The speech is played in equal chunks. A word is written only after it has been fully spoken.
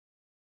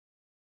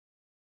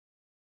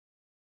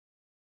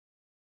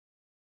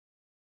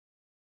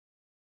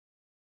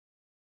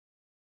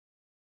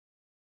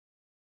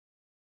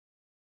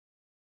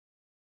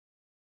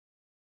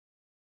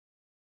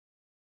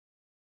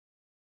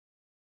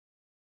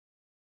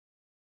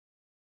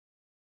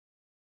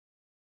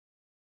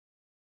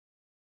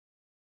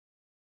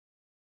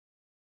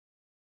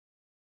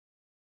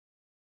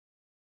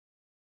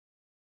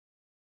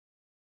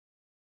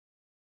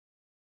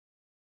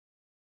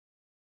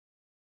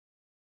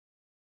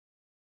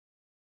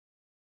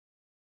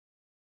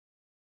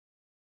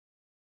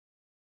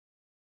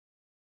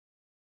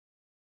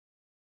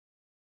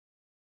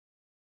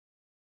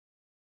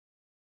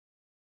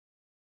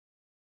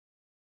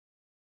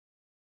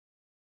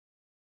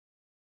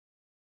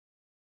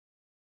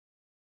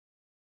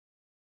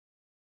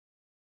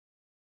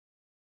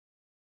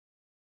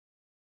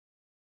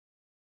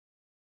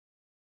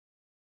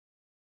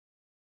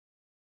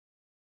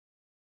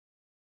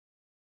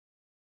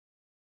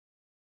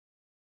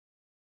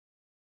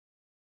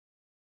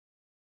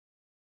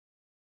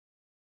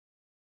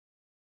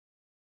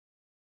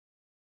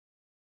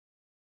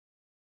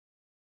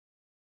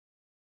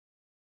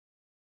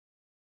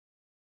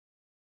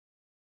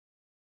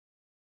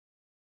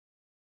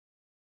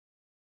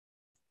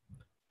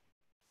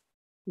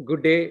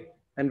Good day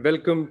and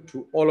welcome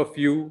to all of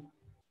you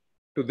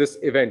to this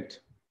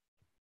event.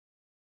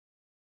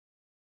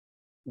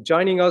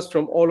 Joining us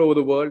from all over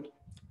the world,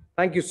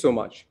 thank you so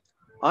much.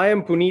 I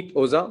am Puneet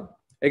Oza,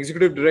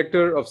 Executive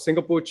Director of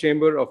Singapore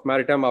Chamber of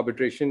Maritime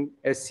Arbitration,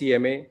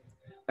 SCMA,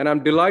 and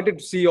I'm delighted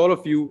to see all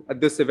of you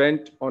at this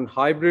event on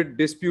hybrid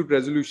dispute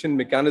resolution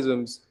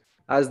mechanisms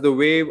as the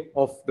wave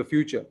of the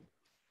future.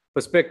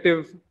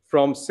 Perspective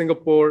from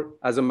Singapore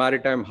as a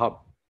maritime hub.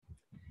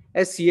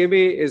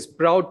 SCMA is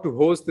proud to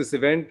host this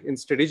event in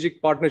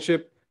strategic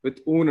partnership with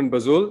UN and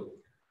Bazul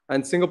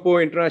and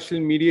Singapore International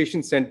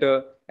Mediation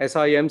Center,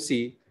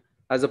 SIMC,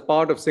 as a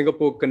part of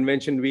Singapore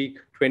Convention Week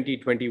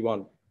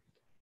 2021.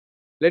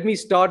 Let me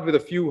start with a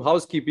few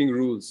housekeeping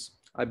rules.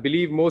 I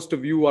believe most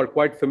of you are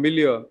quite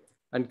familiar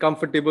and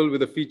comfortable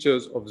with the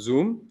features of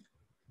Zoom.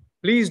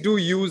 Please do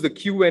use the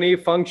Q&A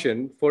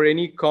function for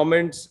any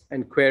comments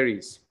and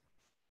queries.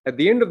 At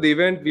the end of the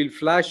event, we'll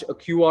flash a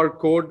QR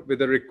code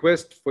with a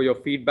request for your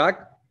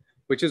feedback,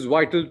 which is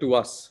vital to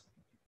us.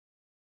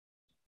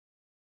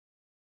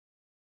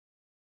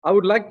 I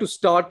would like to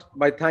start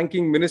by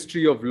thanking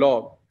Ministry of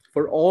Law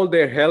for all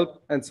their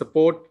help and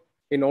support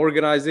in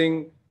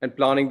organizing and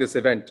planning this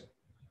event.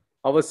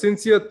 Our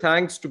sincere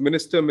thanks to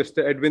Minister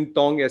Mr. Edwin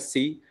Tong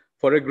SC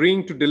for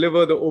agreeing to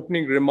deliver the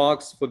opening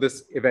remarks for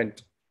this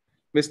event.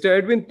 Mr.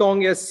 Edwin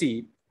Tong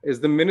SC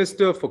is the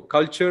Minister for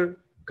Culture,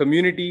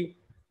 Community,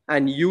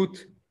 and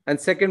Youth and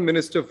Second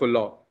Minister for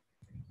Law.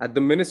 At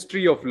the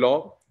Ministry of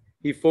Law,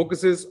 he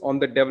focuses on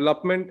the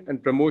development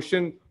and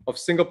promotion of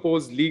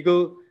Singapore's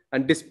legal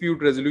and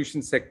dispute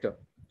resolution sector.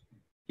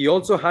 He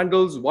also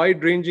handles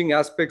wide-ranging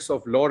aspects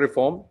of law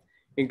reform,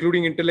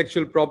 including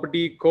intellectual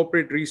property,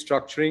 corporate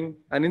restructuring,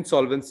 and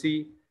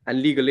insolvency,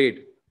 and legal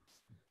aid.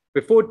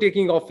 Before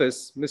taking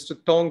office, Mr.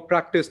 Tong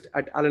practiced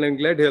at Allen &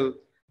 Gledhill,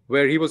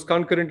 where he was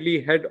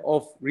concurrently head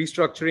of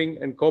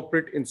restructuring and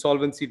corporate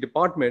insolvency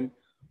department,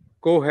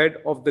 co-head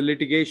of the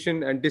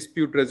Litigation and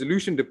Dispute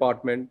Resolution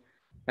Department,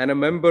 and a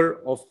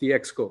member of the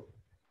EXCO.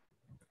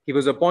 He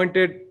was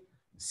appointed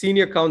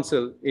Senior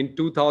Counsel in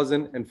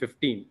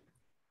 2015.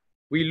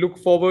 We look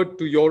forward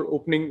to your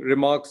opening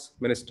remarks,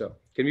 Minister.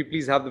 Can we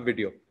please have the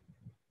video?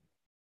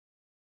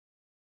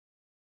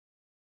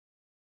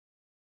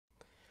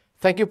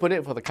 Thank you,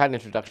 Puneet, for the kind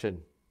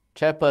introduction.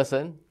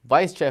 Chairperson,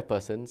 Vice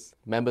Chairpersons,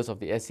 members of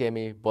the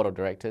SCMA Board of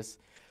Directors,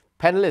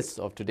 panelists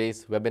of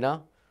today's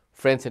webinar,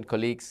 friends and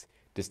colleagues,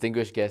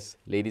 distinguished guests,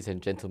 ladies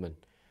and gentlemen.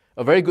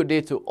 A very good day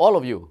to all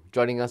of you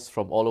joining us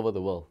from all over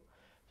the world.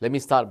 Let me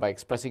start by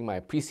expressing my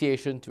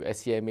appreciation to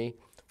SCMA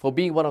for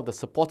being one of the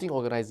supporting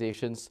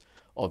organizations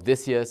of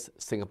this year's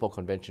Singapore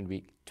Convention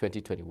Week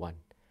 2021.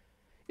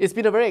 It's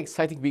been a very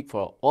exciting week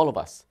for all of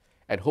us,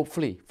 and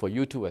hopefully for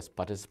you too as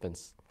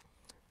participants.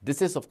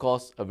 This is, of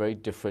course, a very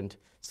different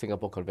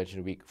Singapore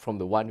Convention Week from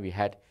the one we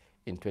had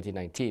in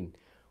 2019,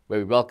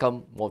 where we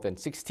welcomed more than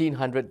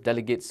 1,600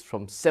 delegates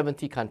from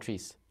 70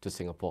 countries to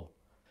Singapore.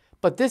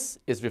 But this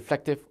is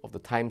reflective of the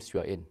times we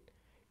are in,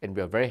 and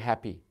we are very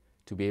happy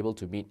to be able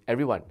to meet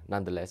everyone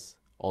nonetheless,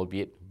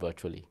 albeit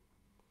virtually.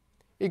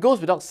 It goes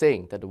without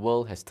saying that the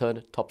world has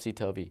turned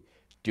topsy-turvy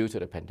due to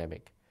the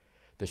pandemic.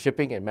 The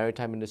shipping and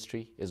maritime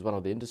industry is one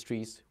of the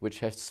industries which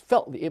has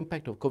felt the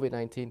impact of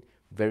COVID-19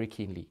 very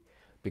keenly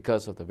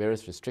because of the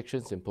various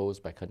restrictions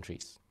imposed by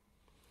countries.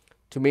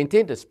 To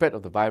maintain the spread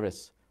of the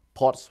virus,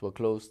 ports were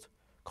closed,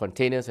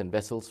 containers and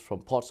vessels from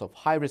ports of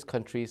high-risk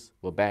countries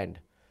were banned,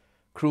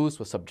 crews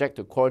were subject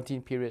to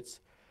quarantine periods,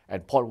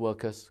 and port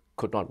workers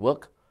could not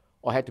work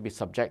or had to be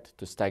subject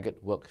to staggered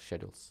work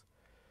schedules.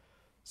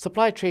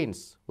 Supply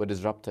chains were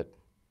disrupted.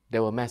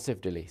 There were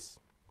massive delays.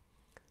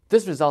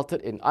 This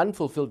resulted in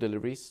unfulfilled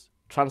deliveries,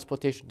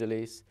 transportation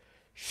delays,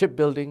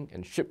 shipbuilding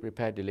and ship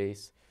repair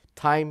delays,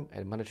 time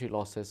and monetary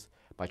losses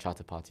by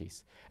charter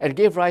parties, and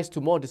gave rise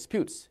to more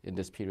disputes in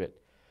this period.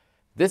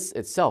 This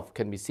itself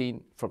can be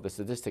seen from the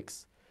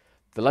statistics.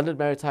 The London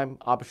Maritime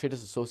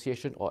Arbitrators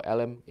Association, or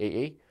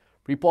LMAA,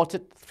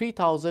 reported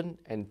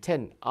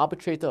 3,010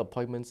 arbitrator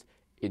appointments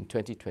in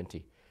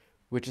 2020,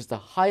 which is the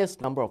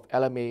highest number of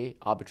LMAA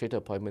arbitrator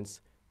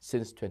appointments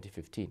since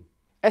 2015.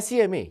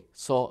 SCMA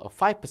saw a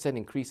 5%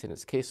 increase in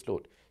its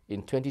caseload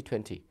in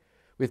 2020,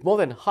 with more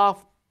than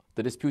half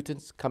the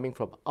disputants coming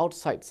from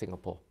outside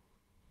Singapore.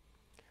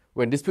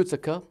 When disputes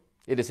occur,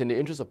 it is in the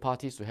interest of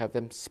parties to have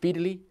them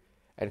speedily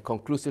and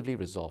conclusively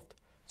resolved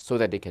so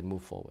that they can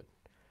move forward.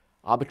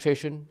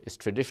 Arbitration is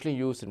traditionally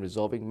used in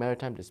resolving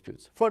maritime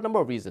disputes for a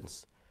number of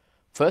reasons.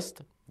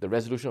 First, the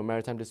resolution of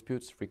maritime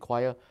disputes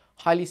require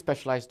highly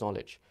specialized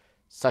knowledge,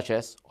 such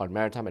as on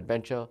maritime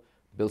adventure,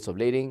 bills of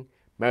lading,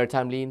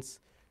 maritime liens,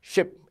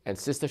 ship and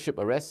sister ship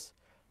arrests.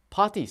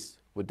 Parties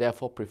would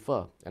therefore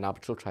prefer an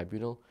arbitral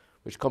tribunal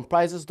which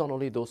comprises not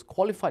only those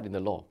qualified in the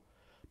law,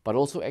 but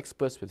also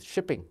experts with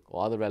shipping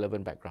or other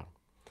relevant background.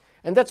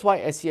 And that's why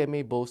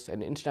SCMA boasts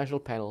an international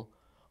panel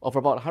of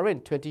about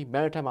 120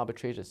 maritime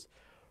arbitrators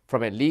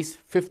from at least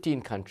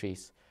 15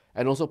 countries,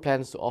 and also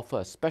plans to offer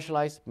a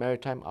specialized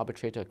maritime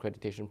arbitrator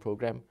accreditation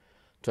program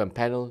to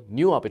empanel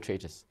new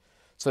arbitrators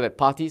so that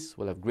parties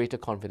will have greater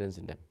confidence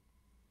in them.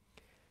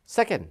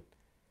 Second,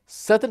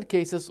 certain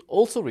cases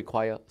also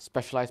require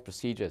specialized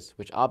procedures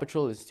which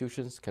arbitral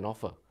institutions can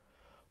offer.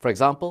 For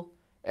example,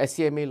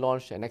 SCMA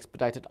launched an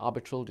expedited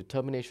arbitral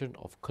determination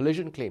of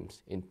collision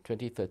claims in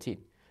 2013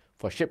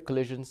 for ship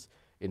collisions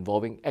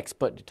involving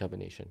expert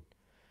determination.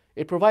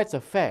 It provides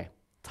a fair,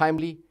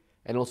 timely,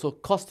 and also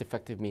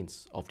cost-effective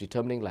means of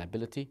determining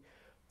liability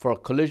for a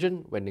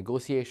collision when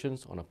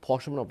negotiations on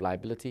apportionment of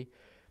liability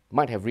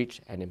might have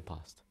reached an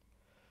impasse.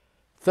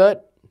 Third,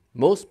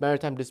 most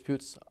maritime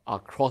disputes are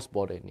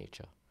cross-border in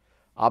nature.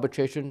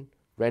 Arbitration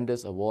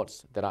renders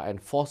awards that are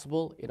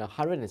enforceable in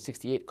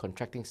 168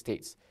 contracting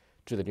states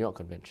to the New York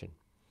Convention.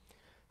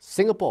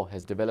 Singapore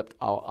has developed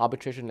our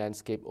arbitration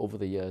landscape over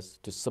the years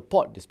to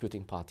support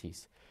disputing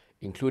parties,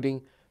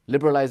 including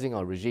liberalizing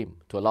our regime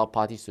to allow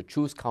parties to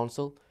choose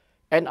counsel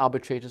and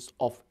arbitrators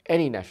of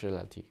any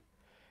nationality,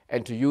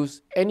 and to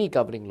use any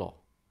governing law,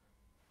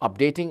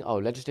 updating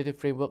our legislative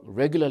framework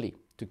regularly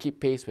to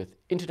keep pace with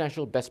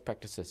international best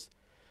practices,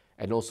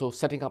 and also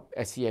setting up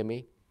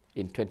SCMA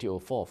in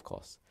 2004, of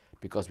course,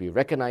 because we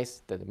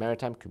recognize that the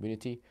maritime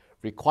community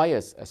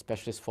requires a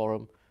specialist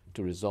forum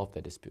to resolve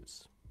their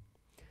disputes.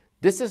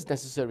 This is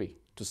necessary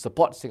to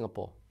support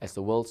Singapore as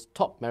the world's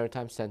top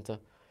maritime center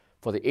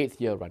for the 8th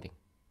year running.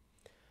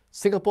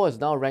 Singapore is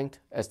now ranked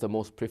as the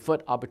most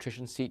preferred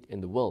arbitration seat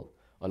in the world,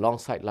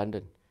 alongside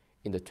London,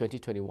 in the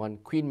 2021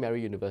 Queen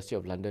Mary University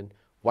of London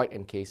White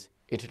and Case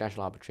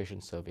International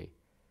Arbitration Survey.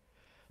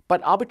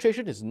 But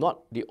arbitration is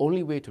not the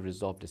only way to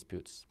resolve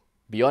disputes.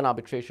 Beyond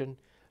arbitration,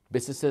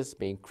 businesses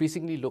may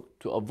increasingly look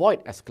to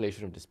avoid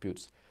escalation of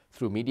disputes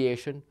through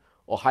mediation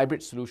or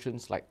hybrid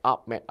solutions like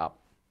Up-Met-Up.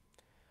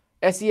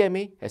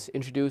 SCMA has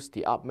introduced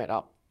the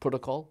Up-Met-Up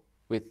protocol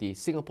with the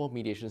Singapore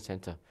Mediation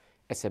Centre,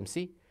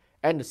 SMC,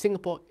 and the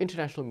Singapore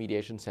International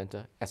Mediation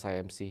Centre,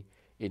 SIMC,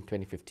 in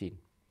 2015.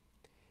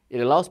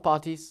 It allows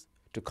parties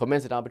to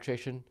commence an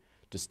arbitration,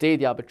 to stay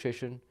the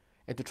arbitration,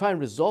 and to try and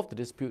resolve the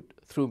dispute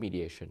through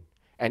mediation.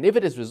 And if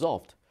it is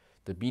resolved,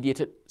 the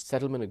mediated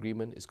settlement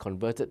agreement is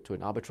converted to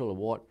an arbitral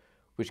award,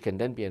 which can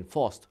then be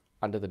enforced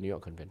under the New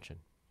York Convention.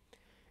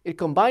 It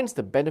combines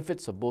the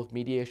benefits of both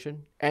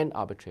mediation and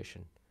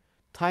arbitration,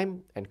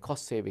 time and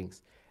cost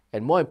savings,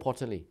 and more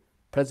importantly,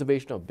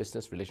 preservation of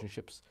business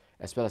relationships,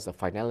 as well as the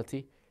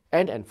finality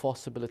and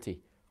enforceability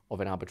of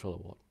an arbitral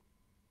award.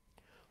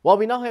 While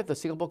we now have the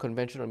Singapore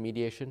Convention on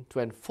Mediation to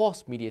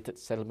enforce mediated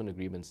settlement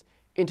agreements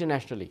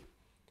internationally,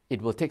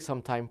 it will take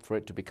some time for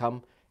it to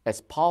become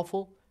as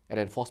powerful an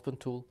enforcement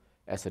tool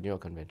as the New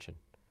York Convention.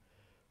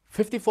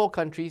 54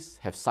 countries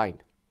have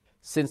signed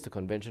since the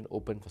convention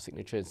opened for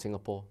signature in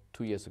Singapore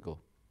 2 years ago.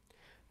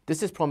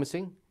 This is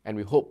promising, and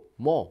we hope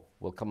more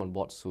will come on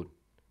board soon.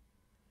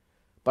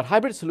 But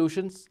hybrid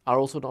solutions are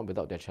also not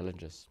without their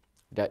challenges.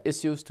 There are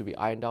issues to be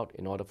ironed out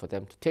in order for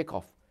them to take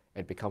off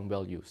and become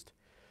well used.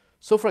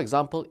 So, for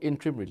example,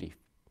 interim relief.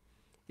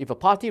 If a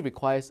party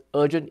requires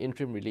urgent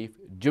interim relief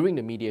during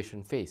the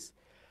mediation phase,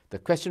 the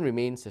question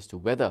remains as to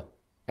whether,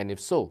 and if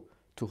so,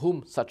 to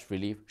whom such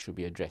relief should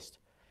be addressed.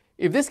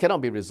 If this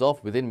cannot be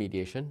resolved within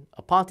mediation,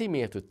 a party may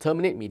have to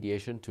terminate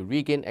mediation to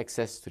regain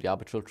access to the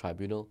arbitral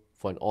tribunal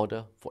for an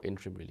order for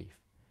interim relief.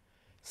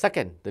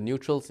 Second, the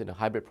neutrals in a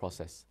hybrid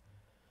process.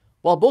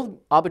 While both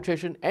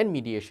arbitration and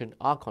mediation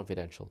are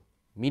confidential,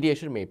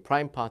 mediation may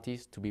prime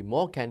parties to be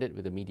more candid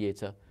with the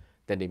mediator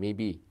than they may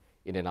be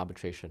in an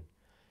arbitration.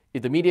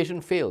 If the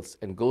mediation fails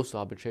and goes to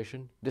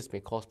arbitration, this may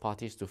cause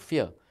parties to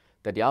fear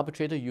that the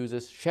arbitrator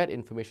uses shared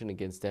information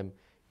against them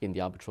in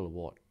the arbitral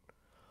award.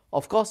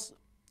 Of course,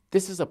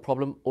 this is a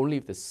problem only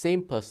if the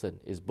same person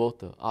is both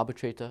the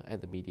arbitrator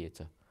and the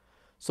mediator.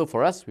 So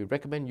for us, we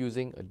recommend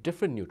using a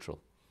different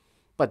neutral.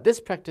 But this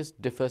practice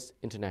differs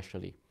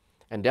internationally,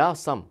 and there are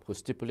some who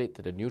stipulate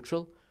that the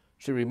neutral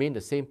should remain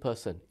the same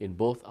person in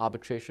both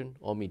arbitration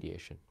or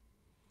mediation.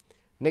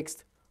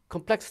 Next,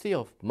 complexity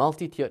of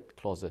multi-tiered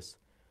clauses.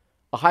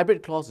 A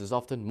hybrid clause is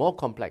often more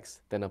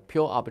complex than a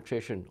pure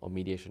arbitration or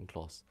mediation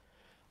clause.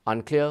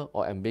 Unclear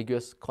or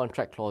ambiguous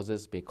contract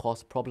clauses may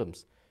cause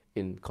problems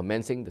in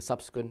commencing the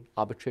subsequent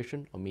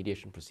arbitration or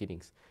mediation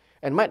proceedings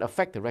and might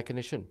affect the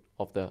recognition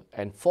of the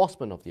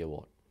enforcement of the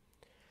award.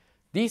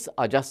 These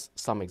are just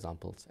some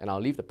examples, and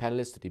I'll leave the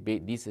panelists to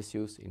debate these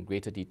issues in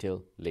greater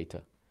detail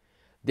later.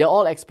 They are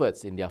all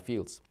experts in their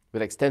fields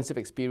with extensive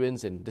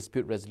experience in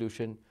dispute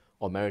resolution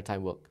or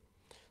maritime work.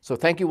 So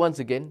thank you once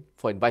again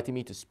for inviting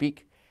me to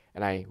speak,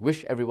 and I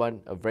wish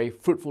everyone a very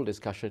fruitful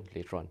discussion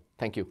later on.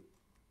 Thank you.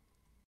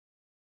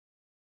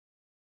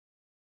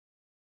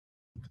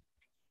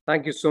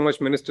 Thank you so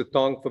much, Minister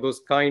Tong, for those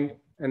kind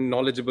and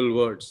knowledgeable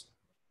words.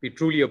 We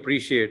truly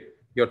appreciate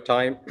your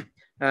time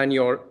and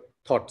your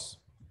thoughts.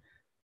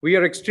 We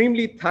are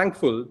extremely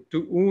thankful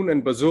to UN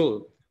and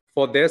Bazul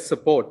for their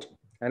support,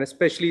 and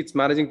especially its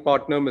managing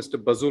partner, Mr.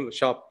 Bazul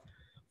Sept,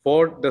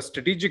 for the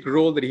strategic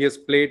role that he has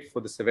played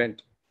for this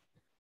event.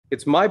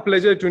 It's my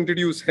pleasure to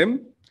introduce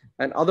him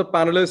and other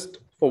panelists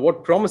for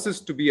what promises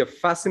to be a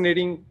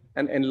fascinating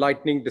and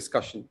enlightening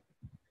discussion.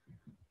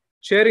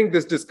 Chairing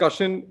this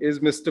discussion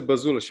is Mr.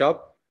 Bazul Sept.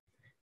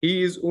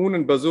 He is UN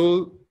and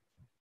Bazul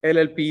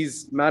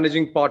LLP's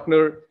managing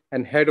partner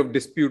and head of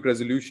dispute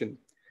resolution.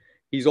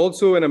 He's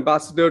also an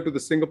ambassador to the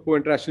Singapore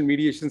International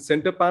Mediation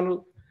Center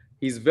panel.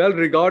 He's well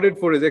regarded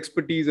for his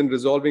expertise in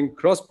resolving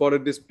cross-border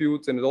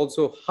disputes and is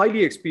also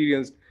highly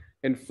experienced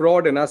in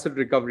fraud and asset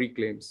recovery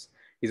claims.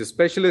 He's a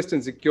specialist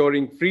in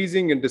securing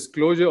freezing and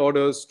disclosure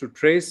orders to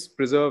trace,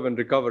 preserve, and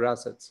recover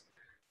assets.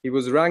 He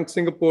was ranked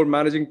Singapore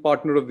Managing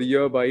Partner of the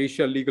Year by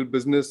Asia Legal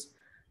Business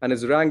and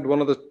is ranked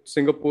one of the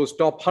Singapore's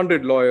top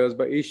 100 lawyers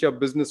by Asia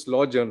Business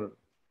Law Journal.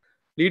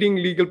 Leading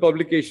legal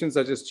publications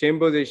such as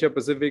Chambers Asia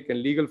Pacific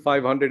and Legal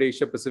 500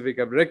 Asia Pacific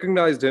have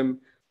recognized him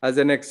as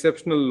an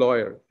exceptional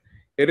lawyer.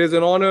 It is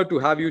an honor to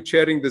have you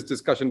chairing this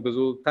discussion,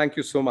 Bazul. Thank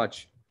you so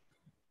much.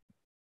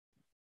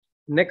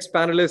 Next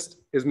panelist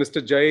is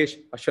Mr. Jayesh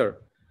Ashar,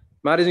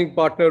 Managing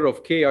Partner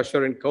of K.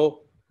 Ashar &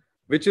 Co.,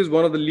 which is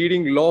one of the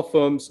leading law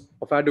firms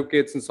of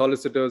advocates and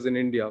solicitors in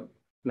India,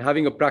 and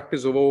having a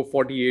practice of over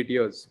 48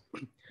 years.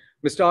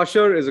 Mr.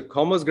 Ashar is a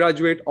commerce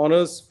graduate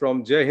honors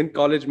from Jai Hind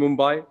College,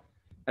 Mumbai,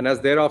 and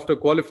has thereafter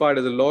qualified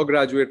as a law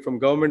graduate from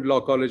Government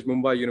Law College,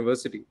 Mumbai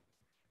University.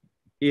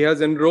 He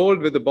has enrolled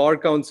with the Bar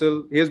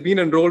Council. He has been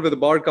enrolled with the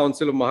Bar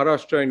Council of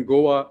Maharashtra and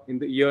Goa in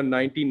the year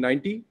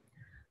 1990,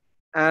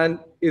 and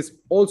is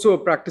also a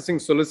practicing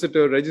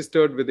solicitor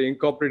registered with the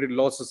Incorporated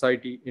Law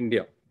Society,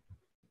 India.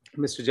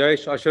 Mr.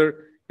 Jayesh Ashar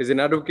is an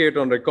advocate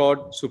on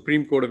record,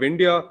 Supreme Court of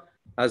India,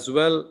 as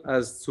well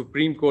as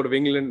Supreme Court of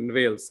England and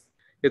Wales.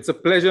 It's a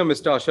pleasure,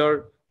 Mr.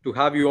 Ashar, to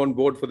have you on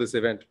board for this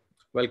event.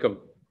 Welcome.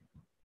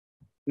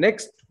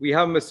 Next, we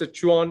have Mr.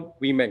 Chuan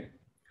Wee Meng,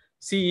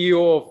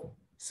 CEO of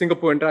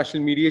Singapore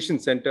International Mediation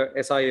Center,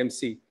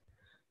 SIMC.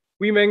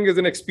 Wee Meng is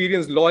an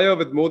experienced lawyer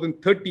with more than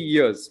 30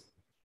 years.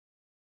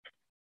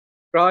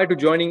 Prior to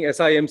joining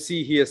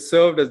SIMC, he has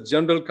served as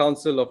General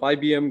Counsel of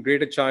IBM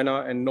Greater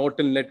China and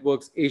Norton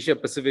Networks Asia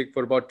Pacific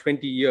for about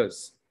 20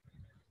 years.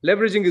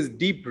 Leveraging his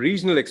deep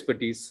regional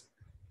expertise,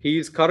 he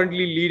is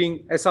currently leading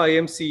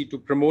SIMC to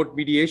promote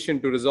mediation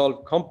to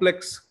resolve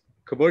complex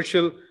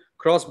commercial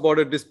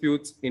cross-border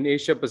disputes in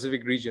Asia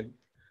Pacific region.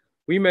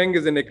 Wee Meng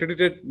is an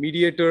accredited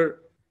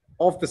mediator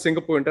of the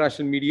Singapore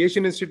International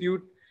Mediation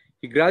Institute.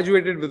 He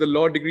graduated with a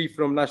law degree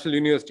from National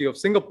University of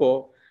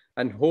Singapore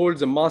and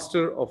holds a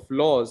Master of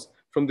Laws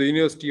from the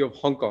University of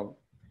Hong Kong.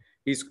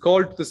 He's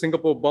called to the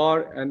Singapore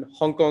Bar and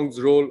Hong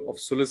Kong's role of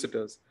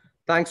solicitors.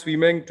 Thanks, Wee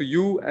Meng, to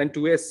you and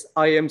to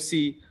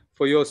SIMC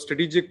for your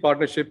strategic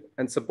partnership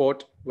and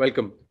support.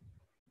 Welcome.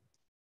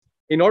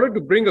 In order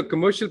to bring a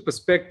commercial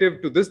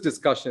perspective to this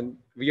discussion,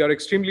 we are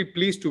extremely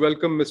pleased to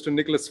welcome Mr.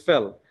 Nicholas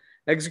Fell,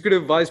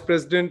 Executive Vice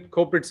President,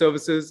 Corporate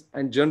Services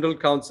and General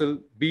Counsel,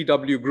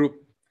 BW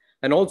Group,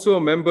 and also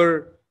a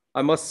member,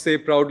 I must say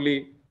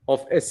proudly,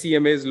 of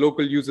SCMA's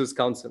Local Users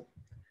Council.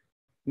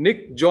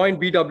 Nick joined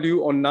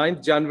BW on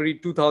 9th January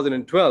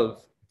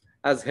 2012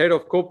 as Head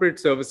of Corporate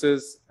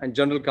Services and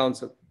General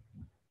Counsel,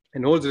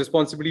 and holds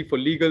responsibility for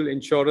legal,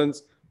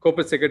 insurance,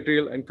 corporate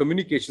secretarial, and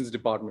communications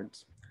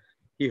departments.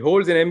 He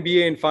holds an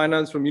MBA in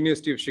finance from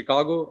University of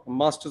Chicago, a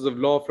Master's of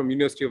Law from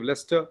University of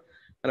Leicester,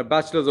 and a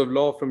Bachelor's of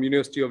Law from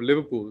University of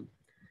Liverpool.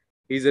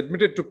 He is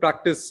admitted to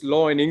practice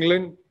law in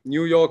England,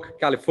 New York,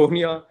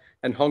 California,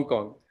 and Hong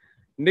Kong.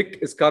 Nick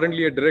is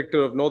currently a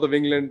director of North of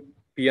England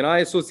P&I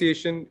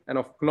Association and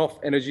of Knopf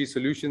Energy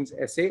Solutions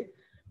SA,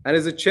 and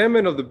is the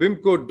chairman of the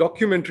BIMCO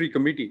Documentary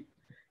Committee.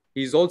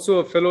 He is also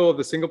a fellow of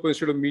the Singapore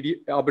Institute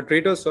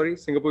of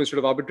Singapore Institute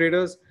of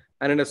Arbitrators,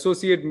 and an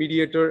associate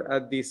mediator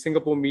at the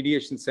Singapore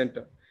Mediation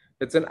Center.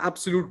 It's an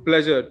absolute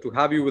pleasure to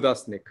have you with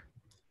us, Nick.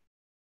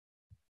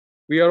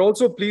 We are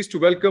also pleased to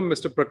welcome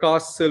Mr.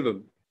 Prakash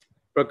Silvam.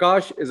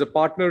 Prakash is a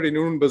partner in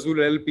Unum Bazul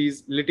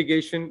LLP's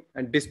litigation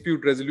and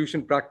dispute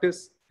resolution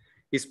practice.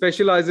 He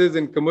specializes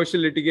in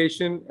commercial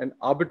litigation and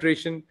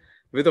arbitration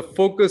with a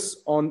focus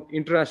on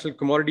international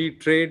commodity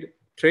trade,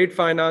 trade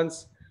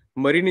finance,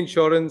 marine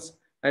insurance,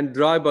 and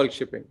dry bulk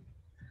shipping.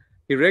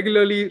 He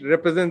regularly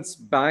represents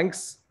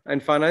banks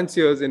and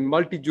financiers in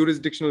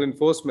multi-jurisdictional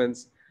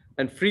enforcements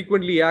and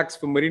frequently acts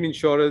for marine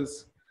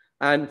insurance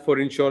and for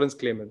insurance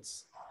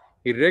claimants.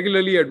 He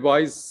regularly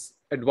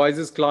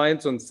advises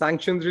clients on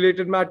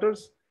sanctions-related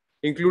matters,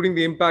 including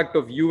the impact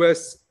of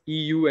US,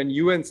 EU, and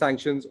UN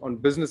sanctions on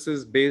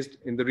businesses based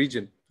in the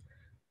region.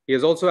 He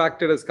has also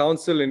acted as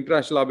counsel in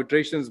international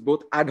arbitrations,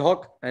 both ad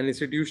hoc and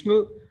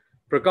institutional.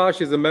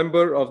 Prakash is a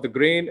member of the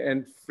Grain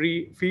and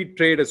Feed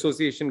Trade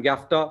Association,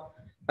 GAFTA.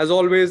 As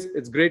always,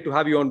 it's great to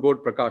have you on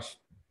board, Prakash.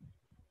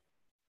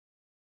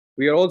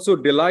 We are also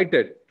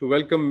delighted to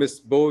welcome Ms.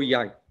 Bo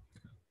Yang,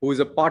 who is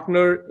a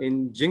partner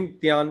in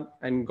Jingtian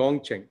and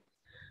Gongcheng.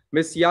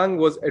 Ms. Yang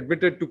was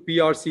admitted to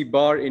PRC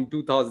Bar in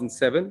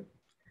 2007.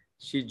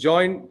 She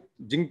joined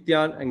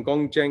Jingtian and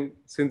Gongcheng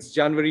since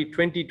January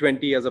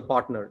 2020 as a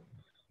partner.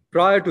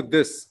 Prior to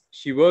this,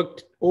 she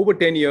worked over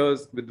 10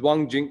 years with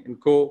Wang Jing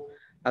 & Co.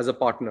 as a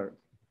partner.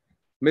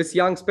 Ms.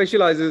 Yang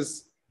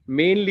specializes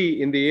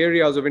mainly in the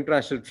areas of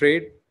international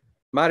trade,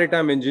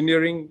 maritime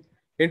engineering,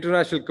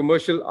 international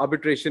commercial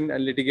arbitration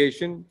and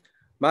litigation,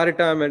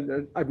 maritime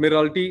and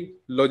admiralty,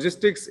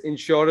 logistics,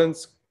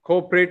 insurance,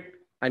 corporate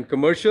and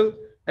commercial,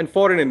 and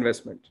foreign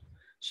investment.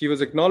 She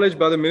was acknowledged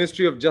by the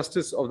Ministry of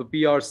Justice of the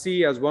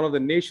PRC as one of the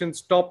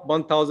nation's top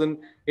 1,000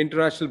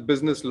 international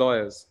business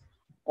lawyers,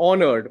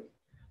 honored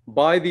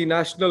by the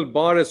National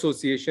Bar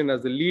Association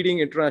as the leading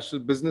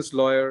international business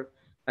lawyer,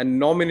 and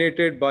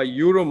nominated by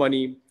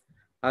Euromoney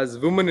as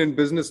Women in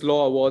Business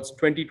Law Awards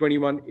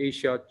 2021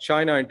 Asia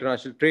China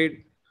International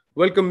Trade.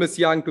 Welcome, Ms.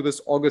 Yang, to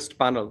this August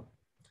panel.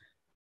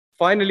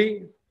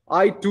 Finally,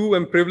 I too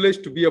am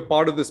privileged to be a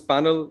part of this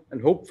panel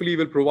and hopefully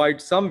will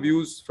provide some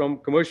views from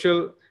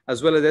commercial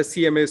as well as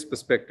SCMA's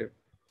perspective.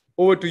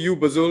 Over to you,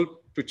 Bazul,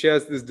 to chair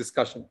this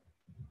discussion.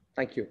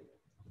 Thank you.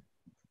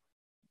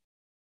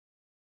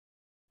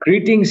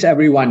 Greetings,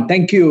 everyone.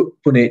 Thank you,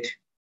 Puneet.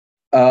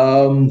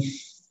 I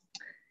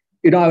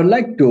would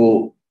like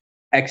to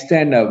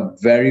extend a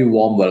very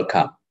warm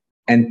welcome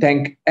and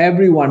thank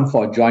everyone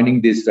for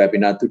joining this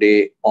webinar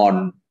today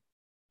on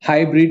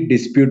hybrid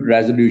dispute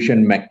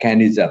resolution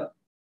mechanism,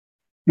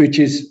 which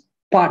is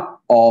part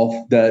of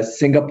the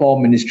Singapore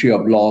Ministry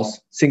of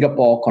Law's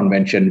Singapore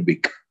Convention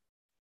Week.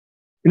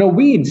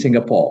 We in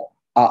Singapore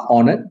are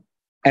honored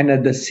and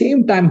at the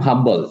same time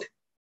humbled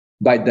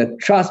by the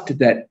trust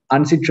that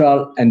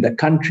UNCITRAL and the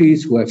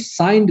countries who have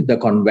signed the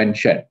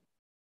convention,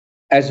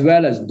 as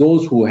well as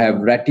those who have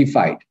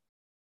ratified,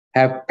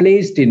 have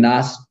placed in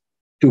us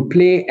to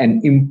play an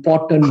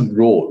important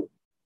role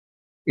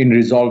in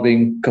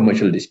resolving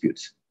commercial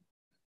disputes.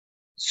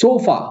 So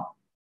far,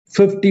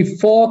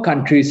 54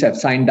 countries have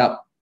signed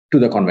up to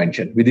the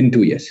convention within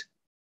 2 years.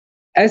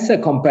 As a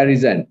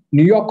comparison,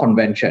 New York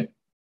Convention,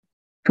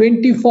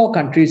 24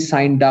 countries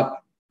signed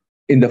up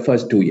in the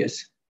first 2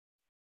 years.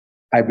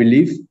 I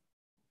believe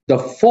the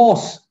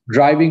force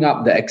driving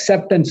up the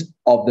acceptance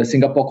of the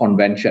Singapore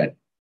Convention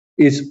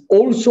is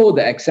also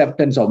the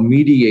acceptance of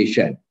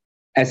mediation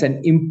as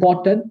an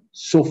important,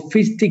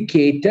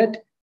 sophisticated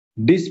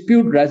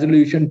dispute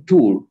resolution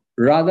tool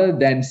rather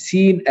than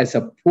seen as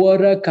a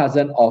poorer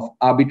cousin of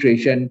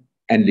arbitration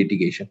and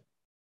litigation.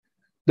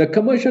 The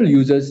commercial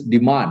users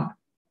demand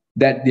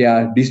that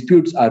their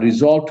disputes are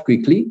resolved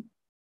quickly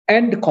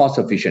and cost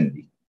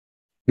efficiently,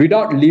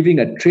 without leaving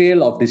a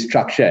trail of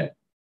destruction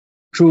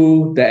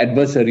through the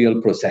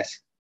adversarial process.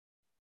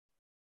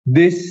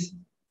 This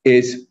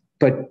is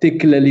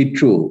particularly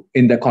true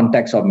in the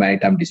context of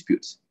maritime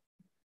disputes.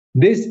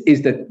 This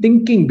is the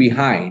thinking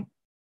behind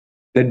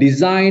the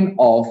design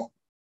of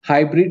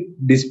hybrid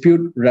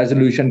dispute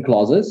resolution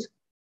clauses,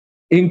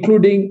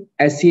 including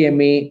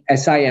SCMA,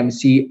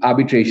 SIMC,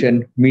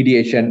 arbitration,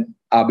 mediation,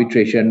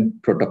 arbitration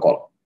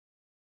protocol.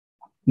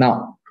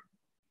 Now,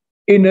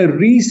 in a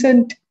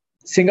recent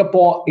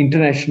Singapore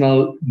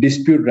International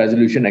Dispute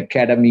Resolution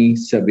Academy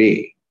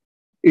survey,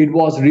 it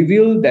was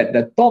revealed that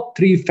the top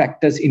 3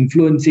 factors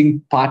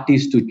influencing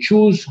parties to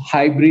choose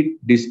hybrid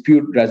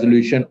dispute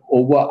resolution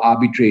over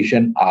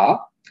arbitration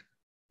are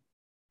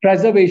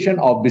preservation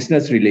of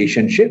business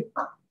relationship,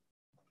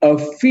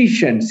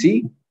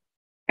 efficiency,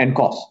 and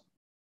cost.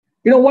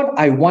 What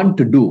I want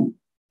to do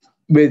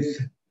with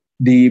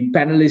the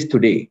panelists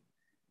today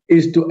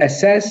is to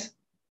assess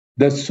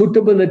the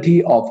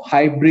suitability of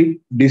hybrid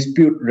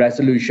dispute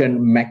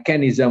resolution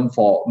mechanism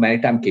for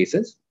maritime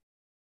cases,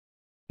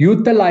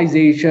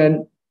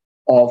 utilization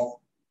of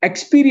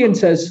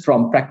experiences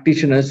from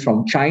practitioners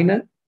from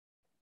China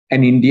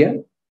and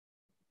India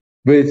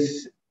with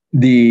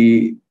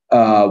the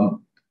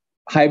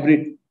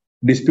hybrid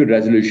dispute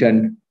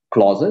resolution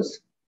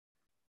clauses,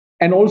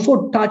 and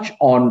also touch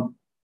on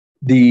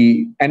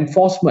the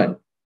enforcement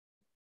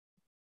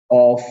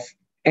of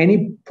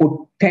any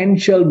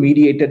potential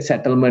mediated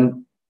settlement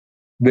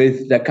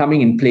with the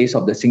coming in place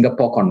of the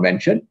Singapore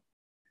Convention,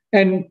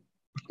 and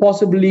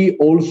possibly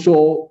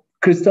also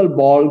crystal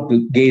ball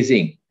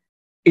gazing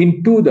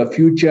into the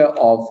future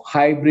of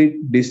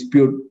hybrid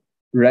dispute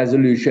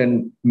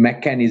resolution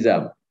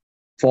mechanism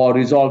for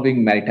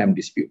resolving maritime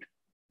dispute.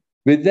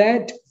 With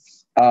that,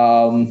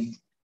 I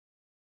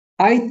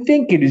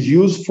think it is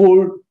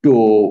useful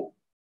to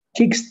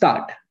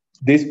kickstart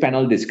this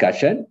panel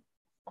discussion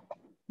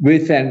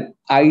with an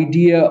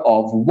idea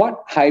of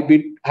what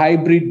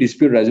hybrid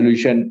dispute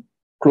resolution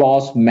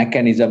clause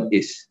mechanism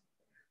is.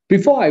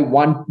 Before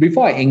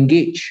I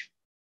engage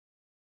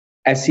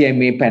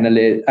SCMA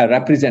panelist,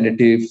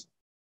 representative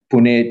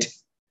Puneet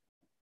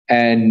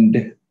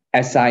and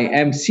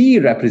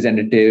SIMC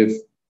representative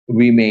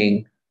Wee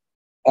Meng,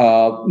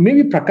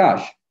 maybe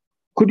Prakash,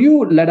 could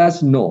you let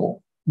us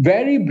know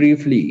very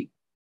briefly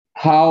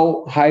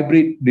how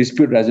hybrid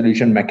dispute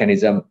resolution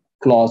mechanism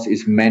clause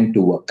is meant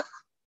to work?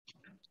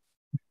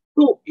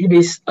 So it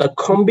is a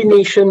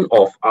combination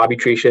of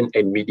arbitration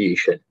and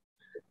mediation.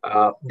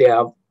 There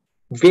are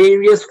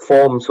various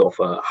forms of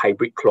a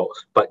hybrid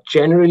clause, but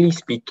generally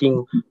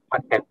speaking,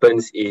 what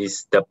happens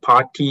is the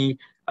party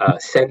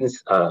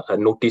sends a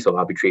notice of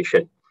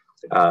arbitration.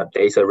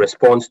 There is a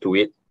response to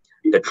it.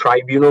 The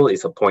tribunal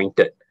is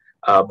appointed,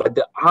 but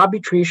the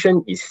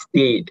arbitration is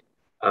stayed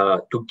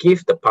to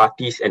give the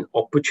parties an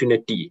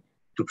opportunity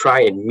to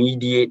try and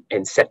mediate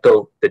and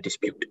settle the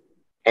dispute.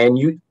 And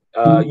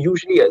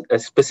usually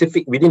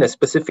within a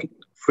specific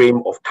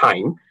frame of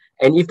time.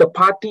 And if the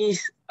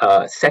parties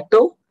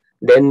settle,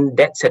 then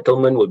that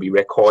settlement will be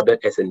recorded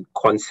as a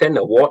consent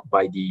award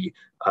by the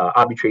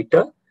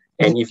arbitrator.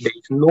 And if there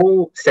is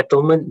no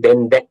settlement,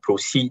 then that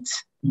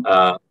proceeds,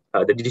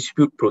 the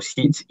dispute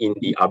proceeds in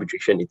the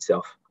arbitration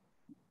itself.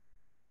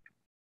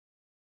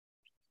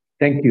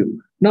 Thank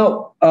you.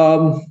 Now,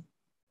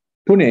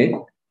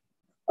 Puneet,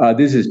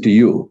 this is to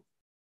you.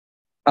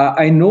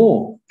 I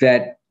know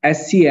that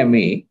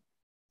SCMA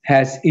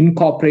has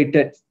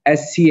incorporated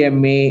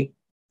SCMA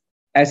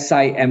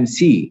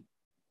SIMC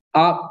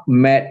up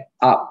met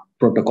up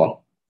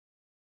protocol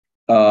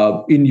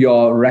in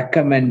your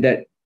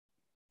recommended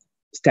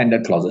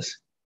standard clauses.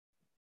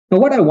 Now,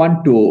 what I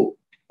want to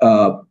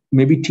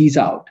maybe tease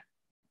out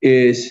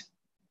is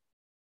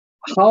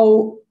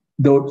how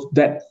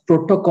that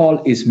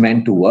protocol is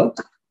meant to work,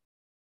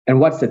 and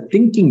what's the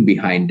thinking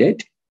behind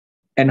it,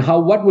 and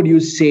what would you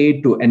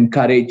say to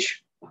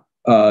encourage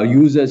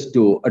users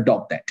to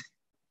adopt that?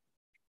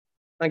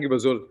 Thank you,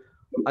 Bazul.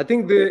 I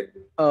think the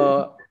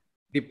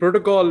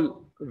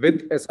protocol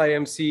with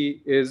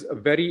SIMC is a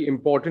very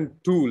important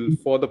tool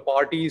for the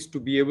parties to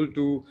be able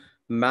to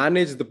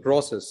manage the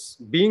process.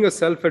 Being a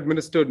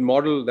self-administered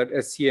model that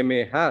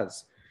SCMA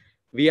has,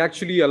 we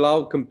actually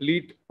allow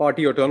complete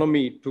party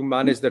autonomy to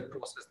manage that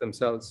process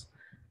themselves.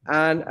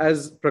 And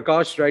as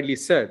Prakash rightly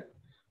said,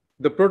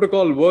 the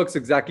protocol works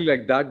exactly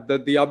like that,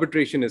 that the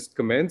arbitration is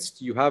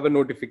commenced, you have a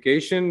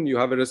notification, you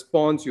have a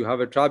response, you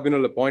have a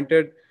tribunal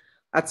appointed.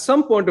 At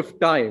some point of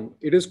time,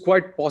 it is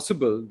quite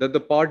possible that the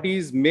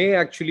parties may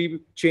actually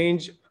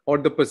change, or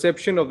the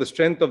perception of the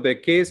strength of their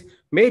case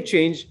may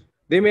change.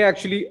 They may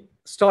actually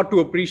start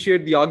to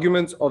appreciate the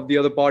arguments of the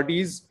other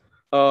party's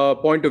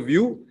point of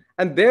view,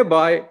 and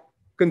thereby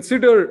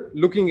consider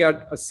looking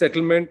at a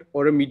settlement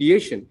or a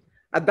mediation.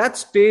 At that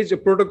stage, a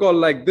protocol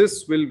like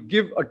this will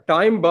give a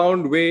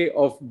time-bound way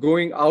of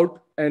going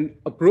out and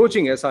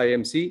approaching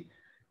SIMC.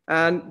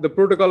 And the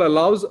protocol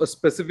allows a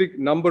specific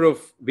number of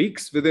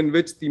weeks within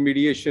which the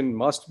mediation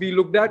must be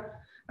looked at.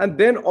 And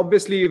then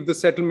obviously, if the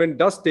settlement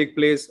does take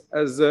place,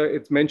 as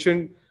it's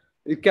mentioned,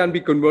 it can be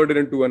converted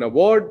into an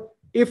award.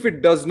 If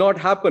it does not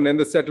happen and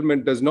the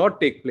settlement does not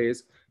take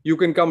place, you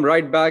can come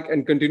right back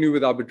and continue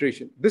with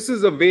arbitration. This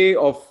is a way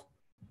of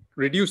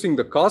reducing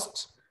the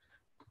costs,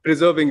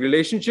 preserving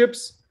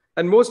relationships,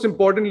 and most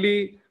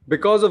importantly,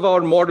 because of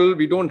our model,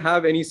 we don't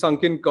have any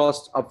sunken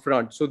costs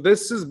upfront. So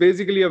this is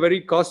basically a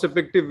very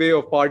cost-effective way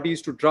of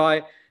parties to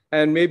try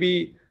and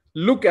maybe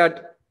look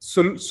at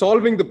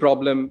solving the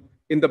problem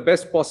in the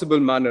best possible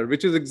manner,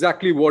 which is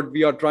exactly what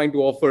we are trying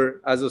to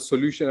offer as a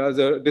solution, as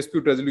a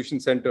dispute resolution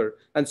center,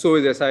 and so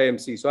is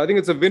SIMC. So I think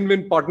it's a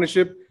win-win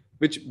partnership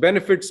which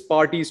benefits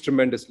parties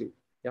tremendously.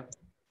 Yeah.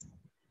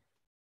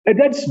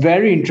 That's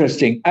very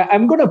interesting.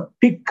 I'm going to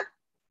pick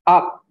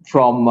up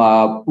from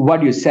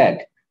what you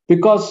said,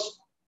 because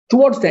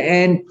towards the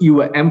end, you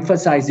were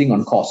emphasizing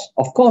on cost.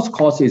 Of course,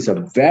 cost is a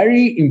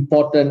very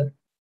important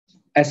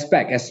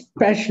aspect,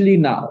 especially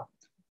now,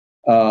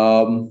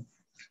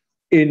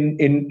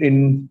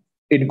 in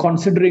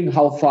considering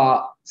how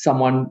far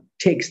someone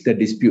takes the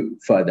dispute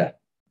further.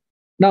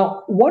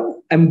 Now,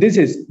 and this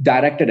is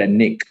directed at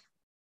Nick.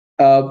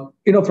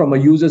 From a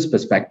user's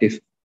perspective,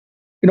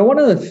 one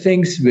of the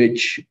things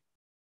which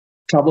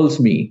troubles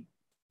me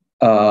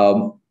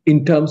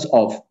in terms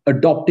of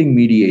adopting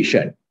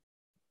mediation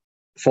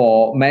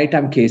for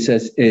maritime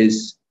cases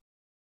is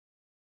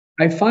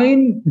I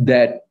find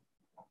that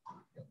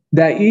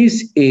there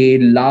is a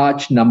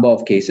large number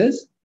of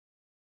cases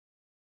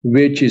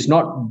which is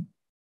not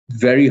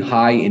very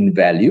high in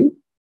value.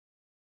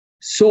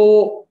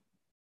 So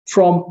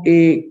from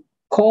a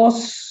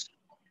cost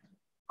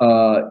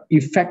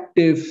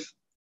effective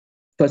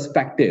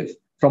perspective,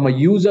 from a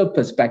user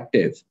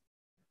perspective,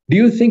 do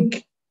you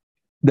think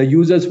the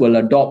users will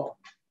adopt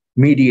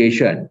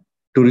mediation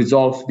to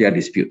resolve their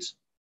disputes?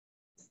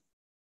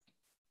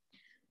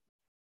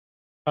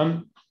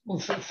 Well,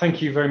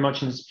 thank you very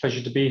much, and it's a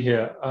pleasure to be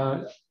here.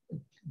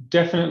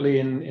 Definitely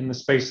in the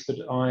space that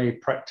I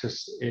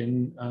practice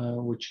in,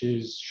 which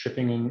is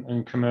shipping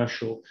and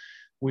commercial,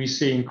 we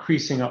see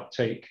increasing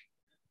uptake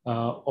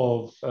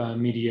of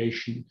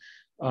mediation.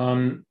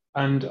 And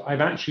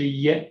I've actually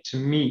yet to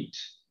meet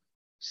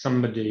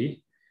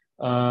somebody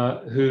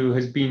who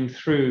has been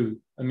through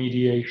a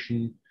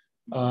mediation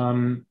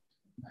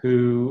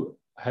who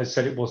has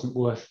said it wasn't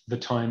worth the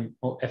time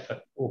or effort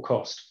or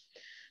cost.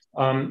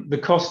 The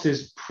cost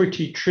is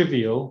pretty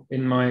trivial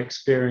in my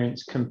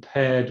experience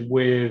compared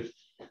with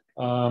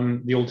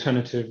the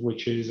alternative,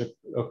 which is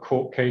a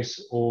court case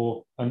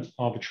or an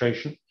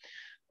arbitration.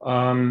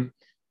 And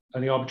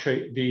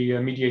the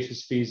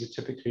mediator's fees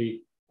are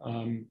typically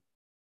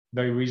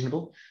very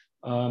reasonable,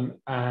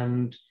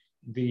 and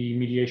the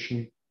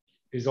mediation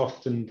is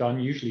often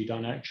usually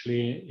done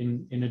actually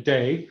in a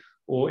day,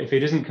 or if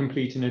it isn't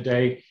complete in a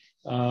day,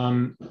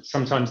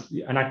 sometimes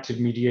an active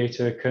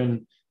mediator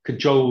can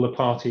cajole the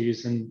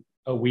parties, and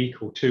a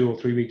week or 2 or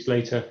 3 weeks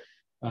later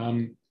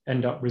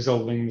end up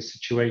resolving the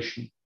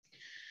situation.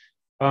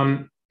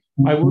 I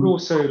would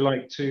also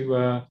like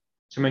to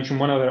mention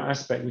one other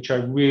aspect which I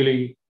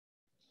really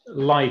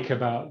like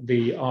about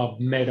the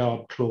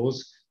Med-Arb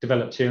clause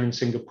developed here in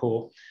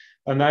Singapore,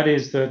 and that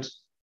is that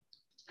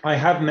I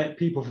have met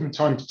people from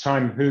time to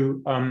time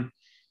who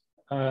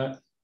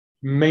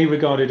may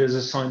regard it as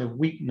a sign of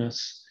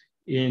weakness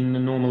in a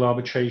normal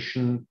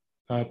arbitration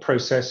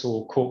process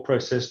or court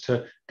process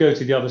to go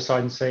to the other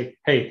side and say,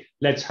 hey,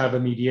 let's have a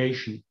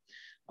mediation.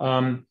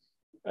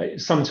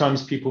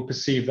 Sometimes people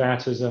perceive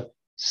that as a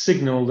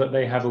signal that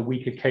they have a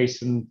weaker case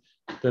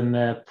than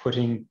they're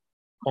putting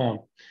on.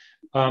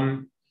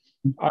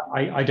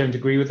 I don't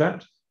agree with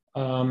that,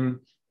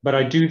 but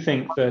I do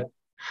think that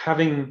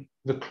having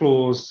the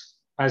clause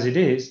as it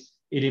is,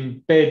 it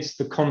embeds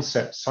the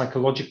concept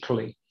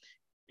psychologically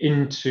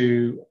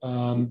into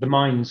the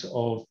minds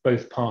of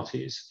both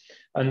parties.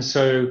 And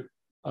so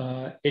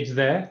it's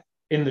there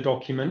in the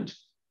document.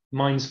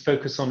 Minds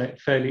focus on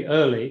it fairly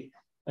early,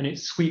 and it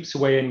sweeps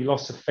away any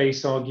loss of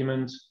face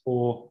argument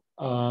or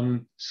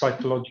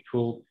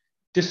psychological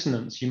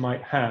dissonance you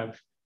might have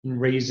in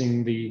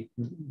raising the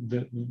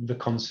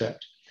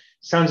concept.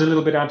 Sounds a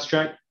little bit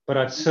abstract, but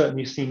I've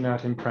certainly seen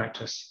that in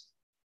practice.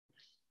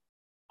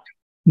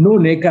 No,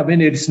 Nick, I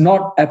mean, it's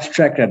not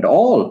abstract at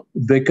all,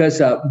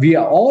 because we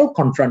are all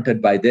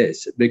confronted by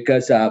this.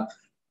 Because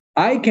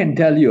I can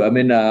tell you, I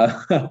mean,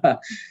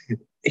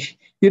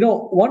 you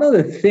know, one of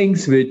the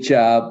things which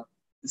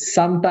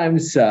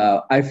sometimes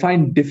I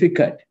find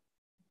difficult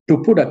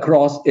to put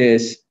across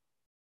is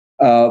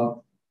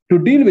to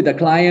deal with a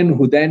client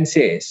who then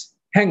says,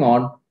 hang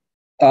on,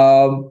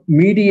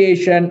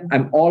 mediation,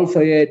 I'm all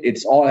for it.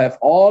 It's all have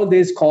all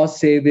this cost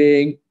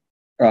saving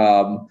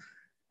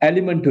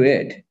element to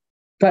it.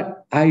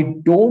 But I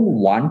don't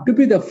want to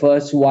be the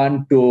first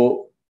one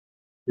to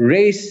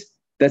raise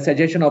the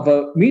suggestion of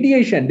a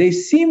mediation. They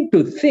seem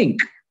to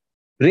think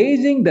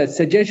raising the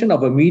suggestion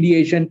of a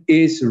mediation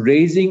is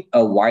raising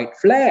a white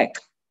flag.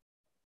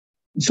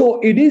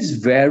 So it is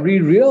very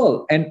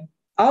real. And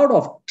out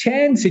of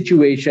 10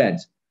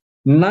 situations,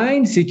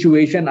 9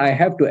 situations I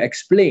have to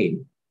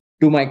explain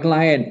to my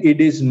client,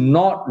 it is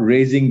not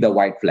raising the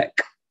white flag.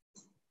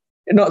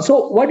 You know,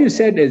 so what you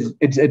said is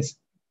it's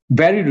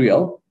very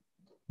real.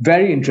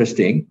 Very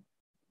interesting.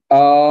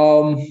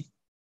 You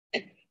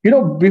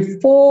know,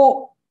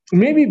 before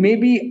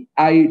maybe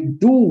I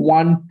do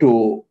want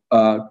to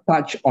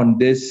touch on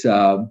this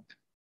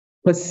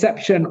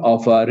perception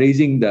of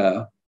raising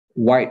the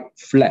white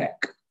flag.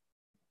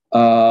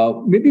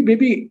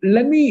 Maybe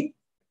let me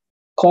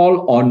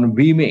call on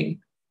Wee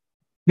Ming.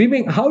 Wee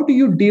Ming, how do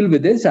you deal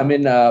with this? I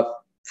mean,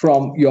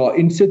 from your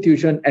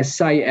institution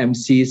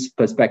SIMC's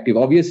perspective,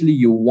 obviously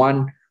you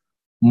want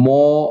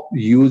more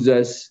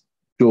users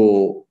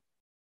to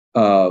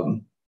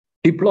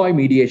deploy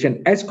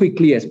mediation as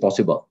quickly as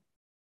possible.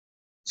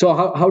 So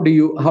how do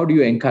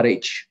you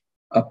encourage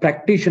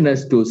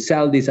practitioners to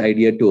sell this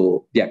idea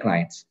to their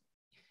clients?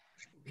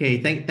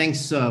 Okay, thanks,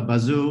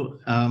 Bazul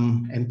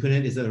and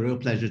Puneet. It's a real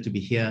pleasure to be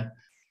here.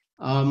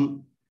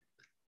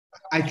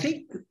 I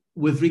think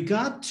with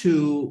regard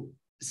to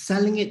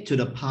selling it to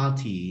the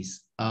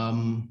parties,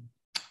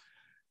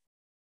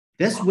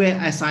 that's where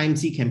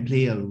SIMC can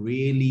play a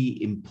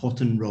really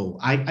important role.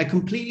 I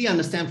completely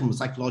understand from a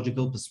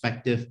psychological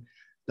perspective,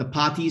 the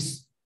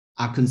parties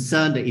are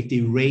concerned that if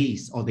they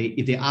raise or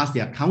if they ask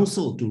their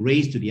counsel to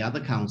raise to the other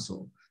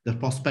counsel, the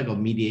prospect of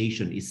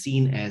mediation is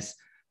seen as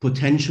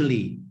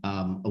potentially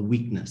a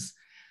weakness.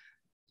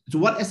 So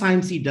what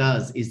SIMC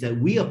does is that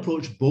we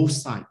approach both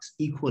sides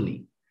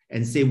equally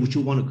and say, would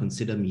you want to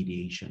consider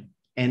mediation?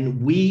 And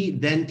we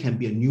then can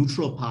be a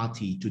neutral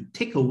party to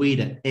take away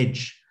that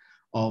edge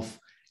of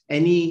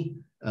any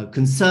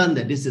concern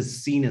that this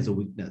is seen as a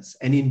weakness.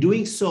 And in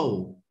doing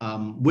so,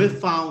 we've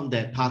found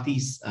that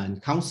parties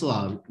and counsel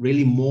are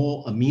really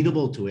more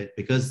amenable to it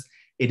because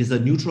it is a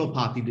neutral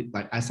party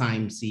like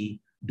SIMC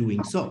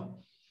doing so.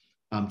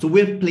 So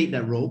we've played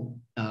that role,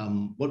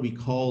 what we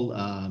call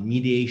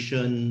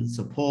mediation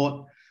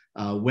support,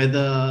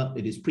 whether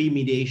it is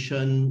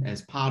pre-mediation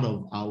as part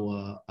of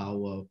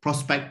our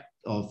prospect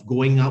of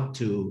going out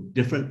to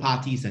different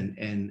parties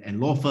and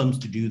law firms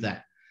to do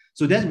that.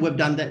 So we've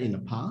done that in the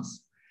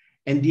past.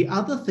 And the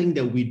other thing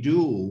that we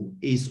do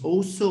is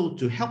also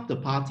to help the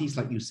parties,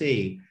 like you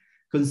say,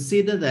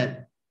 consider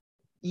that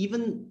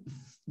even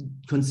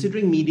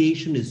considering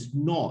mediation is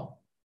not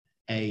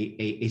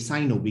a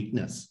sign of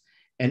weakness.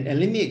 And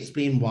let me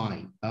explain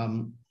why.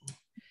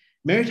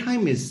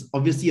 Maritime is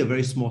obviously a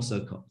very small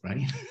circle,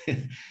 right?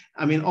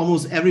 I mean,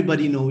 almost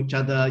everybody knows each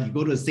other. You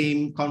go to the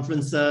same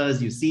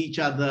conferences, you see each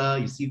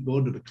other,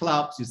 go to the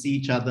clubs, you see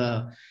each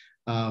other.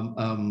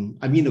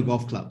 I mean the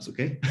golf clubs,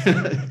 okay?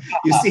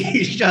 You see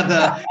each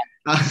other.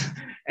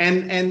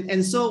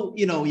 And so,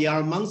 you know, you are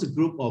amongst a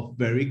group of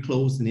very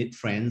close-knit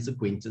friends,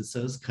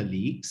 acquaintances,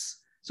 colleagues.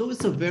 So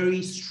it's a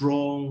very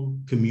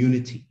strong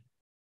community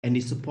and they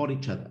support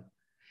each other.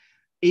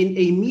 In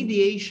a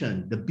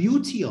mediation, the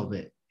beauty of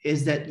it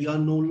is that you are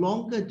no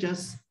longer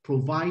just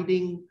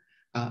providing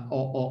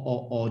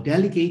or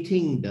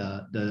delegating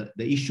the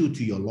issue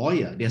to your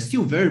lawyer. They're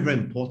still very, very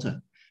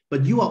important,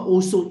 but you are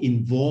also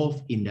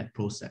involved in that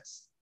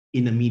process,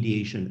 in the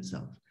mediation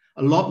itself.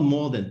 a lot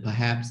more than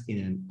perhaps in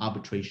an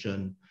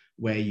arbitration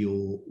where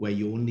you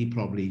only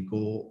probably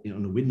go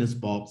on the witness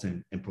box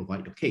and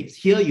provide your case.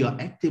 Here you are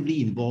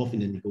actively involved in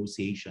the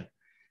negotiation,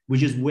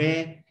 which is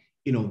where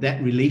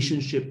that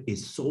relationship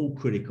is so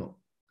critical.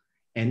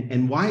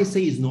 And why I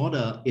say it's not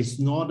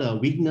a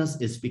weakness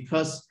is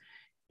because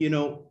it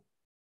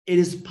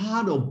is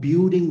part of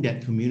building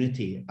that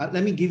community.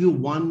 Let me give you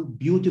one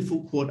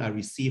beautiful quote I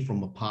received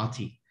from a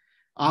party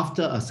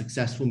after a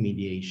successful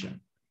mediation.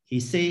 He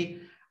said,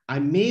 "I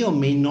may or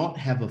may not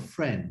have a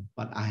friend,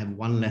 but I have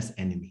one less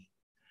enemy."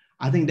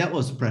 I think that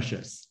was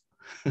precious.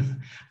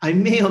 I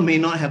may or may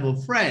not have a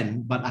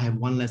friend, but I have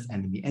one less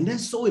enemy. And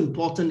that's so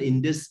important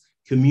in this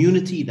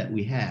community that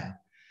we have,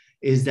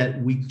 is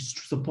that we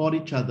support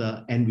each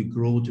other and we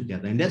grow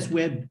together. And that's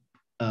where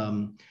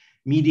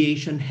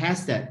mediation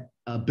has that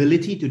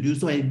ability to do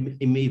so. And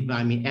if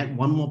I may add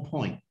one more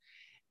point,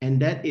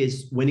 and that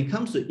is when it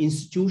comes to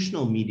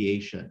institutional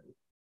mediation,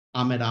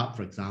 Ahmed Hub,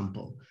 for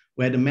example,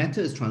 where the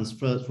matter is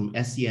transferred from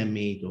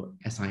SCMA to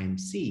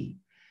SIMC,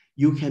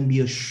 you can be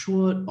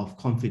assured of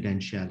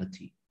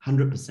confidentiality,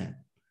 100%.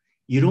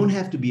 You don't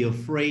have to be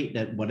afraid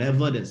that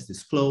whatever that's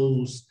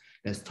disclosed,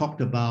 that's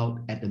talked about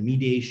at the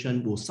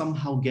mediation will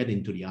somehow get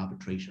into the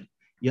arbitration.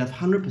 You have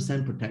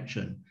 100%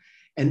 protection.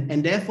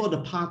 And therefore,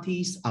 the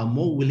parties are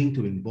more willing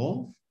to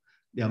involve.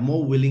 They are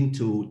more willing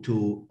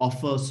to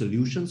offer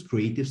solutions,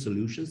 creative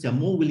solutions. They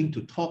are more willing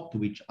to talk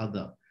to each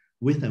other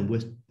with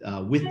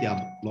their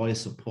lawyer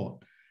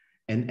support.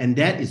 And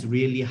that is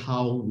really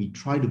how we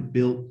try to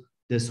build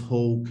this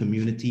whole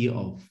community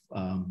of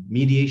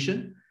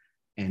mediation.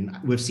 And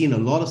we've seen a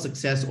lot of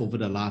success over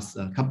the last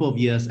couple of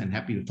years, and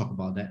happy to talk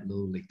about that a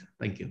little later.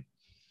 Thank you.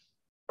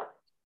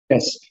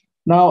 Yes.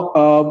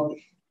 Now,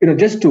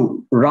 just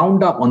to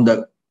round up on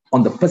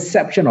the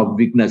perception of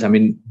weakness, I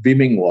mean,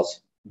 Wiming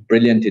was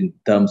brilliant in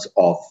terms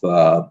of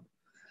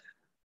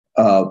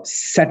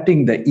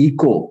setting the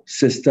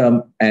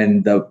ecosystem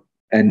and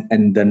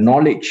the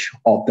knowledge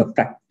of the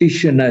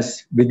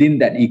practitioners within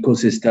that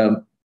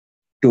ecosystem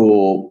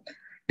to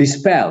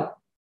dispel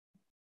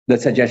the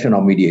suggestion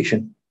of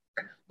mediation.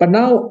 But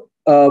now,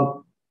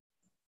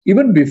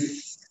 even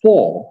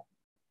before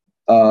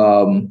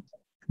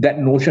that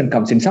notion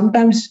comes in,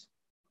 sometimes,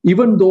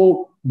 even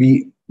though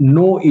we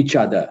know each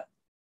other,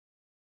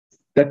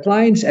 the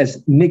clients,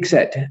 as Nick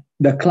said,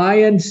 the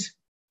clients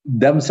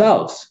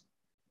themselves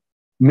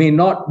may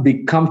not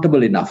be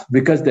comfortable enough,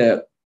 because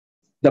the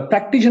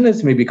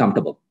practitioners may be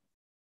comfortable,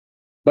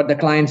 but the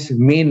clients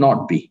may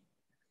not be.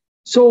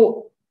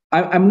 So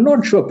I'm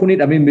not sure,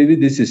 Puneet, I mean, maybe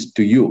this is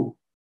to you.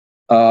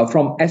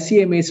 From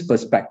SCMA's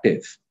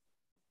perspective,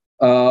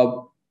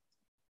 do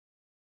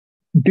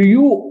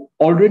you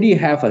already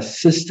have a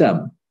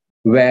system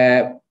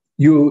where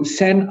you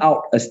send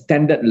out a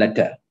standard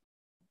letter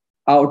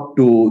out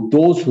to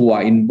those who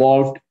are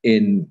involved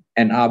in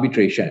an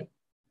arbitration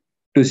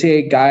to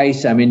say,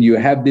 guys, I mean, you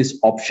have this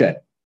option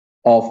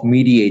of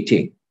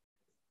mediating.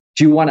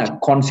 Do you want to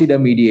consider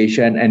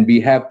mediation? And we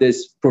have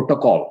this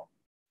protocol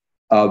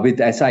with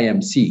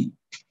SIMC.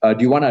 Do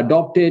you want to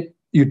adopt it?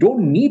 You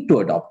don't need to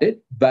adopt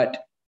it,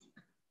 but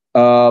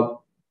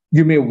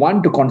you may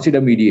want to consider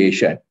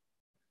mediation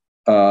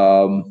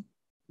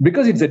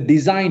because it's a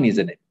design,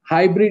 isn't it?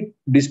 Hybrid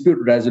dispute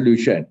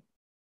resolution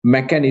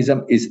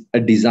mechanism is a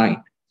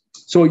design.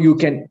 So you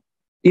can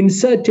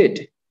insert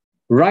it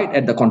right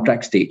at the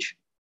contract stage.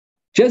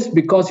 Just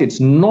because it's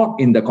not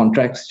in the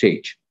contract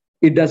stage,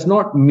 it does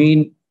not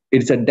mean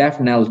it's a death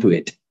knell to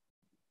it.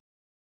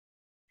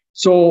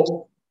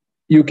 So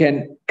you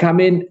can come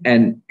in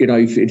and,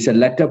 if it's a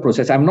letter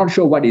process, I'm not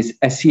sure what is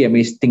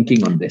SCMA's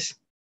thinking on this.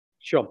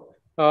 Sure.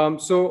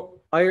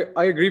 So I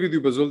agree with you,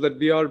 Bazul, that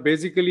we are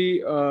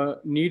basically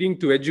needing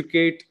to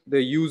educate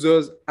the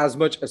users as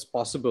much as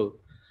possible.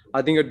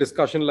 I think a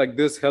discussion like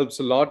this helps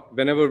a lot.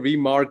 Whenever we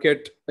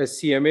market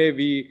SCMA,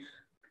 we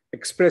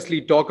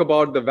expressly talk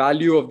about the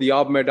value of the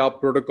Ahmed Hub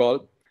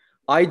protocol.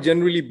 I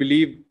generally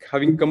believe,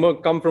 having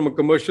come from a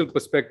commercial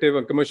perspective,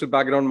 a commercial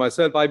background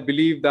myself, I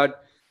believe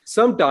that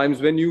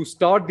sometimes when you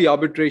start the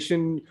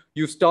arbitration,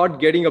 you start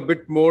getting a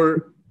bit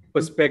more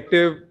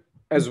perspective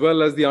as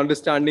well as the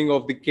understanding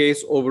of the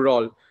case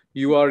overall.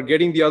 You are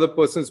getting the other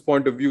person's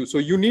point of view. So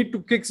you need to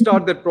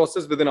kickstart that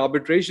process with an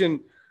arbitration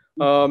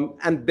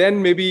and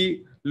then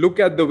maybe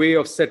look at the way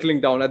of settling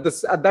down. At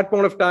that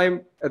point of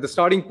time, at the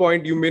starting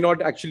point, you may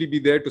not actually be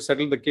there to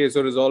settle the case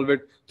or resolve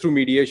it through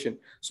mediation.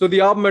 So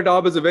the Ahmed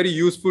Hub is a very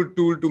useful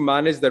tool to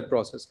manage that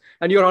process.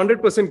 And you're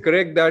 100%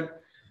 correct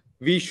that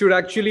we should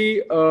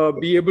actually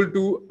be able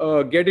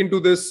to get into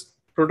this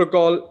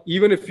protocol,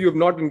 even if you have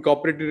not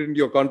incorporated it into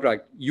your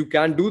contract. You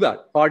can do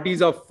that.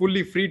 Parties are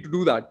fully free to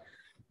do that.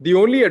 The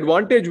only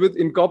advantage with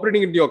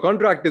incorporating into your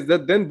contract is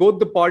that then both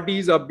the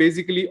parties are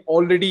basically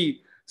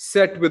already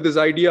set with this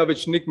idea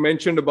which Nick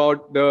mentioned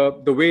about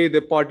the way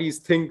the parties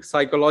think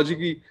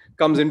psychologically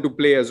comes into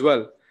play as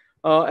well.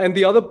 And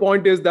the other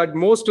point is that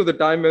most of the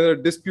time when a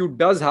dispute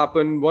does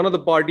happen, one of the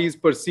parties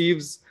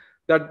perceives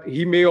that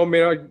he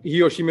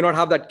or she may not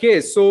have that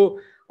case. So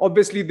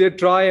obviously they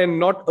try and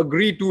not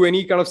agree to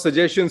any kind of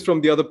suggestions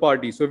from the other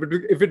party. So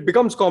if it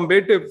becomes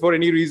combative for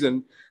any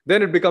reason,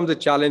 then it becomes a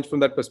challenge from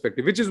that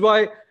perspective, which is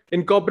why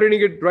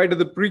incorporating it right at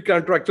the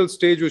pre-contractual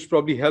stage which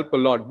probably help a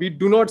lot. We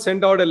do not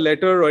send out a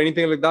letter or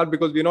anything like that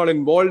because we're not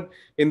involved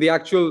in the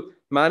actual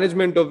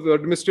management of the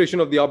administration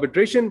of the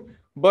arbitration.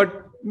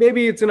 But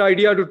maybe it's an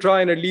idea to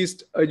try and at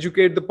least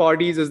educate the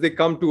parties as they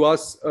come to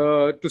us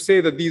to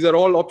say that these are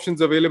all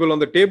options available on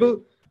the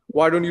table.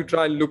 Why don't you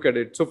try and look at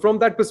it? So from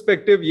that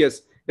perspective,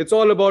 yes, it's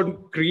all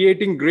about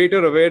creating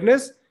greater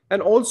awareness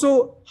and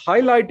also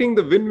highlighting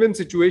the win-win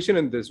situation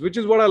in this, which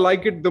is what I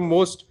like it the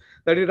most,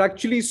 that it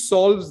actually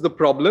solves the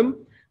problem,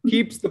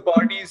 keeps the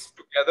parties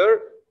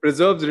together,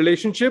 preserves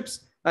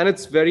relationships, and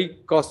it's very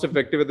cost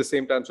effective at the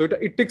same time. So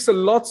it ticks a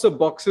lots of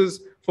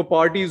boxes for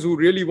parties who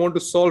really want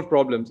to solve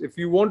problems. If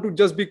you want to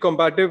just be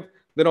combative,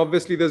 then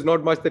obviously there's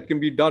not much that can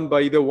be done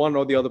by either one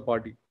or the other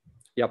party.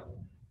 Yep.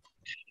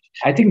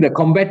 I think the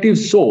combative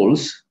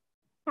souls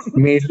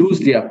may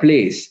lose their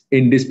place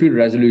in dispute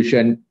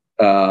resolution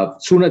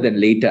sooner than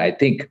later, I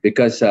think,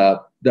 because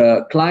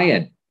the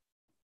client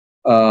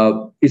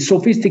is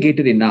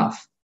sophisticated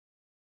enough.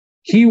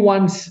 He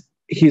wants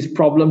his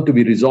problem to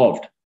be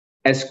resolved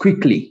as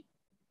quickly.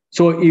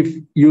 So if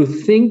you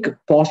think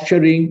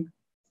posturing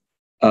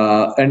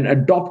and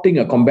adopting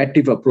a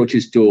combative approach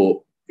is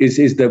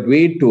the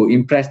way to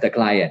impress the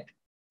client,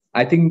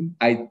 I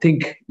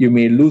think you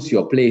may lose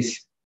your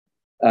place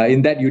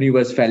in that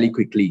universe fairly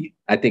quickly,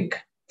 I think.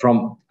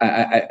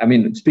 I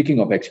mean, speaking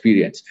of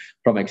experience,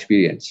 from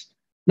experience.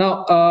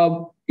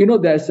 Now,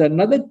 there's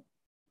another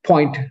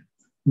point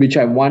which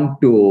I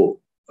want to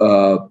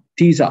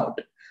tease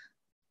out.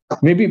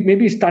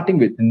 Maybe starting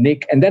with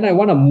Nick, and then I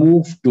want to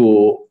move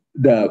to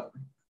the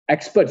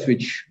experts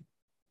which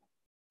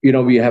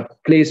we have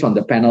placed on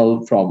the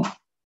panel from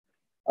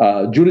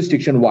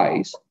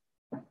jurisdiction-wise,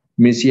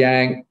 Ms.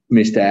 Yang,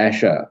 Mr.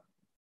 Asher.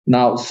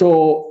 Now,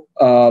 so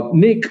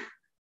Nick,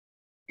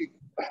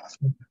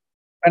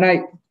 and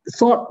I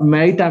thought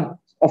maritime,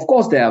 of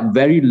course, there are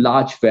very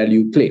large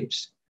value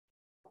claims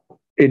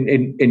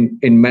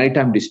in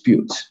maritime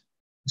disputes,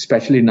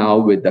 especially now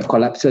with the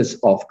collapses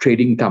of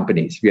trading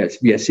companies.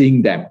 We are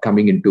seeing them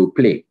coming into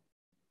play.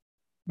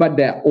 But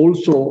there are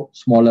also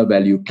smaller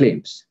value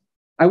claims.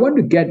 I want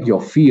to get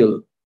your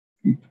feel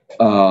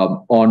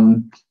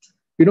on,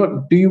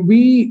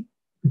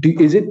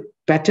 is it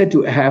better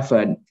to have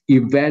an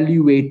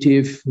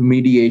evaluative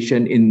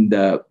mediation in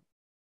the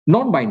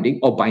non-binding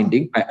or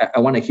binding? I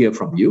want to hear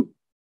from you,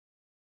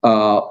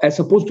 as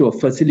opposed to a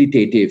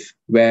facilitative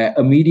where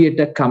a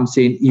mediator comes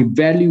in,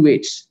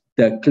 evaluates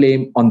the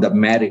claim on the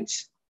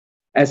merits,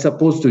 as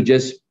opposed to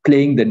just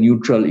playing the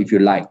neutral, if you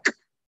like,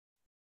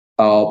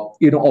 or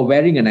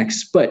wearing an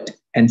expert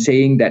and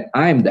saying that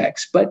I'm the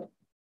expert,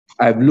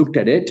 I've looked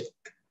at it,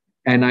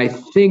 and I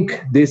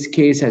think this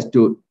case has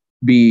to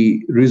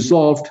be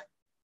resolved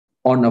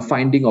on a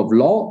finding of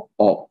law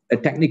or a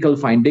technical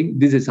finding.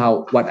 This is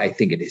what I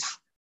think it is.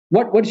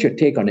 What's your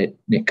take on it,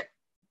 Nick?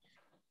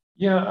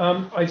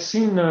 Yeah, I've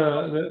seen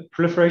the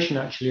proliferation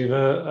actually of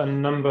a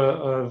number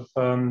of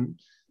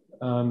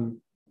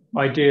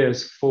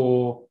ideas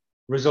for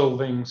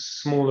resolving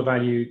smaller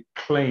value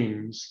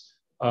claims.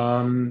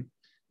 One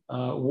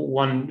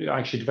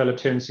actually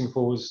developed here in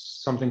Singapore was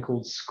something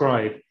called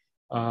Scribe,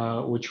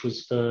 which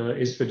is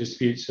for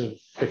disputes of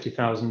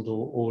 50,000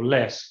 or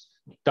less,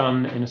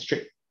 done in a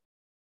strict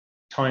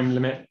time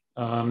limit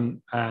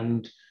and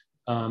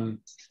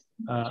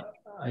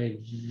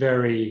a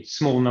very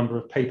small number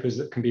of papers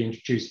that can be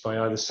introduced by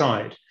either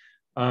side.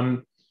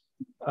 And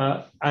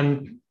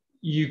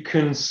you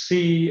can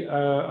see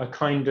a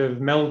kind of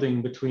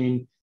melding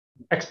between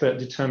expert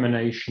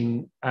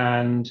determination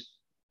and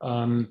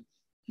the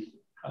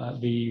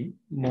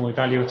more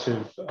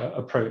evaluative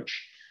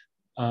approach.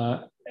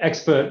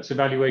 Expert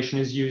evaluation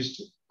is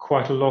used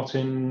quite a lot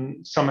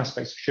in some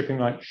aspects of shipping,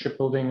 like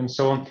shipbuilding and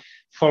so on,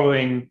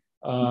 following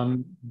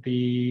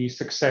the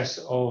success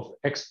of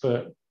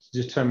expert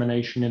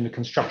determination in the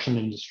construction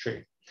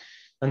industry.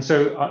 And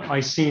so I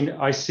see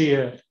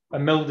a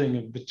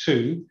melding of the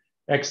two.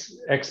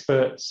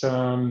 Experts,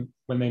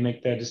 when they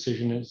make their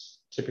decision, is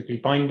typically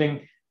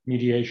binding.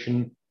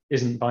 Mediation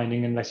isn't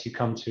binding unless you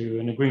come to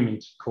an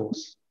agreement, of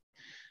course.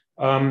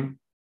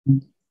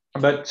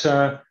 But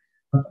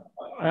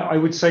I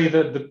would say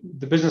that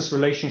the business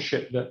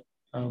relationship that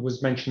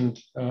was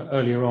mentioned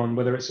earlier on,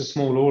 whether it's a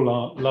small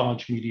or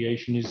large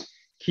mediation, is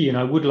key. And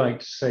I would like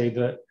to say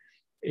that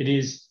it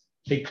is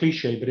a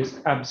cliche, but it's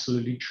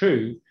absolutely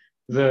true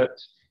that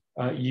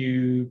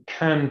you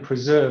can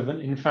preserve.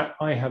 And in fact,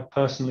 I have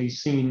personally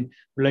seen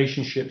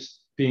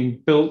relationships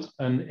being built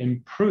and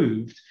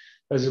improved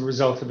as a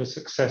result of a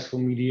successful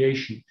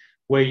mediation,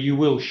 where you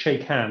will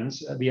shake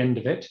hands at the end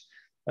of it,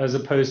 as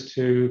opposed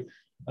to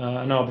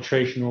an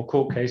arbitration or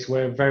court case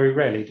where very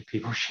rarely do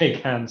people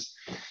shake hands.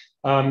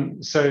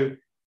 So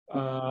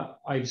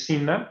I've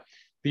seen that.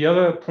 The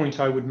other point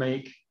I would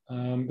make,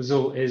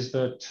 Bazul, is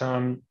that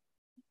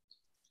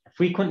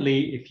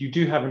frequently, if you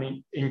do have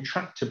an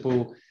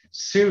intractable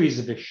series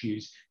of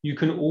issues, you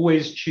can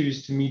always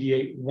choose to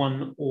mediate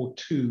one or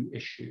two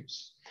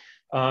issues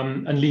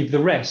and leave the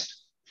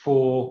rest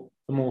for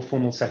a more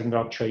formal setting of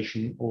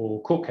arbitration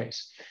or court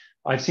case.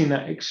 I've seen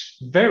that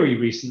very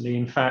recently.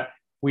 In fact,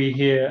 we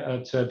here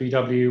at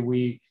BW,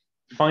 we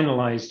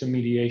finalized a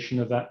mediation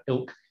of that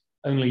ilk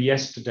only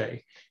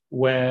yesterday,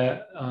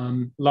 where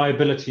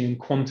liability and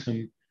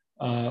quantum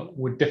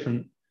were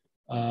different.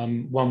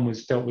 One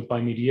was dealt with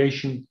by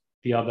mediation,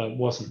 the other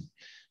wasn't.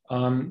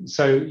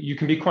 So you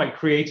can be quite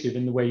creative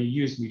in the way you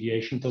use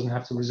mediation. It doesn't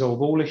have to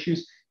resolve all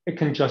issues. It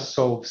can just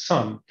solve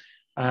some.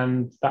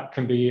 And that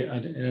can be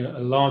a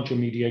larger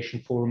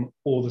mediation forum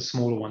or the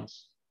smaller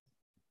ones.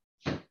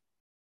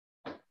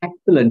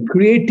 Excellent.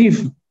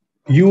 Creative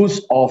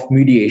use of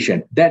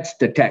mediation. That's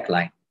the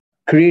tagline.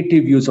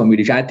 Creative use of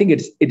mediation. I think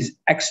it's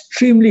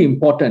extremely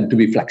important to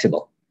be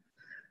flexible.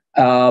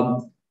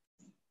 And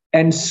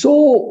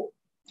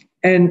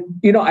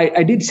you know,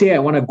 I did say I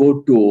want to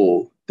go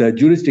to the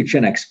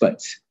jurisdiction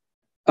experts.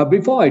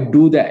 Before I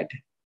do that,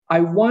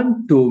 I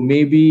want to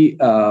maybe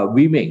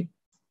Wee Ming,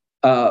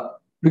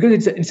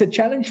 because it's a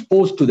challenge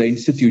posed to the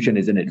institution,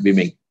 isn't it, Wee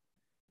Ming?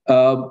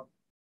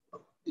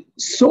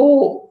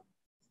 So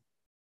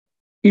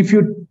if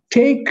you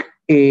take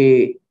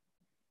an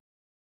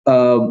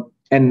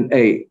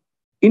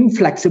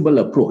inflexible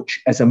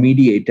approach as a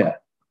mediator,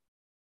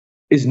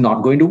 is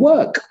not going to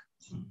work.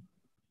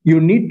 You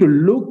need to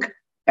look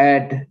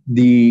at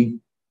the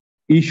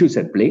issues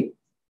at play,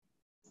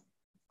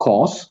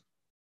 cause,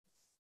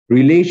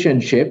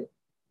 relationship,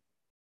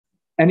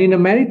 and in a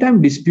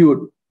maritime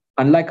dispute,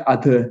 unlike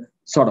other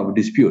sort of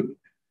dispute,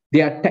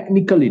 they are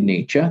technical in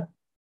nature,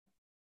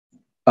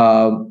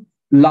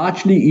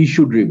 largely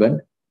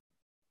issue-driven.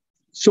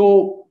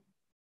 So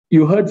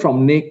you heard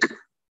from Nick,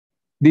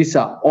 these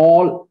are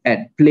all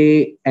at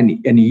play, and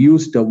he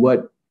used the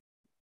word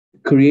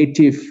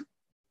creative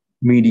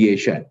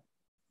mediation.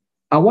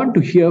 I want to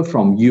hear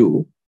from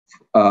you.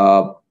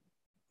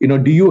 You know,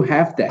 do you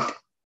have that,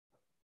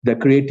 the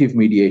creative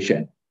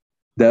mediation,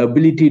 the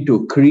ability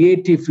to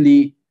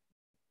creatively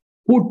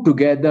put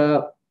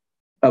together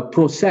a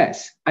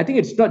process? I think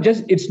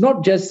it's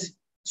not just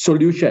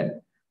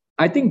solution.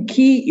 I think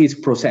key is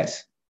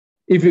process.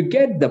 If you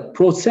get the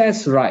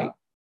process right,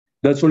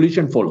 the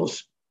solution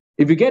follows.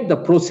 If you get the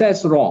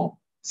process wrong,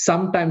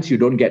 sometimes you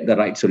don't get the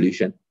right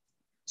solution.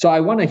 So I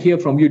want to hear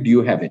from you. Do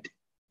you have it?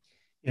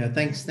 Yeah,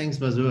 thanks,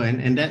 Bazul.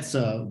 And that's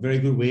a very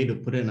good way to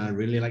put it. And I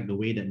really like the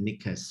way that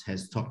Nick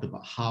has talked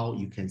about how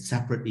you can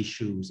separate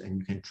issues and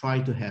you can try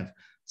to have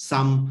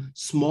some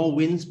small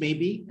wins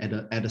maybe at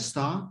a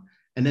start,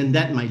 and then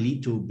that might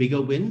lead to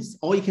bigger wins,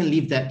 or you can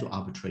leave that to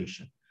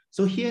arbitration.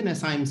 So here in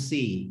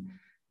SIMC,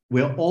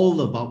 we're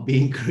all about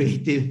being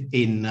creative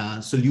in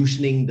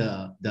solutioning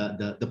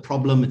the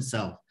problem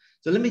itself.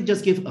 So let me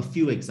just give a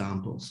few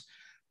examples.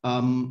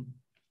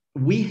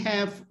 We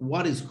have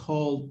what is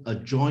called a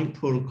joint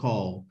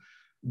protocol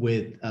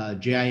with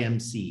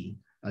JIMC,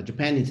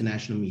 Japan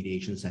International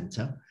Mediation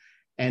Center.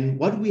 And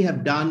what we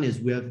have done is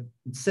we have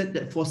said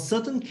that for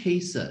certain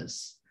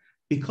cases,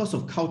 because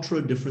of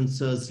cultural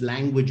differences,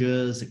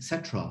 languages,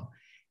 etc.,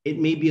 it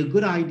may be a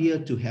good idea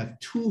to have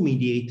two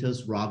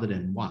mediators rather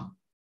than one.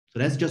 So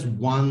that's just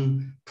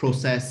one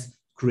process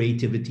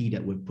creativity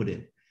that we put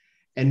in.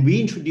 And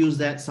we introduced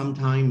that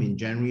sometime in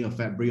January or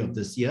February of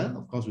this year,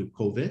 of course, with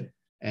COVID.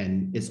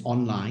 And it's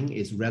online,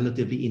 it's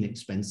relatively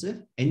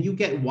inexpensive. And you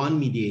get one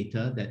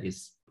mediator that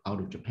is out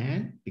of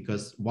Japan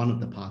because one of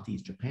the parties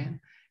is Japan,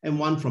 and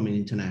one from an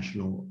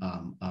international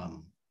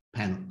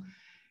panel.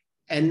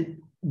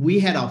 And we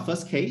had our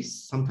first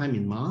case sometime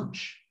in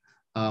March.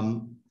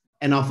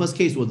 And our first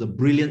case was a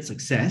brilliant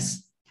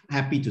success,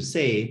 happy to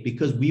say,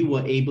 because we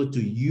were able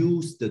to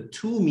use the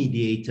two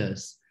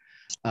mediators'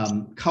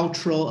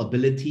 cultural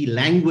ability,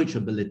 language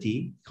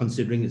ability,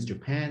 considering it's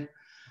Japan,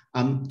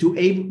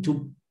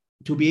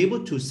 to be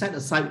able to set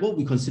aside what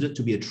we considered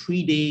to be a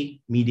 3-day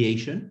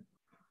mediation.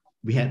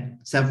 We had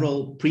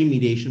several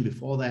pre-mediation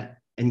before that.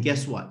 And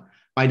guess what?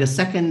 By the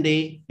second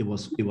day, it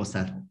was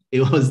settled.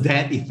 It was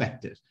that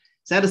effective.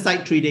 Set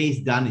aside 3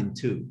 days, done in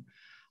 2.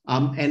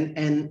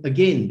 And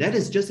again, that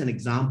is just an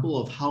example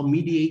of how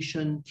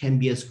mediation can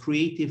be as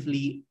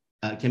creatively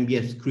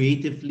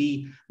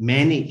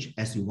managed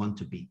as you want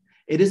to be.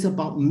 It is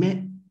about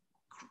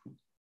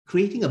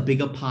creating a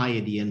bigger pie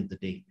at the end of the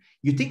day.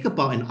 You think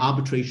about an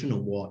arbitration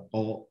award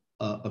or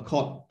a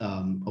court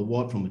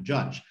award from a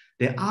judge,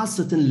 there are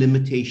certain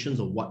limitations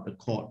of what the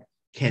court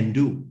can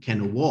do, can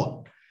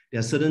award. There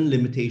are certain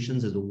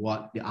limitations as to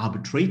what the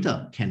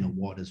arbitrator can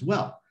award as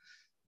well.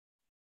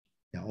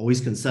 They're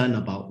always concerned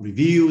about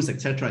reviews,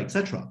 etc.,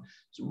 etc.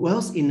 So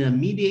whilst in a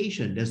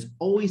mediation, there's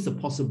always the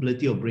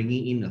possibility of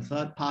bringing in a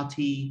third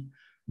party,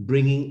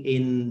 bringing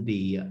in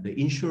the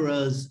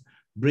insurers,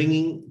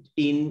 bringing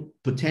in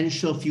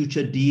potential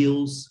future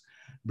deals,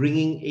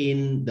 bringing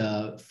in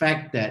the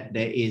fact that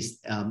there is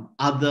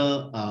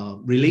other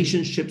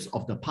relationships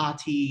of the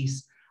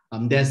parties.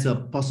 There's a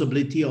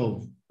possibility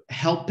of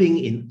helping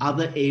in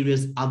other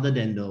areas other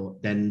than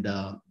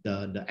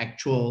the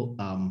actual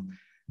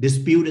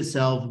dispute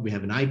itself. We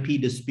have an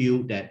IP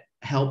dispute that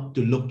helped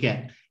to look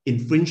at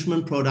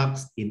infringement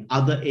products in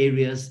other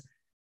areas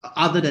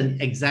other than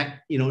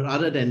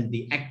other than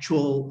the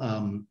actual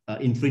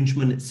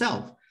infringement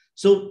itself.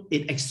 So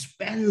it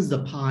expands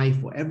the pie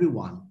for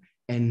everyone,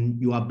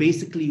 and you are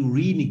basically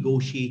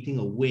renegotiating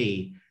a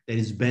way that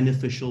is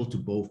beneficial to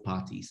both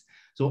parties.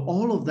 So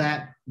all of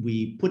that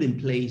we put in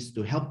place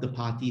to help the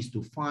parties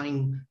to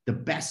find the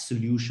best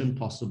solution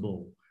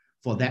possible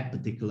for that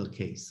particular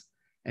case.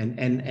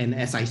 And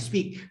as I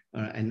speak,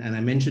 and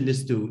I mentioned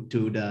this to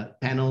the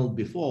panel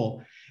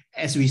before,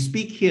 as we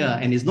speak here,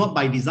 and it's not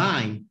by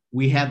design,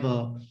 we have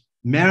a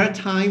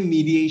maritime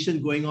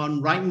mediation going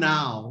on right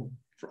now,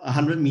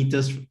 100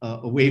 meters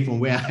away from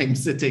where I'm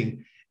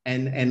sitting.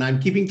 And I'm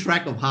keeping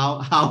track of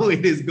how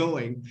it is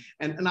going.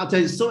 And I'll tell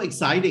you, it's so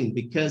exciting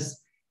because,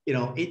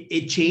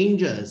 it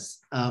changes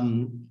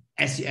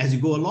as you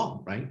go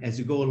along, right? As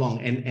you go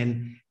along.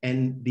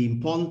 And the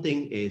important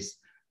thing is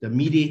the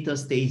mediator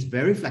stays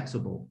very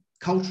flexible,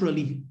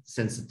 culturally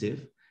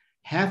sensitive,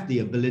 have the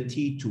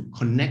ability to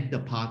connect the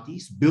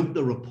parties, build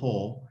the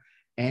rapport,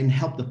 and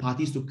help the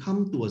parties to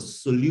come to a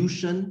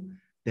solution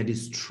that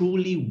is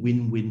truly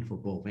win-win for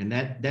both. And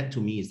that to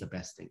me is the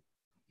best thing.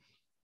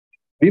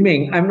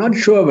 Wiming, I'm not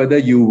sure whether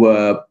you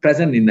were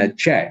present in a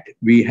chat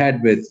we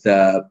had with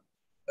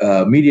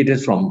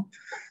mediators from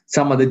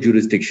some other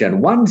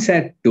jurisdiction. One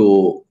said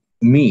to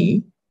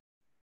me,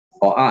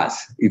 or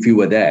us, if you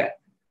were there,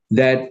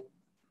 that,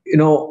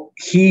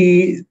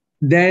 he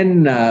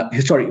then,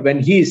 when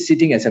he is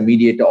sitting as a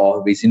mediator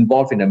or is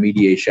involved in a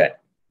mediation,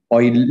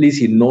 or at least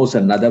he knows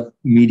another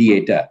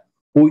mediator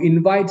who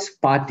invites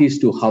parties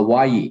to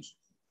Hawaii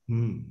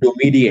to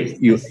mediate.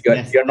 You're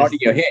nodding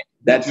your head.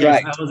 That's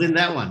right. I was in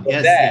that one.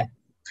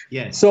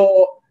 Yes.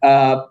 So,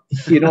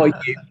 he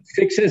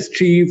fixes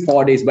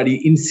 3-4 days, but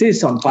he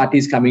insists on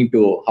parties coming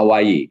to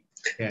Hawaii.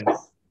 Yes.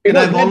 And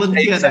I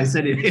volunteered. I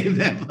said it.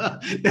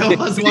 There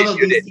was one of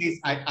these days.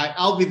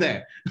 I'll be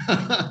there.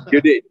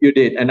 You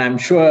did. And I'm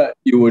sure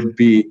you would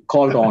be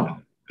called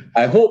on.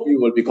 I hope you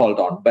will be called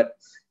on. But,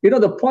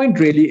 the point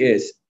really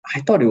is,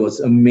 I thought it was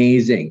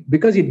amazing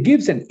because it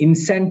gives an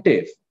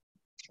incentive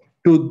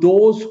to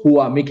those who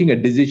are making a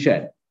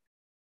decision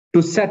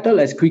to settle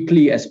as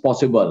quickly as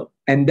possible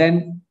and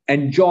then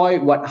enjoy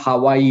what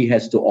Hawaii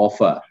has to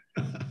offer.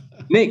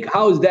 Nick,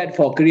 how is that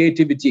for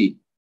creativity?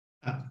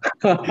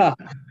 I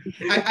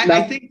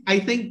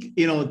think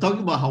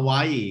talking about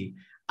Hawaii,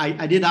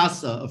 I did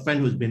ask a friend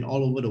who's been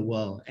all over the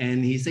world,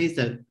 and he says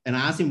that, and I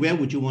asked him, where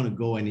would you want to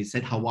go? And he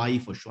said Hawaii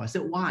for sure. I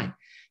said, why?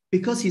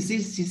 Because he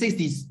says this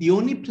is the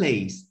only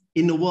place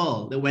in the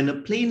world that when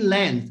a plane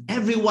lands,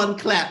 everyone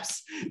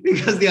claps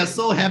because they are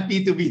so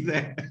happy to be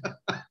there.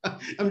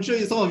 I'm sure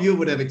some of you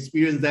would have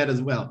experienced that as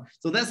well.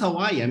 So that's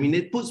Hawaii. I mean,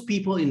 it puts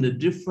people in a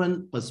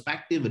different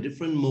perspective, a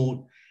different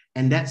mode,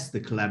 and that's the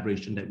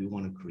collaboration that we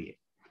want to create.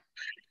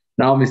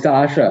 Now, Mr.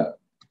 Asha,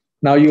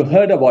 now you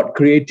heard about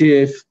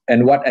creative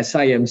and what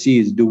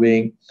SIMC is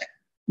doing.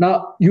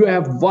 Now, you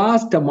have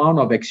vast amount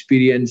of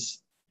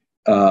experience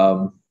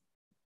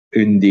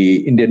in the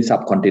Indian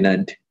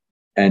subcontinent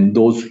and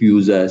those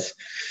users.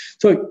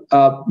 So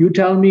you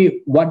tell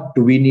me, what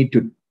do we need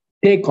to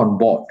take on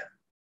board?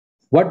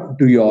 What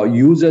do your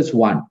users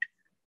want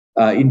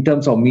in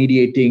terms of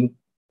mediating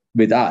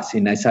with us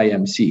in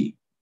SIMC?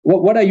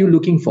 What are you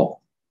looking for?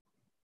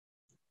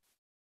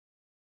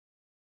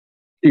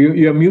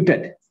 You're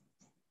muted.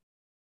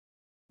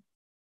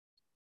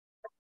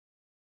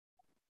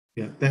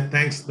 Yeah,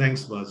 thanks,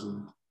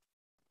 Bazul.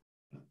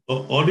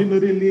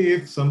 Ordinarily,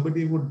 if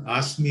somebody would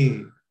ask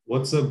me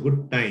what's a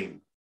good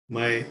time,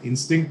 my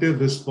instinctive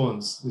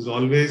response is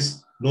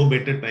always no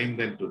better time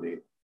than today.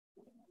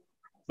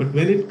 But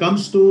when it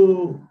comes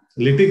to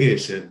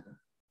litigation,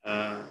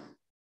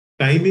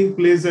 timing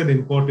plays an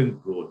important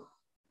role.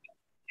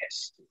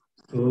 Yes.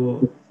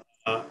 So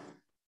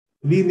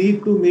we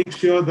need to make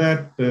sure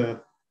that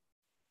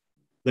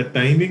the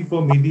timing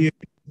for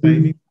mediation,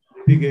 timing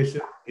for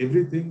litigation,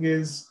 everything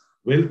is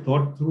well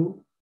thought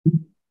through.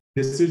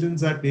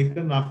 Decisions are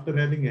taken after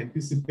having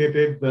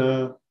anticipated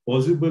the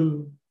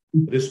possible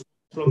response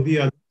from the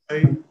other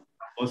side,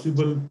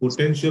 possible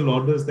potential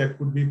orders that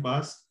could be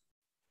passed,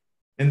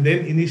 and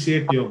then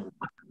initiate your move.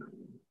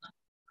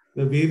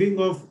 The waving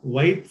of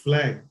white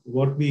flag,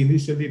 what we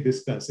initially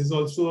discussed, is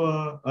also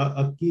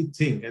a key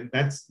thing. And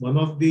that's one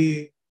of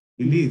the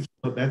beliefs,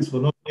 or that's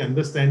one of the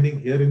understanding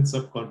here in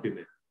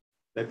subcontinent,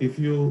 that if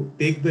you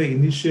take the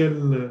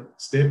initial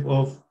step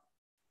of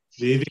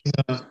waving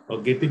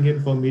or getting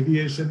in for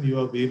mediation, you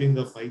are waving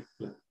a white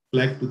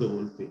flag to the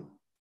whole thing.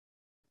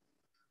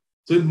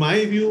 So in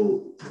my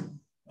view,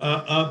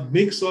 a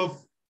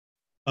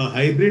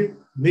hybrid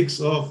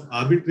mix of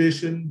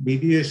arbitration,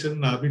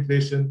 mediation,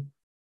 arbitration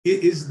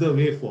is the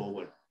way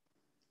forward.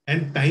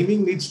 And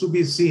timing needs to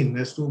be seen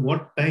as to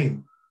what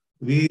time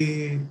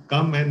we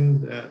come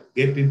and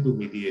get into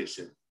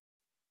mediation.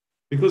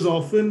 Because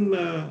often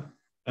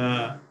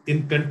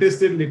in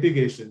contested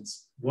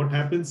litigations, what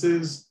happens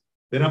is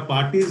there are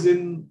parties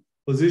in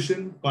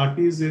position,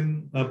 parties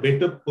in a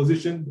better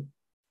position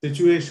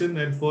situation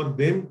and for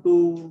them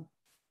to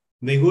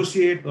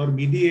negotiate or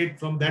mediate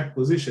from that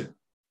position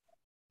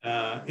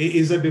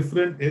is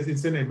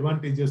it's an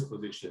advantageous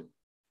position.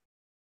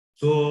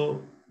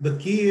 So the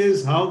key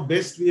is how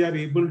best we are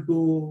able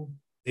to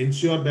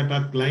ensure that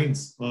our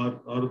clients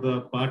or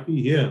the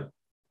party here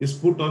is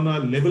put on a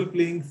level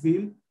playing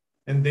field,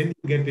 and then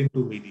you get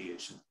into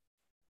mediation.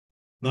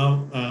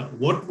 Now,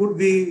 what would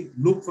we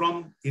look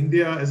from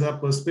India as our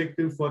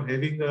perspective for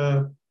having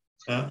a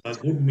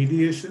good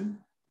mediation?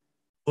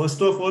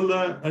 First of all,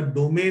 a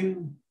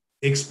domain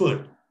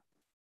expert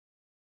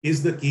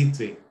is the key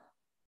thing.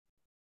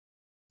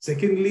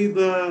 Secondly,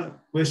 the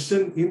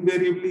question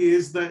invariably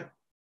is the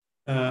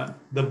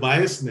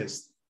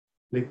biasness.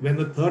 Like when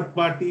a third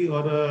party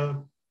or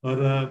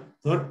a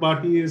third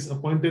party is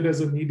appointed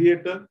as a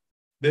mediator,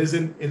 there's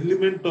an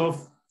element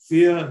of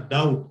fear,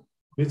 doubt,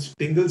 which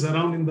tingles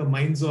around in the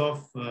minds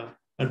of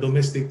a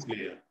domestic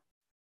player.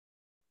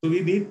 So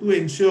we need to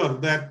ensure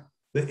that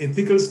the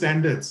ethical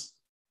standards,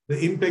 the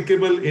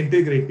impeccable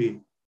integrity,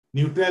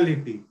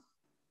 neutrality,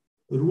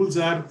 rules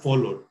are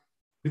followed.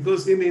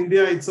 Because in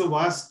India, it's a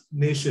vast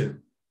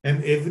nation,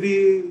 and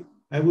every,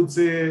 I would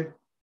say,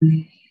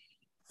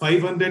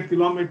 500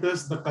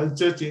 kilometers, the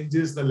culture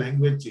changes, the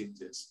language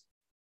changes.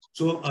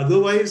 So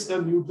otherwise,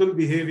 a neutral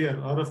behavior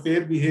or a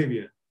fair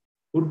behavior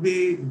would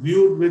be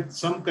viewed with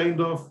some kind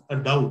of a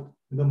doubt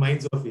in the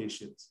minds of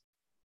Asians.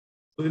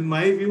 So in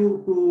my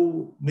view,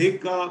 to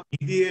make a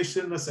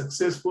mediation a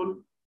successful,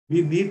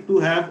 we need to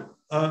have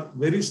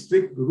very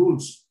strict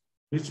rules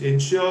which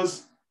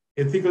ensures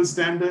ethical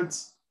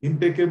standards,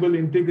 impeccable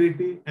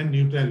integrity, and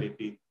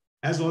neutrality,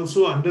 as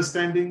also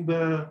understanding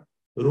the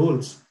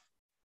roles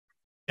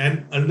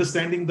and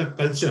understanding the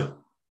culture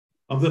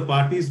of the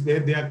parties where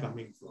they are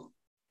coming from.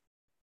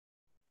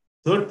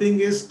 Third thing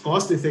is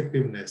cost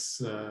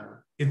effectiveness.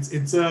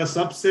 It's a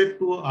subset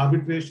to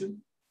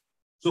arbitration.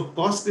 So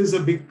cost is a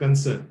big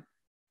concern.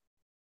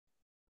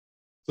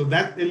 So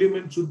that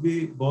element should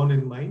be borne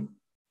in mind.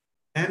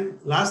 And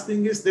last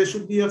thing is there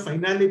should be a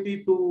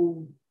finality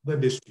to the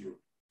dispute.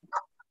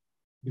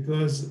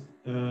 Because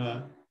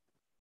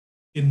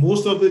in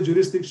most of the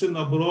jurisdiction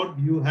abroad,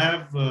 you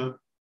have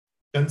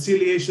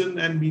conciliation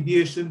and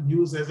mediation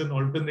used as an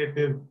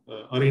alternative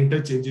or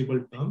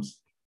interchangeable terms.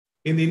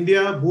 In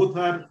India, both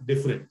are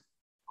different.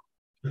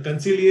 The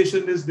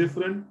conciliation is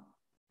different,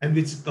 and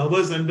which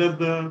covers under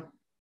the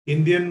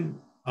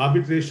Indian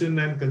Arbitration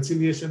and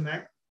Conciliation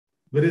Act,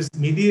 whereas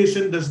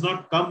mediation does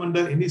not come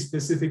under any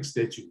specific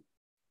statute.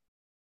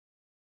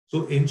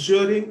 So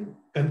ensuring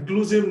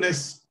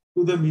conclusiveness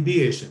to the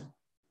mediation.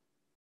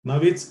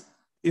 Now it's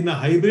in a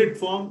hybrid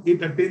form,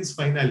 it attains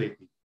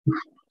finality.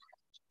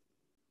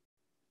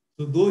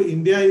 So though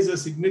India is a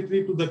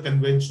signatory to the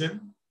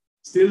convention,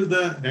 still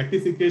the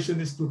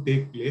ratification is to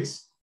take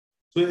place.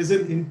 So as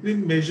an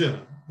interim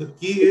measure, the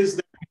key is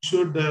that we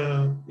should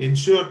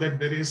ensure that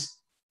there is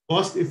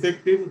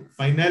cost-effective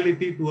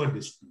finality to a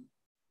dispute.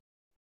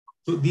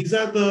 So these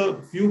are the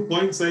few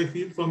points I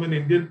feel from an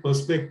Indian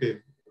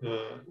perspective,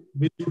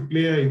 which would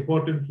play an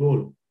important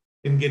role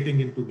in getting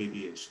into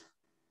mediation.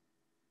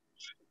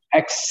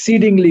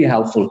 Exceedingly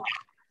helpful,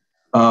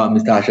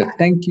 Mr. Asha.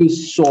 Thank you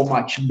so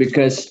much,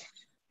 because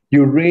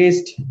you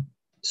raised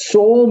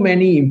so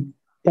many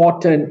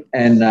important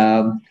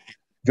and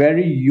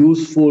very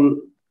useful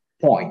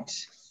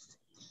points.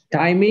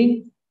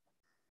 Timing,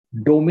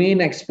 domain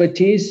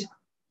expertise,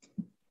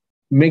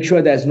 make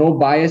sure there's no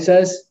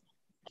biases,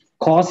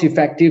 cost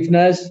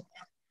effectiveness,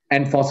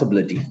 and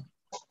forcibility.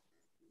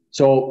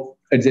 So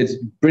it's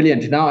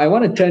brilliant. Now I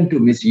want to turn to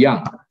Ms.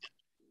 Young.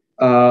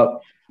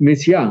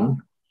 Ms.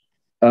 Young,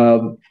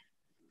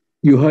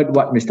 you heard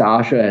what Mr.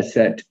 Asha has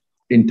said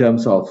in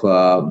terms of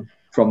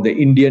from the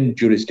Indian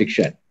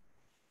jurisdiction.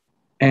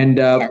 And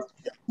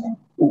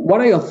what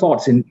are your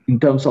thoughts in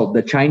terms of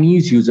the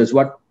Chinese users?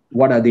 What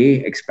are they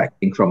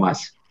expecting from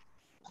us?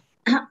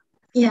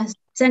 Yes,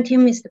 thank you,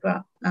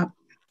 Mr.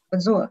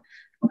 Bazul.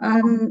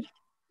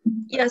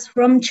 Yes,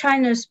 from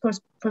China's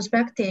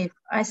perspective,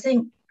 I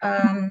think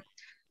the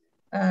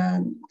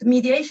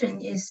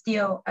mediation is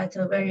still at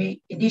a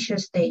very initial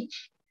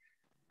stage.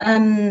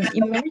 In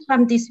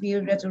maritime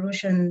dispute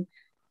resolution,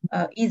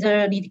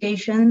 either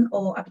litigation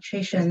or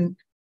arbitration,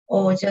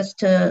 or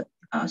just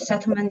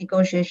settlement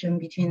negotiation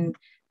between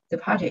the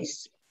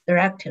parties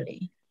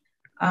directly.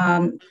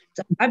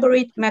 The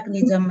hybrid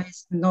mechanism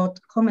is not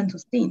common to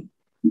see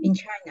in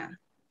China,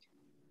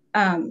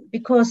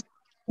 because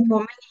for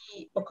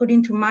many,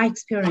 according to my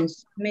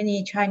experience,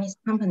 many Chinese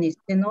companies,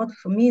 they're not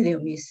familiar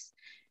with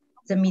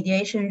the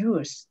mediation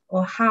rules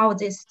or how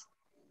this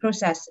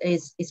process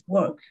is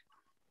work.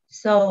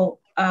 So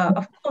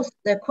of course,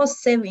 the cost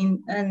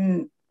saving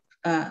and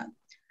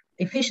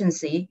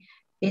efficiency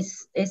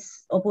is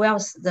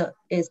outweighs the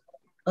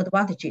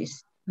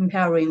advantages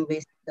comparing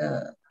with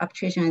the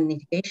arbitration and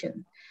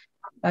litigation.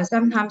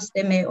 Sometimes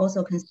they may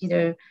also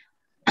consider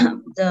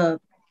the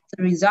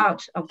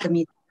result of the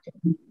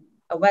mediation,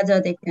 whether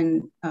they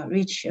can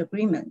reach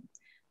agreement,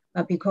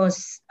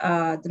 because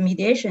the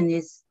mediation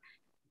is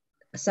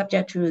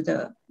subject to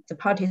the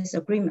parties'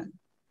 agreement.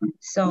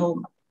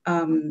 So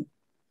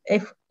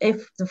if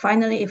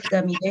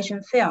the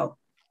mediation fail,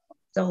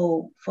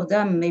 so for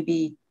them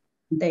maybe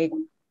they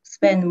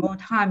spend more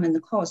time and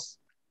the cost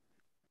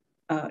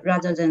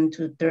rather than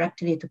to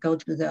directly to go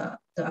to the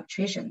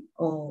arbitration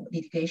or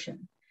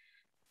litigation.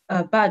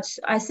 But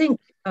I think,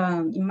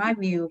 in my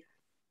view,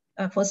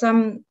 for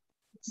some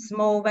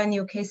small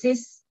venue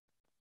cases,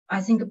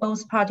 I think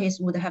both parties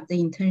would have the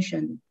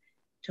intention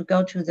to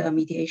go to the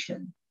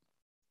mediation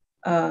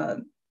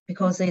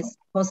because it's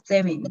cost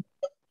saving,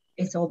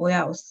 it's all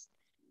else.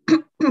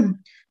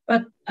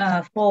 But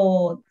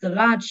for the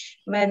large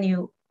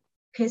venue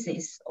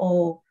cases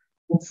or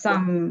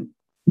some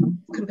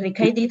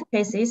complicated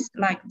cases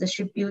like the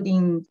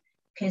shipbuilding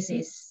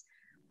cases,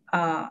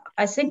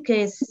 I think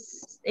it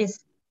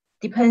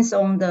depends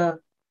on the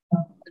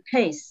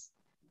case.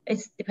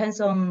 It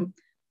depends on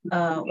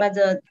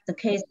whether the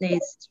case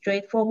is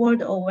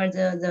straightforward or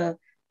whether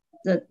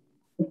the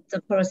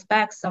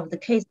prospects of the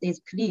case is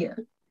clear.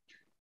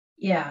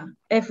 Yeah,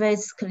 if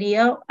it's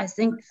clear, I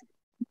think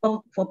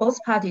for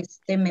both parties,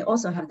 they may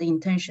also have the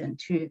intention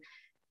to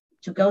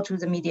go to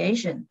the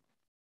mediation,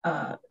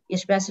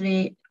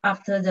 especially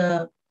after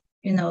the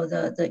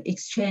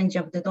exchange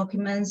of the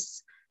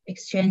documents,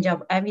 exchange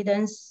of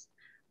evidence.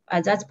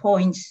 At that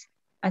point,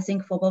 I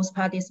think for both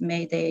parties,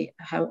 they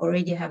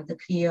already have the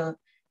clear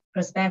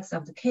prospects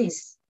of the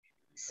case.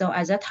 So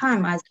at that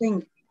time, I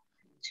think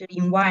to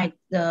invite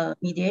the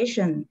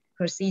mediation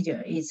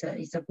procedure is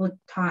a good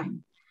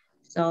time.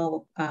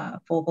 So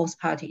for both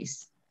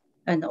parties,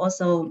 and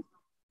also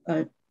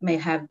may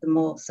have the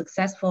more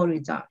successful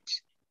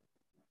result.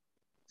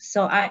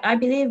 So I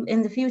believe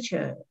in the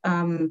future,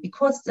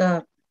 because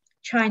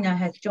China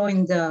has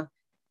joined the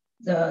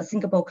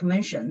Singapore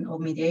Convention of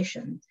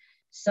Mediation,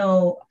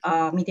 so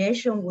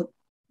mediation would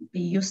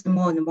be used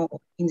more and more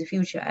in the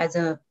future as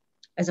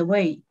a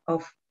way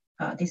of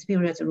dispute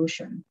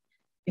resolution,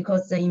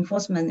 because the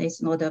enforcement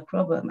is not a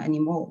problem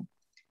anymore.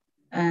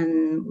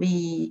 And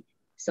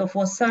so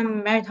for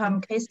some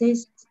maritime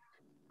cases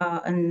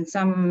and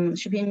some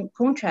shipping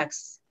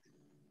contracts,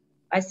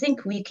 I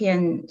think we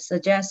can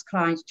suggest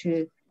clients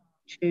to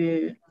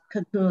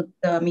conclude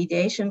the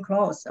mediation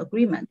clause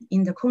agreement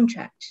in the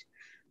contract,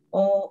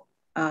 or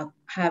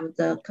have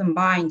the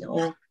combined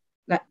or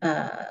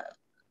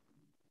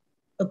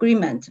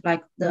agreement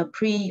like the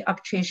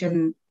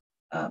pre-arbitration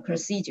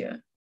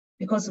procedure,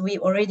 because we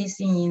already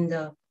seen in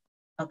the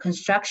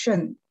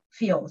construction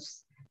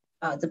fields,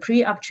 the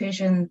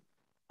pre-arbitration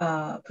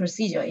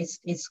procedure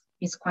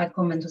is quite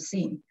common to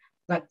see,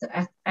 like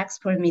the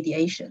expert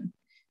mediation.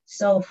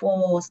 So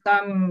for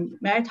some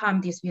maritime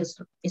disputes,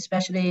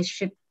 especially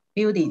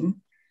shipbuilding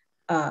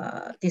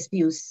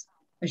disputes,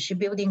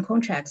 shipbuilding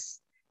contracts,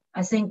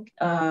 I think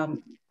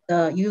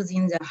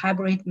using the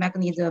hybrid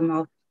mechanism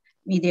of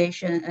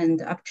mediation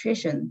and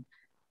arbitration,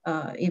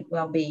 it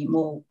will be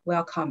more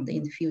welcomed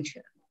in the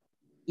future.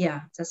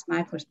 Yeah, that's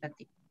my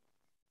perspective.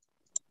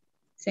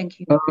 Thank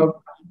you.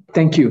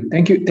 Thank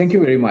you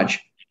very much.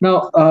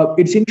 Now,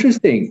 it's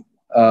interesting.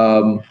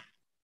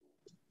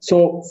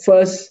 So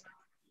first,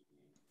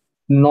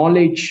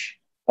 knowledge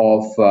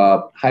of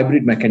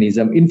hybrid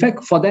mechanism. In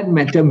fact, for that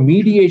matter,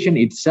 mediation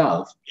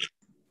itself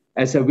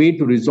as a way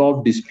to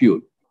resolve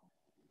dispute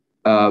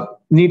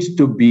needs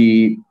to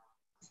be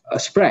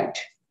spread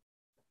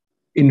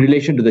in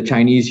relation to the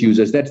Chinese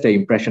users. That's the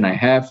impression I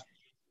have.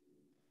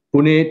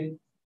 Puneet,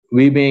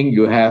 Wei Ming,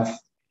 you have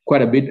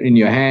quite a bit in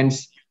your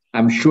hands.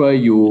 I'm sure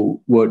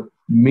you would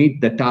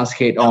meet the task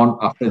head on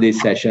after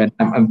this session.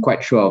 I'm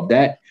quite sure of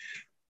that.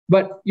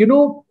 But,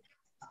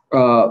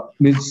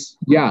 Ms.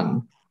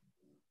 Yang,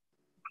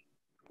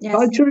 yes,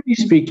 culturally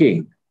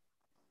speaking,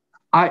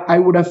 I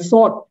would have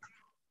thought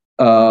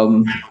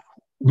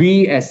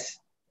we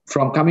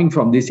coming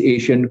from this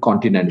Asian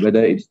continent,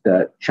 whether it's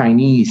the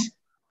Chinese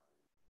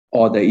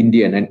or the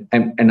Indian,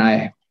 and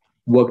I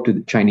worked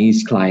with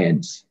Chinese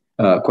clients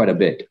quite a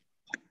bit.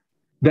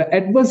 The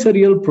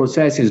adversarial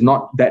process is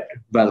not that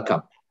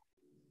welcome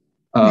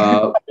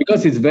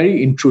because it's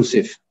very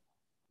intrusive.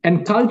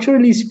 And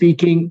culturally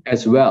speaking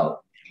as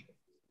well,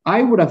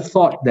 I would have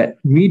thought that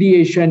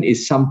mediation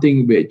is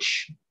something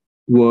which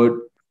would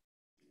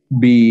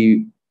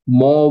be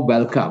more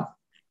welcome,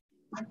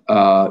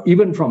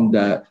 even from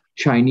the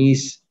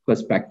Chinese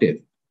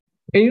perspective.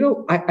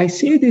 And I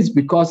say this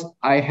because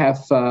I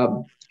have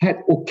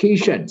had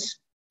occasions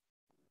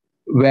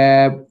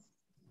where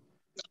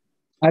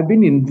I've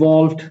been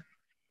involved,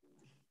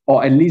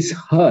 or at least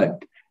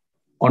heard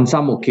on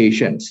some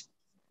occasions,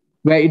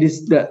 where it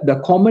is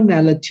the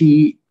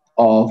commonality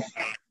of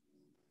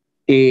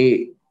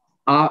an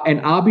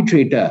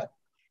arbitrator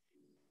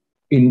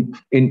in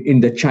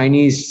the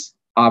Chinese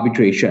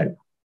arbitration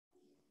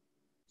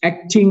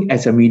acting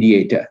as a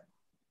mediator,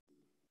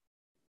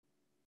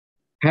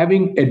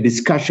 having a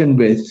discussion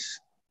with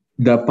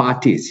the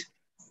parties.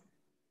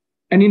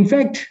 And in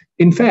fact,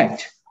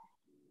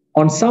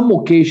 on some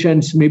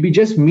occasions, maybe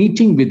just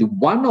meeting with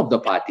one of the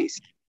parties,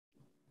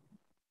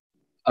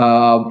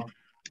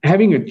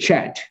 having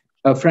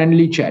a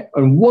friendly chat,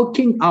 and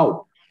working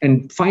out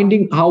and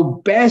finding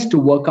how best to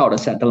work out a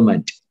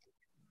settlement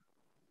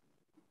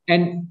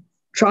and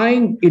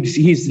trying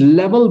his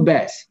level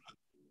best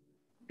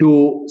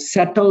to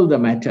settle the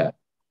matter.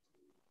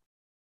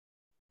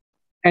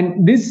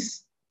 And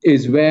this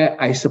is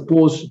where I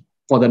suppose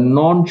for the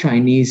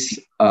non-Chinese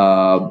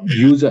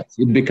users,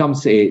 it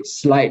becomes a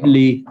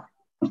slightly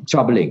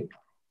troubling,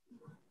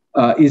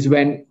 is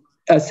when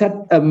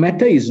a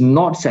matter is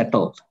not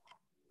settled,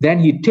 then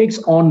he takes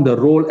on the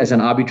role as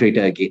an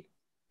arbitrator again.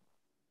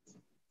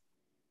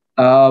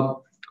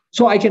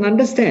 So I can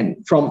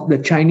understand from the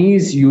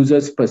Chinese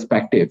user's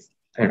perspective,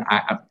 and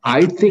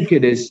I think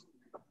it is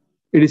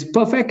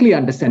perfectly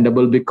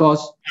understandable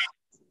because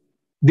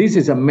this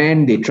is a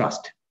man they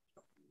trust.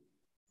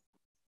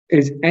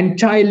 It's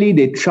entirely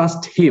they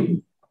trust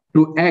him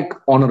to act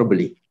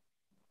honorably.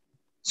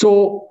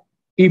 So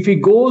if he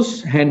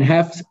goes and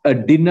has a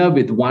dinner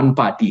with one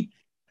party,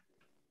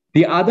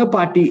 the other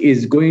party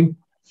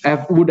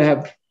would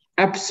have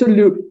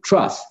absolute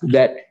trust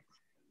that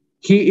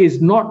he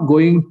is not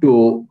going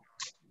to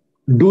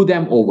do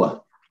them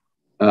over.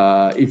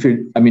 If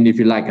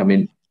you like,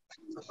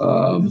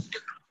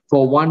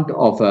 for want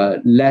of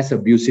a less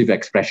abusive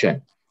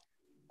expression,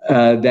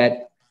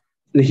 that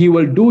he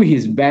will do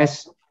his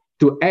best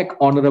to act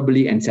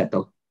honorably and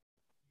settle.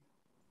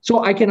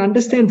 So I can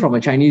understand from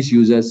a Chinese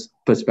user's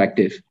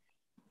perspective.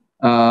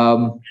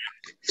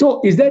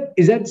 So is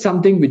that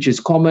something which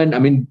is common? I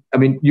mean,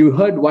 you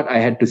heard what I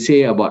had to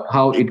say about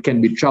how it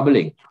can be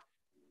troubling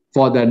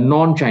for the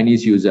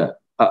non-Chinese user.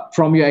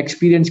 From your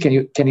experience,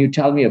 can you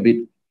tell me a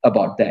bit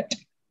about that?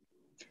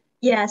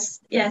 Yes.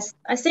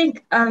 I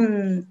think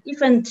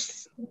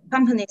different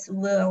companies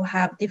will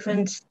have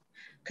different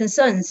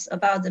concerns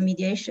about the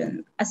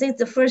mediation. I think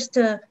the first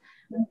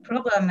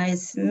problem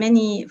is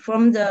many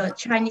from the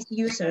Chinese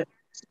user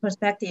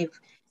perspective,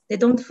 they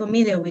don't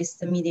familiar with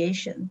the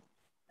mediation,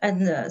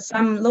 and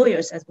some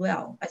lawyers as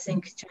well. I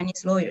think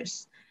Chinese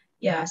lawyers,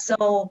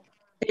 so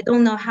they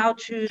don't know how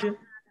to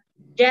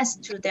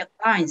suggest to their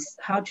clients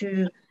how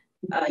to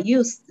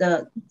use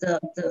the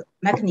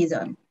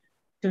mechanism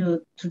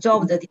to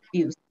resolve the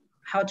disputes,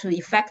 how to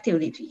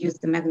effectively to use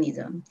the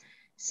mechanism.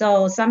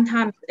 So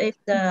sometimes if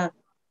the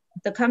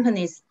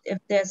companies, if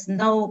there's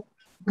no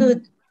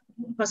good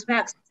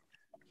prospects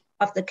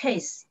of the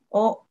case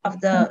or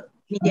of the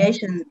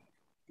mediation,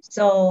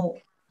 so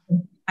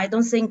I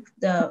don't think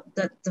the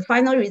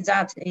final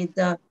result is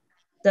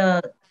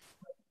the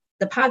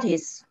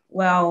parties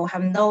will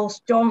have no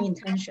strong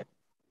intention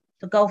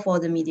to go for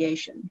the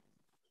mediation.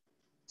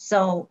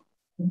 So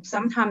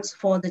sometimes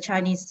for the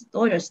Chinese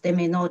lawyers, they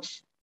may not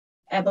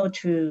able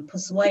to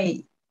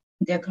persuade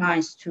their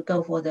clients to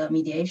go for the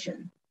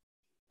mediation.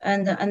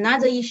 And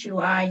another issue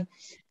I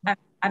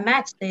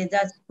met is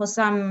that for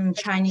some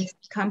Chinese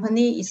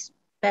companies,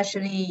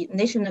 especially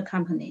national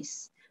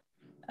companies,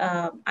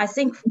 I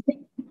think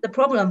the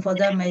problem for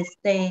them is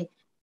they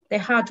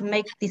have to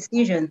make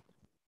decision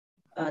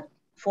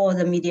for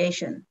the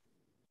mediation,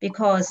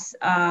 because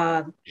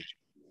for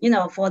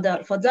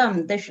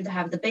them they should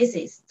have the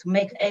basis to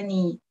make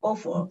any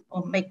offer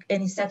or make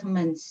any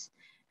settlements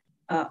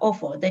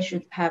offer. They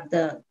should have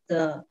the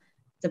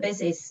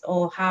basis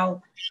or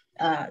how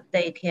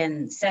they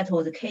can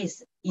settle the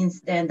case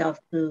instead of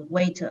to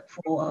wait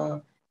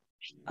for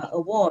a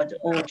award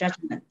or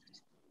judgment.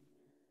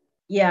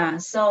 Yeah,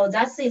 so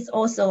that is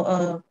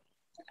also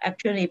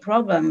actually a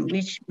problem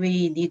which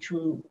we need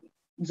to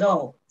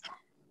resolve.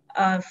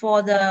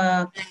 For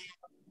the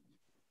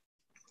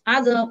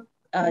other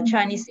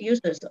Chinese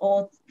users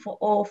or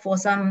for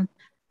some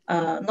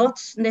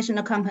not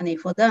national company,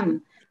 for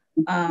them,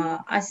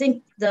 I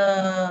think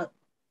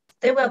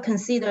they will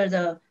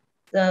consider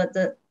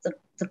the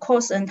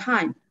cost and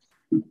time.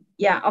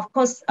 Yeah, of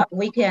course,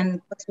 we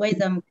can persuade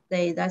them,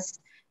 say that's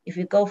if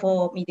you go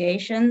for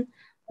mediation,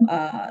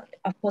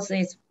 of course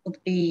it would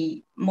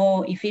be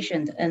more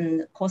efficient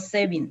and cost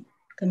saving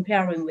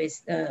comparing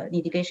with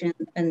litigation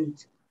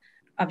and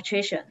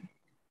arbitration.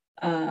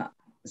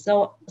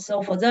 So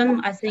for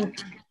them, I think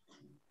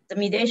the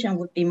mediation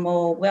would be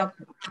more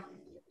welcome.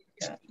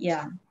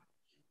 Yeah.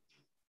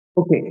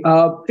 Okay,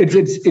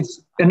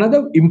 it's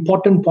another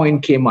important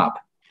point came up.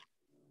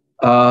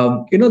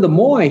 The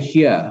more I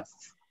hear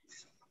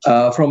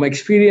from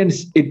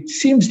experience, it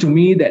seems to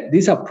me that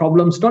these are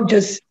problems not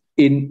just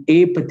in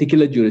a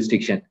particular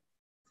jurisdiction.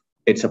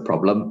 It's a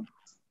problem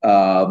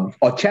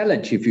or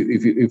challenge,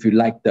 if you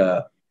like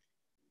a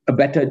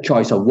better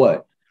choice of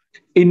word,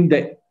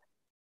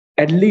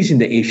 at least in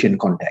the Asian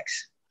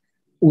context.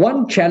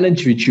 One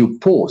challenge which you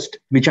posed,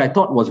 which I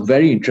thought was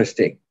very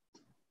interesting,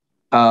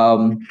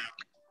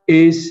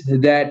 is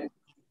that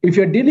if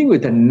you're dealing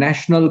with a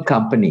national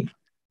company,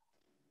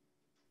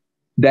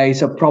 there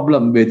is a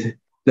problem with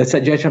the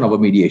suggestion of a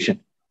mediation.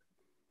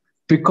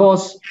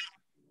 Because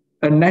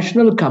a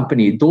national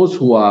company, those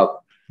who are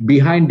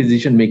behind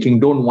decision making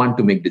don't want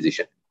to make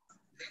decision.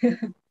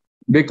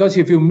 Because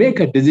if you make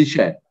a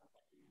decision,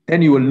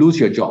 then you will lose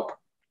your job.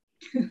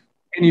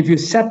 And if you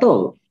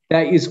settle,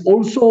 there is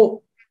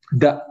also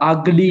the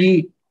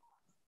ugly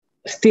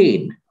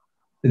stain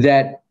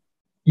that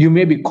you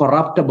may be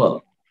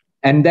corruptible,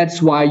 and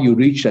that's why you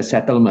reach a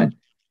settlement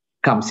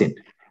comes in.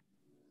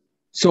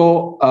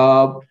 So,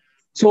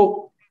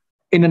 so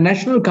in a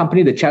national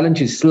company, the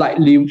challenge is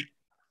slightly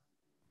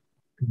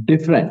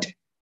different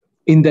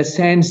in the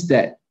sense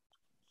that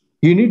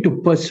you need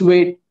to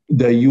persuade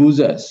the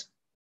users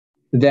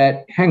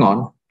that, hang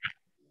on,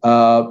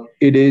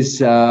 it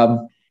is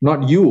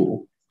not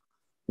you,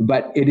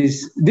 but it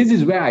is, this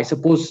is where I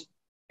suppose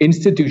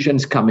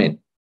institutions come in,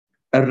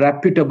 a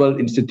reputable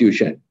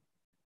institution.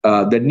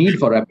 The need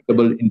for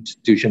reputable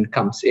institution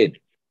comes in.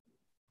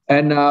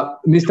 And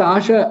Mr.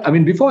 Asher, I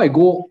mean, before I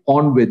go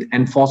on with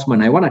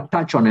enforcement, I want to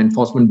touch on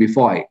enforcement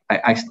before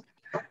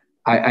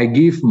I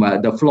give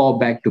the floor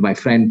back to my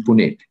friend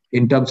Puneet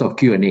in terms of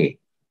Q&A.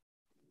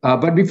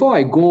 But before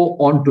I go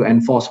on to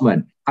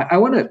enforcement, I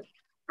want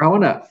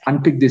to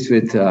unpick this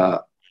with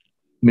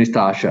Mr.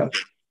 Asher.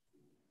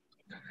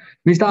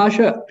 Mr.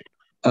 Asher,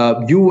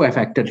 you have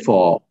acted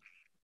for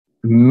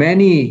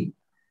many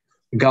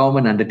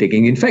government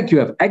undertakings. In fact, you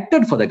have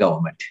acted for the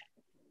government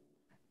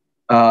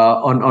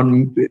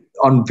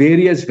on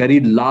various very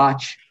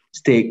large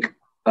stake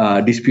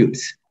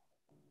disputes,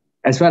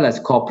 as well as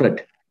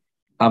corporate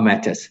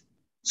matters.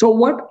 So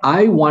what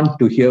I want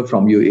to hear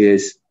from you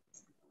is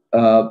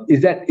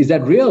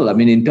that real? I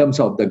mean, in terms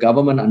of the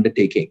government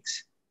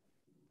undertakings,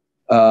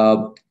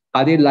 are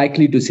they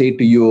likely to say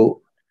to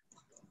you,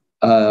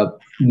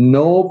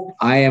 no,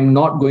 I am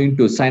not going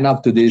to sign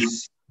up to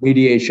this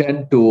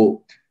mediation,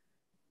 to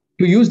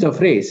use the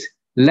phrase,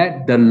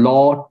 let the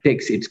law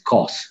takes its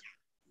course.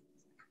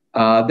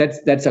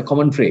 That's a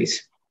common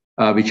phrase,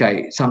 which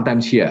I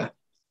sometimes hear.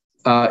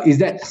 Is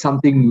that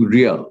something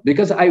real?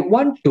 Because I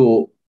want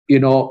to,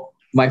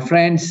 my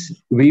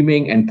friends, Wee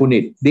Ming and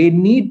Puneet, they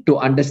need to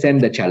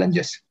understand the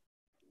challenges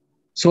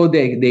so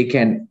they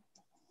can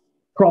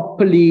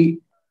properly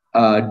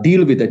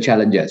deal with the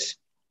challenges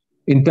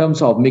in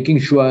terms of making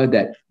sure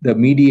that the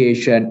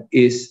mediation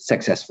is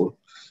successful.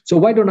 So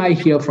why don't I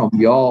hear from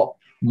your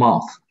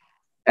mouth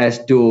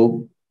as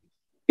to,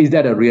 is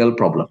that a real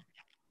problem?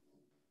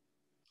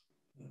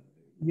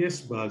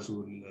 Yes,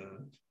 Bazul.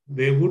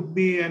 There would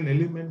be an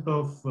element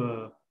of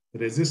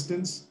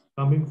resistance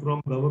coming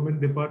from government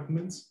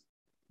departments,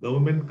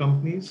 government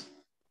companies.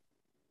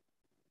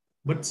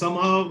 But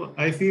somehow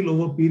I feel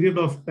over a period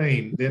of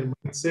time, their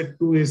mindset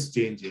too is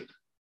changing.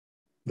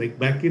 Like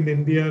back in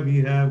India, we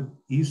have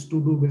ease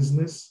to do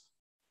business,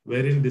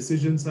 wherein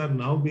decisions are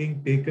now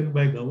being taken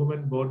by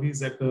government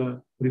bodies at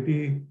a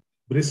pretty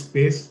brisk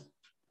pace.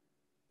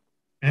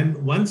 And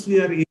once we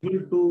are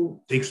able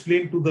to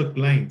explain to the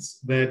clients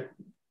that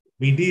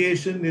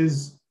mediation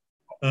is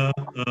a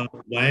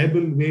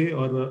viable way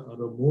or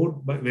a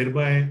mode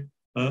whereby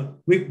a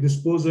quick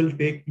disposal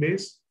take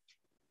place,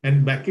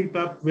 and back it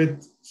up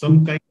with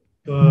some kind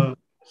of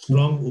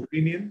strong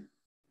opinion,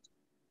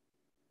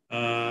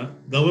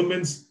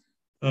 governments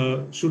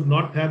should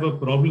not have a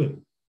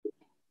problem.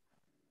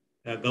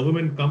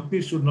 Government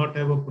companies should not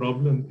have a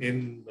problem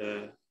in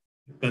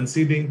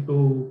conceding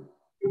to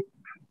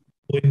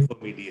going for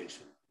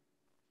mediation.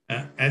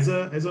 As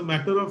a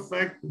matter of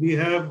fact, we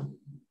have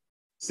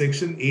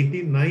Section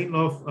 89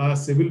 of our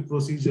Civil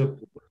Procedure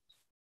Code,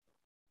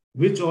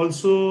 which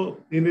also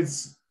in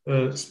its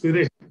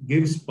spirit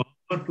gives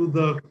power to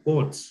the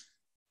courts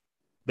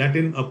that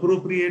in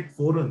appropriate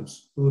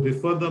forums to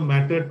refer the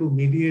matter to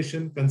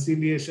mediation,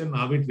 conciliation,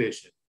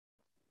 arbitration.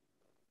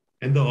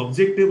 And the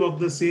objective of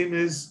the same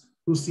is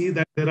to see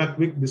that there are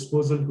quick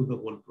disposal to the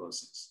whole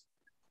process.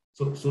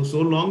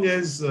 So long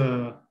as,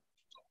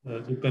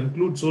 to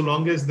conclude, so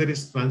long as there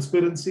is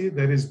transparency,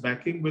 there is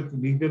backing with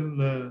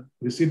legal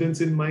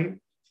precedents in mind,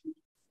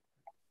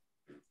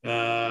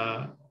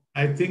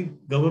 I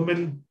think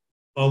government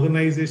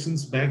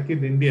organizations back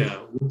in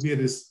India would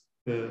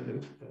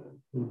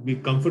be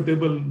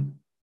comfortable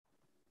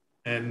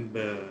and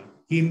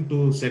keen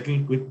to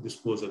settle quick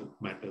disposal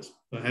matters,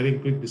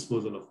 having quick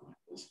disposal of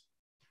matters.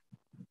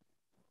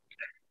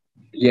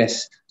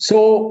 Yes.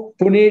 So,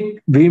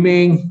 Puneet, Wee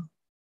Ming,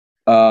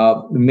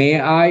 may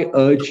I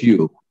urge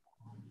you,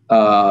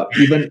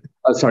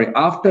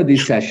 after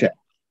this session,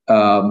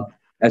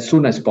 as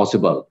soon as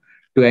possible,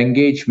 to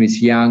engage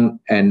Ms. Yang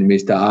and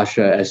Mr.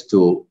 Asher as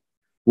to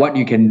what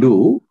you can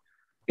do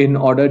in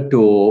order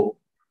to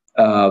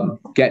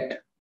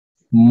get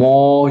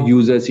more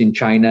users in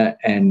China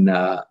and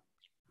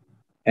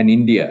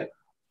India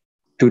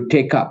to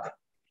take up,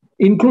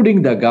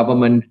 including the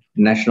government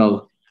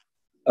national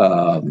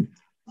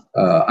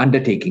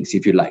undertakings,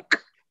 if you like.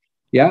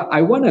 Yeah,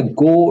 I want to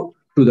go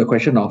to the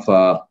question of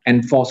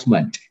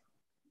enforcement,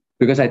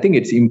 because I think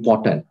it's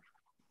important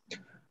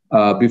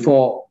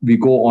before we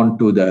go on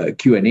to the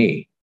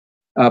Q&A.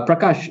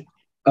 Prakash,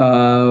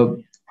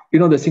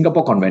 the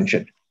Singapore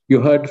Convention,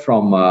 you heard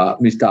from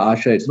Mr.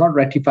 Asher, it's not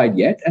ratified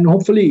yet, and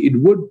hopefully it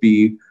would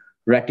be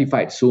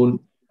ratified soon.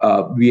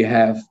 We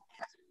have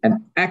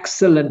an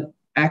excellent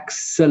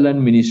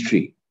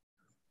ministry,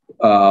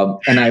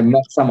 and I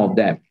met some of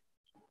them,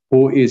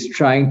 who is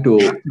trying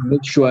to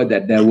make sure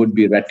that there would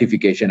be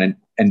ratification,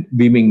 and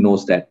Wee Ming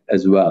knows that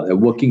as well. They're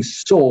working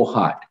so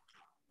hard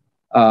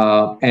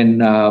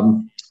and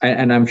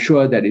I'm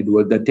sure that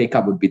the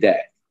take-up would be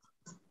there.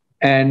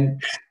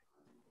 And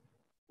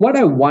what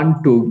I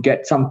want to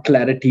get some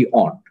clarity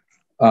on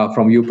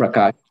from you,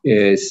 Prakash,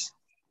 is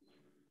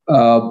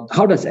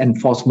how does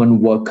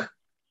enforcement work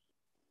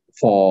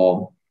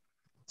for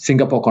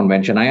Singapore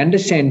Convention? I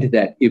understand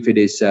that if it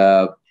is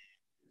a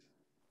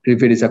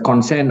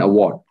consent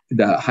award,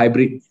 the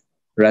hybrid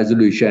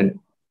resolution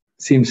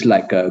seems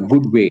like a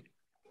good way.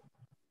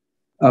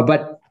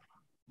 But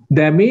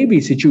there may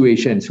be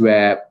situations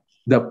where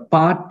the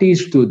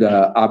parties to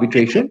the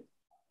arbitration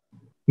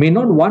may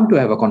not want to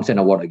have a consent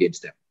award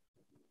against them.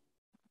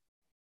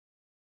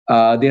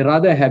 They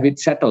rather have it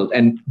settled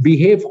and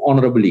behave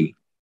honorably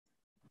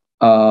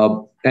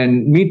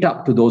and meet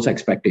up to those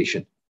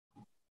expectations.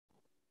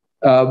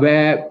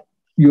 Where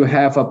you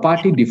have a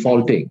party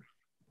defaulting,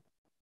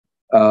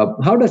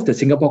 how does the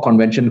Singapore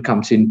Convention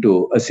comes in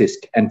to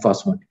assist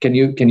enforcement? Can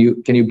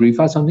you brief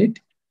us on it?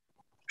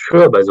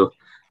 Sure, Bazul.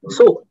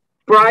 So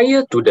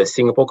prior to the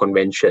Singapore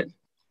Convention,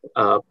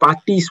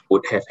 parties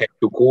would have had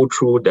to go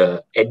through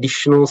the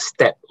additional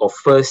step of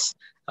first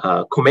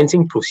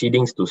commencing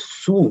proceedings to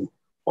sue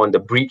on the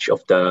breach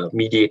of the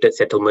mediated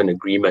settlement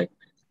agreement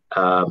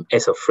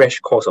as a fresh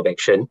cause of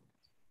action,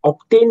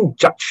 obtain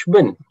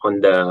judgment on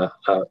the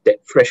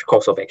that fresh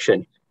cause of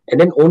action, and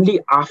then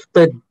only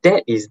after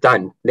that is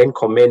done, then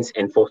commence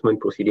enforcement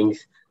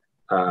proceedings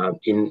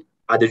in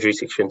other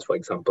jurisdictions, for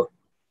example.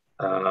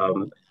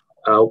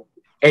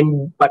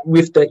 But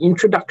with the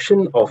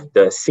introduction of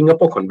the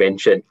Singapore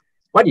Convention,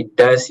 what it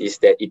does is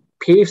that it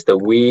paves the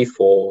way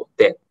for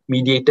that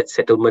mediated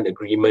settlement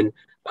agreement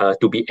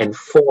to be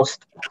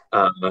enforced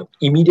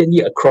immediately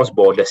across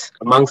borders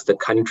amongst the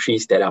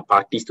countries that are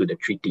parties to the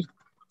treaty.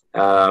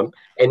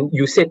 And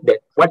you said that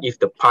what if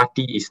the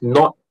party is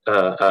not,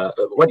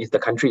 what if the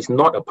country is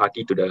not a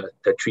party to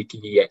the treaty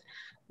yet?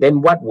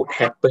 Then what would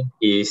happen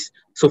is,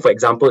 so for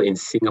example, in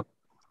Singapore,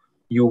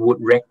 you would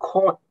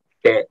record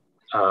that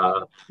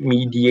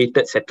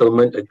mediated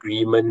settlement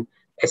agreement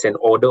as an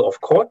order of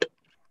court,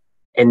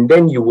 and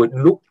then you would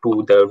look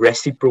to the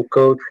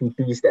reciprocal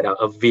treaties that are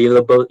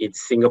available in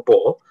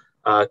Singapore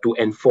to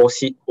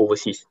enforce it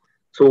overseas.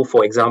 So,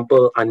 for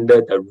example,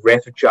 under the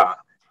REFJA,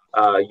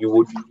 you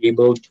would be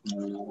able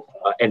to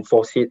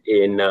enforce it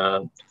in,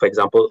 for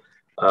example,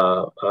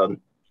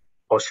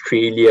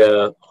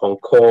 Australia, Hong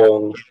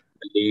Kong,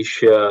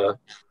 Malaysia,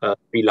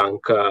 Sri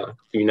Lanka,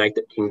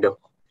 United Kingdom.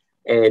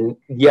 And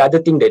the other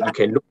thing that you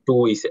can look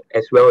to is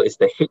as well is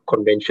the Hague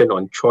Convention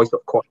on Choice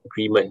of Court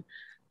Agreement,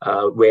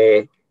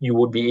 where you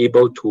would be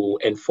able to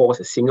enforce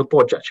a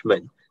Singapore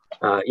judgment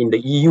in the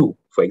EU,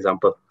 for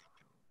example.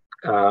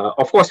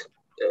 Of course,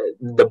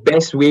 the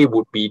best way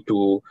would be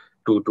to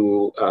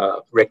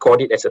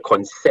record it as a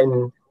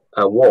consent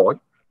award,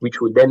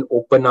 which would then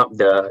open up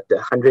the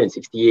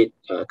 168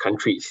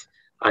 countries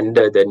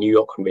under the New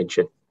York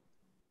Convention.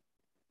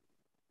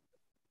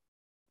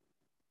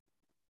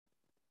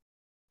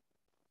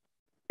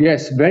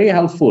 Yes, very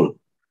helpful.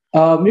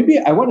 Maybe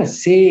I want to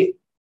say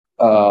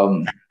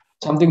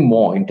something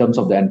more in terms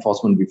of the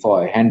enforcement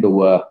before I hand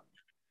over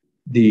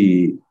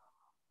the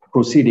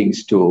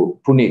proceedings to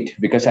Puneet,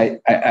 because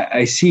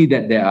I see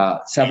that there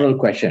are several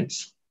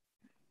questions,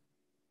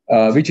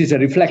 which is a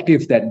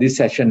reflective that this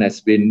session has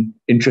been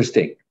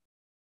interesting.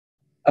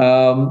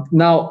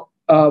 Now,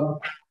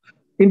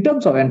 in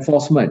terms of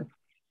enforcement,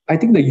 I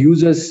think the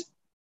users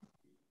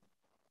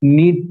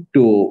need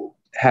to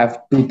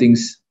have two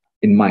things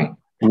in mind.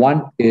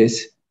 One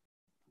is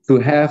to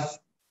have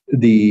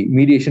the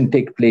mediation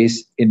take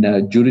place in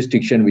a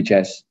jurisdiction which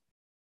has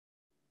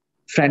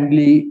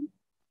friendly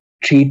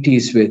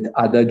treaties with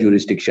other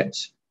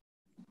jurisdictions,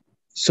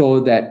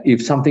 so that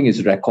if something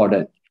is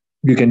recorded,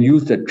 you can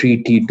use the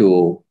treaty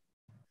to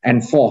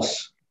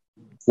enforce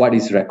what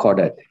is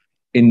recorded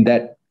in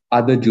that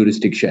other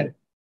jurisdiction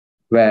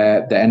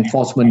where the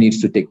enforcement needs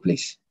to take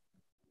place.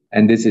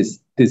 And this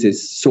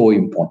is so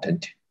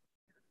important.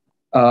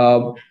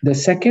 The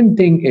second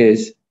thing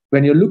is,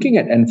 when you're looking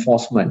at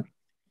enforcement,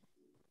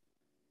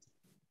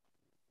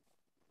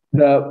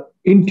 the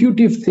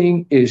intuitive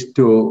thing is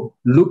to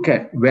look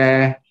at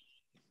where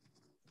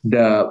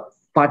the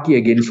party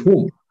against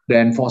whom the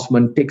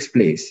enforcement takes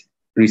place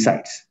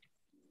resides.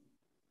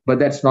 But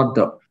that's not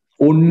the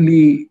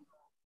only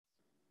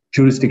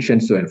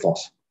jurisdictions to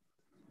enforce.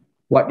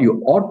 What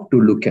you ought to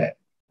look at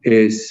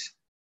is,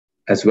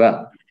 as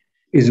well,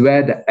 is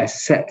where the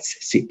assets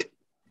sit.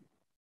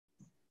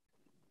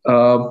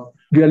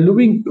 We are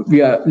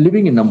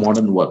living in a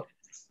modern world,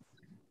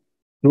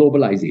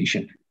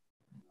 globalization,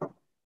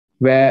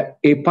 where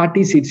a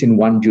party sits in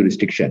one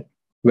jurisdiction,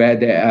 where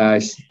there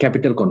is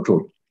capital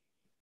control,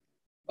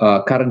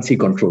 currency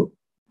control.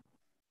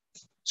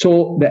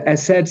 So the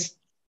assets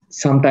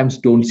sometimes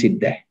don't sit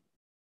there.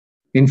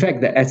 In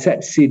fact, the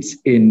asset sits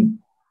in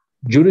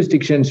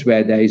jurisdictions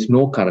where there is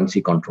no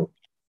currency control.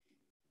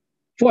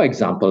 For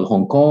example,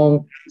 Hong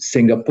Kong,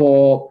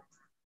 Singapore,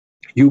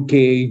 UK,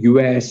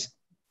 US,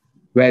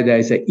 where there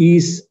is an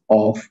ease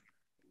of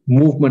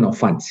movement of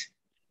funds.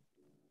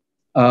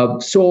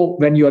 So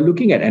when you are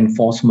looking at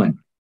enforcement,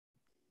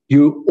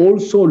 you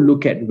also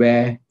look at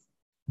where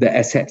the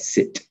assets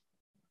sit.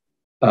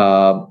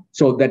 So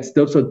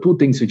those are two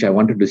things which I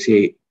wanted to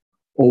say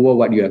over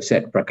what you have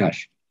said,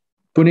 Prakash.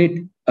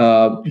 Puneet,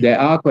 there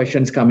are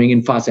questions coming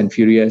in fast and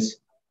furious.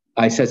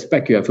 I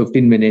suspect you have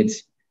 15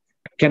 minutes.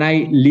 Can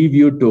I leave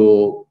you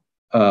to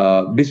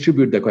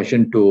distribute the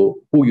question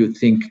to who you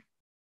think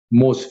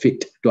most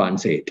fit to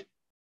answer it?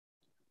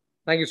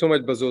 Thank you so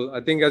much, Bazul.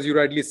 I think, as you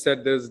rightly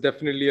said, there's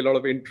definitely a lot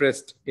of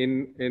interest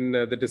in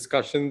the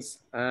discussions,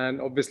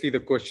 and obviously the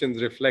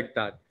questions reflect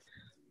that.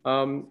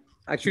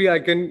 Actually, I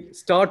can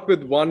start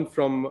with one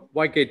from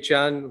YK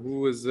Chan,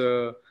 who is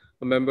a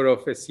member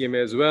of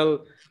SCMA as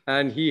well,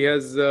 and he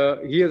has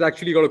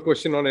actually got a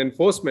question on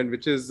enforcement,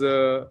 which is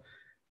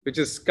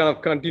kind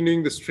of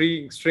continuing the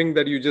string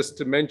that you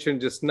just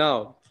mentioned just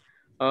now,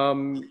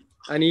 and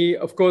he,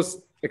 of course,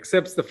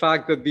 accepts the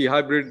fact that the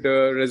hybrid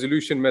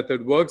resolution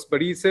method works, but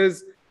he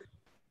says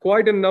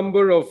quite a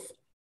number of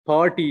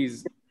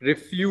parties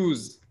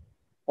refuse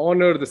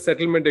honor the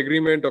settlement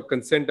agreement or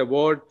consent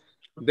award.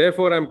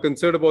 Therefore, I'm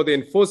concerned about the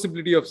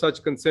enforceability of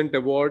such consent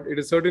award. It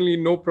is certainly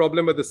no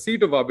problem at the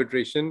seat of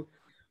arbitration.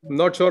 I'm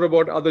not sure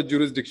about other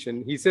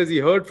jurisdiction. He says he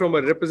heard from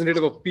a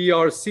representative of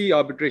PRC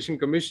Arbitration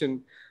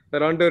Commission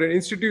that under an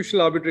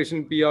institutional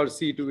arbitration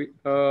PRC,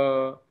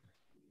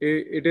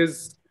 it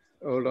is.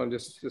 Hold on,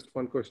 just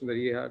one question that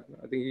he had.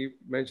 I think he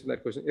mentioned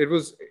that question. It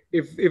was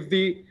if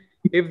the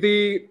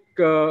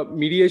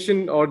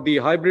mediation or the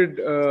hybrid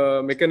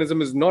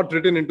mechanism is not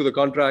written into the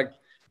contract,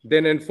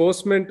 then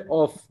enforcement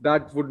of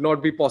that would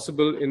not be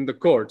possible in the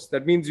courts.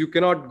 That means you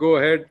cannot go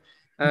ahead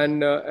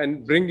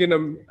and bring in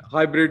a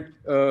hybrid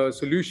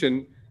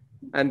solution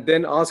and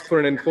then ask for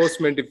an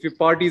enforcement if your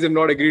parties have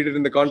not agreed it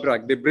in the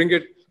contract. They bring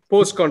it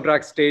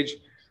post-contract stage.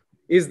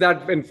 Is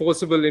that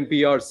enforceable in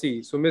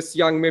PRC? So Ms.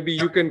 Young, maybe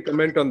you can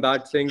comment on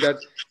that, saying that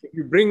if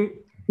you bring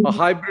a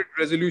hybrid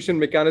resolution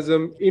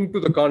mechanism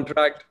into the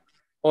contract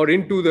or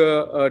into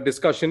the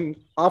discussion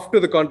after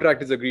the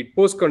contract is agreed,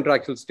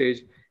 post-contractual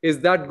stage,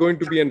 is that going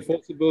to be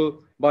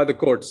enforceable by the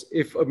courts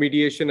if a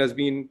mediation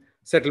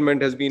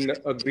settlement has been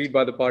agreed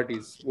by the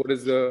parties? What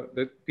is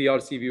the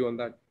PRC view on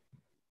that?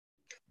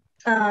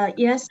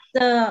 Yes,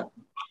 the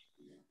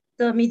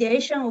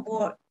mediation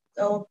award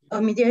or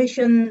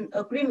mediation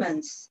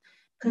agreements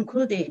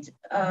concluded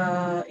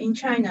in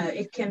China,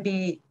 it can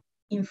be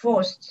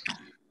enforced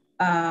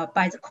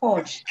by the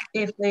court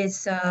if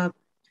it's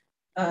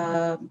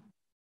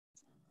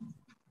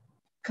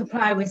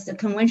comply with the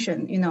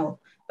convention,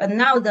 But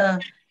now the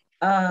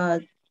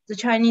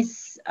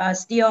Chinese are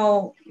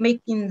still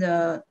making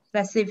the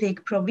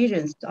specific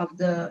provisions of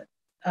the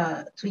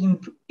to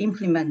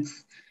implement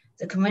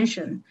the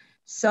convention.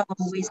 So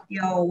we're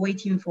still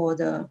waiting for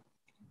the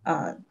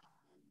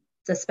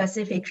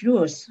specific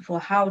rules for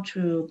how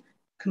to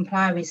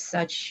comply with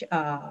such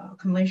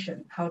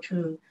convention, how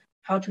to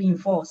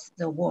enforce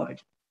the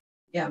award.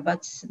 Yeah,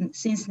 but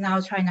since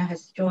now China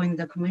has joined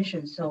the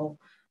convention, so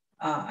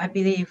I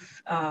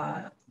believe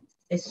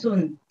as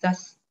soon that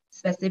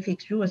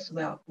specific rules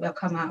will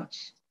come out.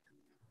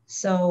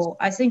 So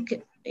I think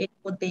it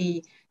would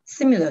be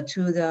similar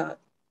to the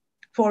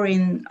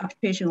foreign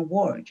arbitration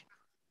award,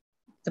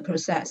 the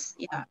process,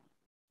 yeah,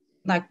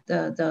 like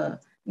the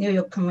New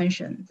York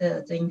Convention,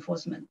 the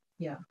enforcement,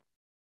 yeah.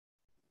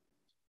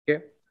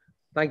 Okay,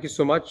 thank you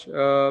so much.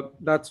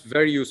 That's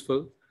very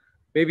useful.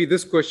 Maybe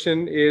this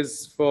question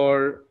is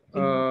for.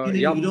 If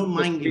you don't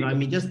mind, if I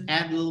may just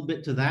add a little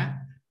bit to that.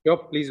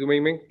 Yep, please,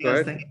 Ming Ming. Go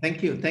ahead.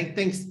 Thank you.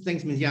 Thanks,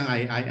 Ms.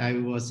 Yang.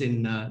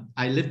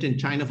 I lived in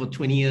China for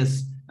 20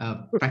 years,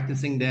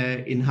 practicing there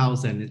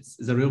in-house, and it's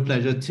a real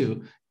pleasure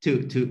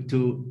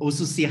to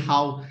also see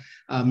how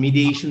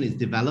mediation is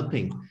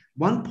developing.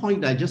 One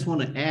point I just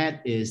want to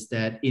add is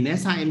that in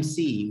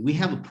SIMC, we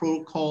have a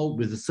protocol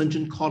with the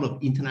Stringent Court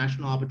of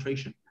International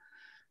Arbitration.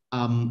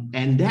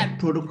 And that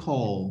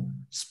protocol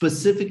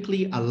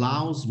specifically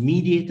allows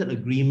mediated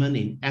agreement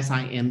in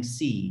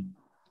SIMC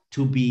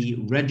to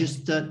be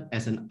registered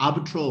as an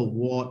arbitral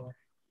award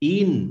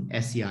in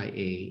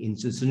SCIA, in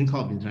the Stringent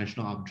Court of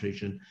International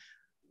Arbitration,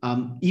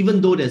 even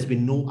though there's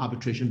been no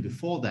arbitration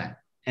before that.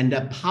 And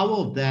the power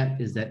of that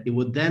is that it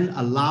would then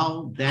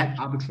allow that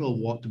arbitral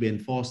award to be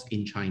enforced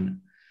in China.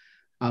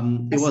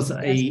 It was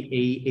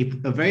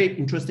a very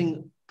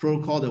interesting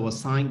protocol that was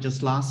signed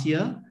just last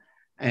year.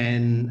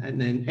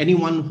 And then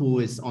anyone who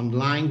is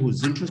online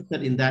who's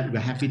interested in that, we're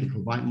happy to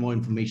provide more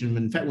information.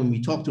 In fact, when we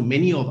talk to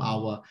many of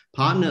our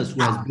partners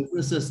who have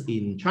businesses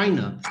in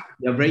China,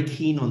 they're very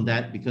keen on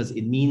that because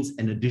it means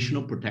an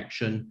additional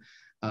protection,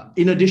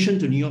 in addition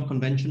to New York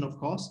Convention, of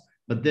course,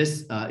 but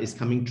this is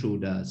coming through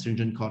the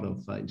Stringent Court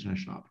of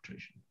International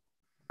Arbitration.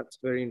 That's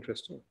very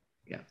interesting.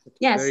 Yeah.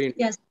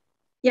 Yes.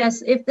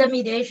 If the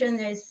mediation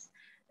is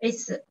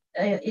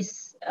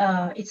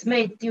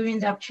made during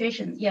the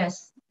arbitration,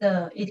 yes,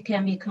 it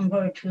can be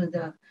converted to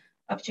the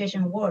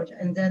arbitration award,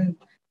 and then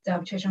the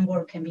arbitration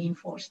award can be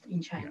enforced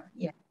in China.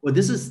 Yeah. Well,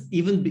 this is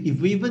even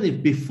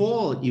if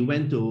before you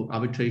went to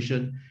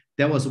arbitration,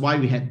 that was why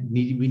we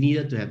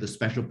needed to have the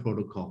special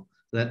protocol.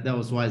 That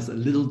was why it's a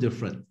little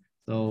different.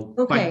 So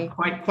Okay.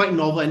 quite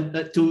novel. And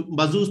to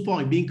Bazul's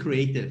point, being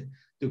creative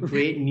to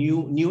create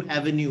new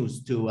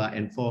avenues to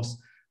enforce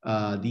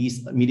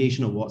these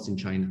mediation awards in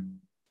China.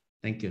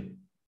 Thank you.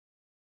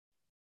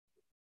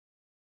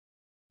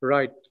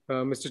 Right.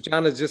 Mr.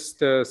 Chan has just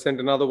sent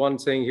another one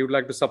saying he would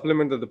like to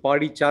supplement that the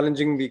party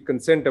challenging the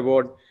consent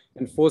award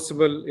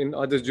enforceable in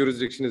other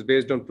jurisdiction is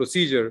based on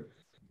procedure,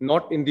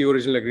 not in the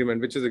original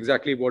agreement, which is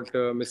exactly what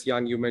Ms.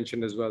 Yang, you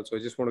mentioned as well. So I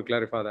just want to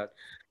clarify that.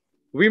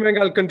 Wee Meng,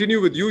 I'll continue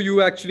with you.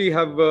 You actually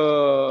have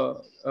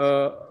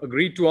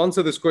agreed to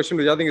answer this question,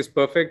 which I think is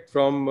perfect,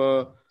 from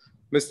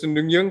Mr.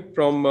 Nguyen Yang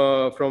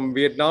from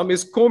Vietnam.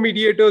 Is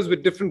co-mediators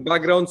with different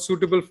backgrounds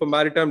suitable for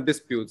maritime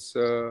disputes?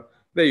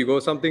 There you go,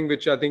 something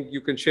which I think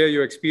you can share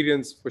your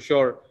experience for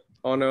sure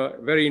on a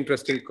very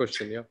interesting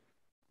question. Yeah.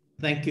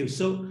 Thank you.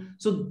 So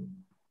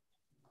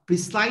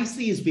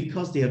precisely is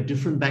because they have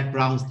different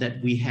backgrounds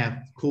that we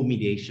have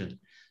co-mediation.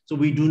 So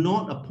we do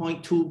not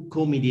appoint two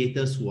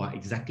co-mediators who are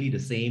exactly the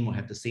same or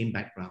have the same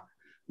background.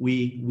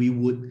 We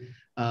would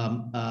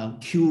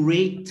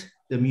curate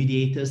the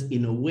mediators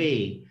in a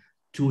way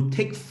to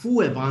take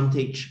full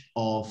advantage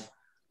of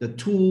the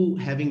two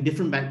having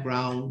different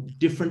background,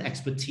 different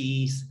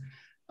expertise,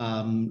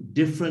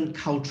 different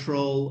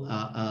cultural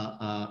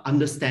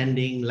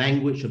understanding,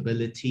 language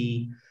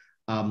ability,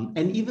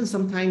 and even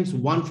sometimes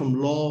one from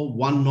law,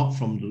 one not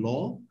from the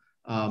law,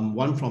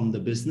 one from the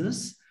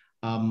business,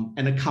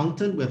 an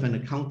accountant with an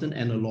accountant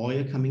and a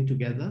lawyer coming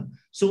together.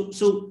 So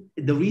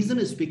the reason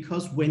is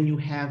because when you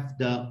have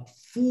the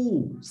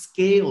full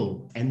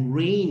scale and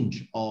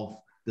range of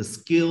the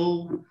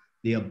skill,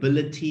 the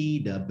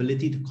ability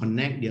to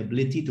connect, the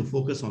ability to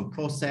focus on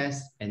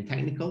process and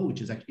technical, which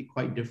is actually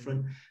quite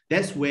different.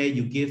 That's where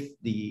you give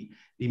the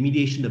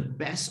mediation the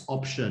best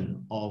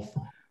option of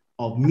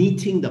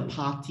meeting the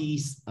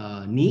parties'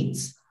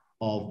 needs,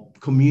 of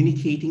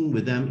communicating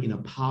with them in a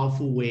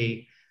powerful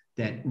way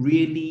that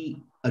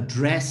really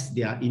address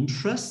their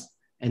interests,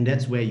 and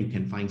that's where you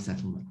can find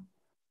settlement.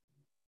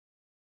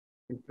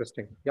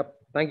 Interesting. Yep.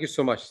 Thank you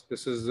so much.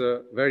 This is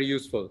very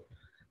useful.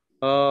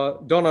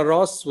 Donna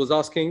Ross was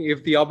asking,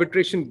 if the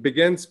arbitration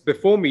begins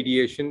before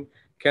mediation,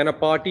 can a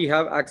party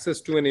have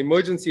access to an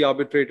emergency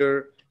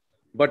arbitrator,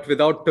 but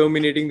without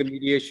terminating the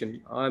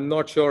mediation? I'm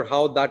not sure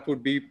how that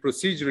would be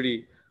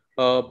procedurally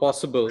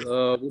possible.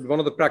 Would one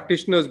of the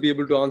practitioners be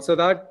able to answer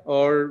that?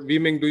 Or Wee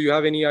Meng, do you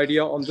have any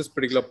idea on this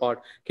particular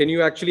part? Can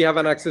you actually have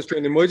an access to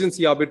an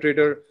emergency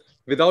arbitrator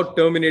without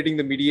terminating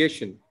the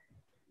mediation?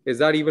 Is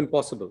that even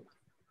possible?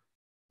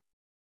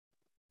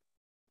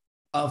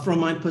 From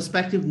my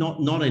perspective,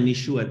 not an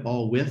issue at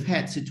all. We've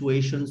had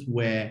situations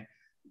where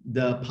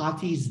the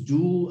parties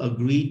do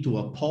agree to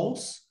a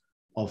pause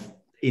of,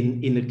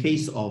 in the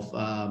case of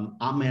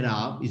Ahmed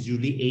Ab, is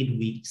usually 8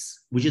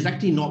 weeks, which is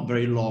actually not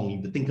very long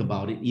if you think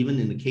about it, even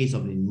in the case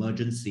of an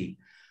emergency.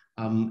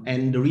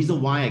 And the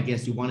reason why I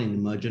guess you want an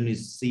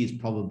emergency is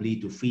probably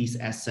to freeze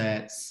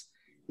assets,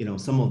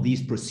 some of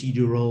these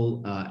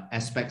procedural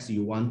aspects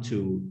you want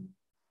to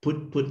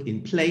put in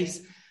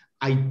place.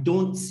 I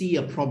don't see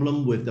a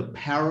problem with the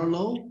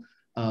parallel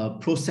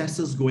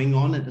processes going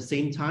on at the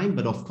same time,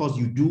 but of course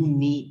you do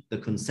need the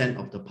consent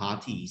of the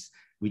parties,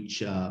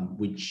 which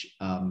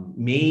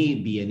may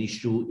be an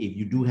issue if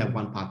you do have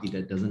one party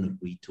that doesn't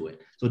agree to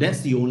it. So that's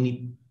the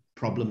only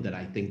problem that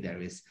I think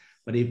there is.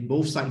 But if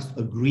both sides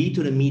agree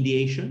to the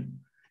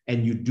mediation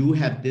and you do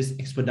have this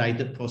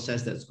expedited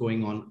process that's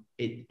going on,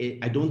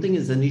 I don't think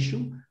it's an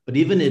issue. But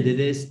even if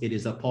it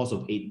is a pause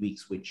of 8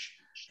 weeks, which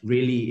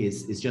really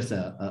is just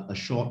a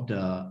short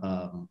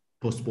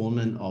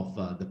postponement of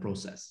the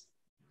process.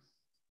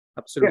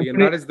 Absolutely.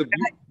 And that is the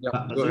view.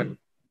 Yeah, go ahead.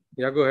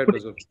 Yeah, go ahead,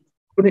 Bazul.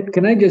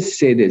 Can I just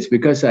say this?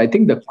 Because I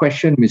think the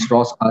question Ms.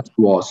 Ross asked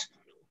was,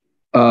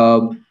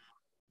 can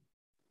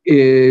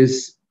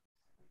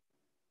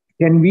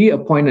we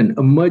appoint an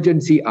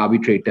emergency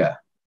arbitrator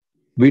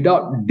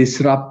without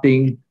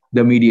disrupting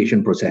the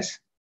mediation process?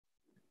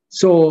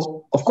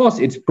 So, of course,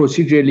 it's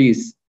procedurally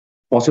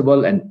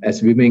possible, and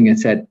as Wee Meng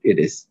has said,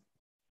 it's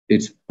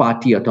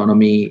party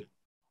autonomy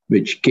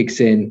which kicks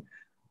in.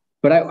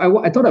 But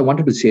I thought I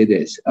wanted to say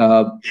this.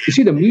 You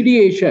see, the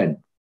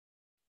mediation,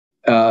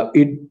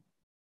 it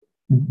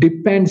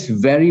depends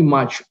very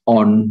much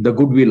on the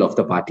goodwill of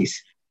the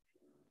parties.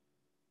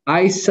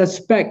 I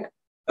suspect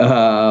you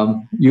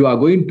are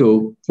going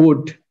to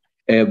put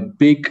a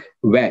big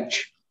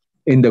wedge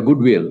in the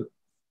goodwill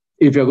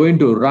if you're going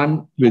to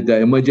run with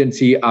the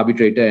emergency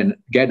arbitrator and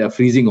get a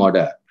freezing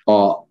order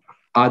or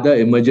other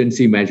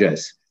emergency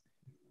measures,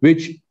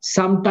 which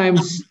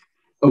sometimes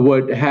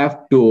would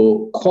have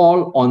to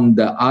call on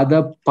the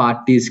other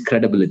party's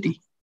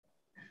credibility.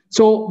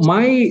 So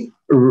my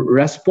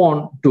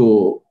response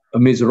to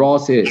Ms.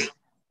 Ross is,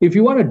 if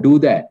you want to do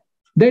that,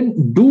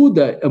 then do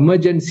the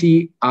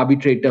emergency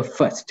arbitrator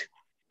first.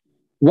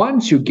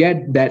 Once you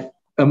get that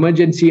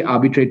emergency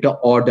arbitrator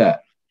order,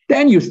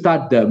 then you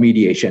start the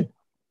mediation.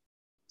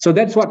 So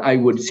that's what I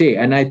would say.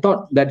 And I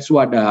thought that's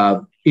what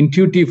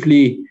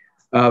intuitively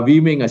Wee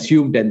Meng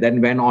assumed and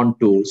then went on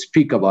to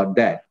speak about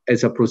that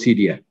as a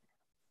procedure.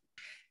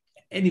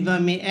 And if I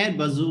may add,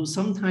 Bazul,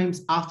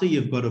 sometimes after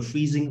you've got a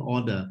freezing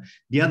order,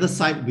 the other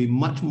side will be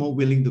much more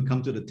willing to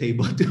come to the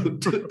table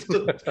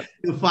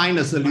to find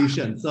a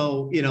solution.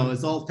 So,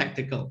 it's all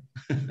tactical.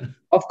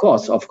 Of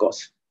course, of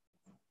course.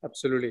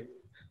 Absolutely.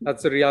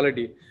 That's the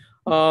reality.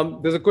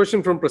 There's a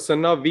question from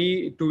Prasanna.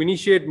 To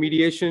initiate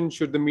mediation,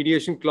 should the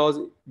mediation clause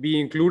be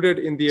included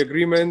in the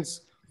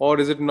agreements or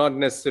is it not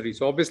necessary?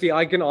 So obviously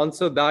I can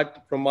answer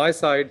that from my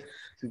side,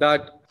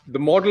 that the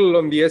model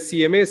on the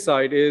SCMA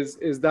side is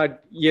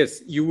that,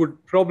 yes, you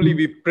would probably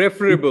be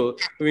preferable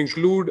to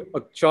include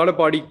a charter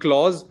party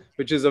clause,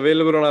 which is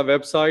available on our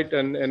website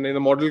and in the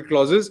model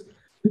clauses,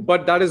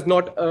 but that is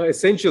not an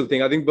essential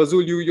thing. I think,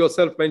 Bazul, you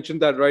yourself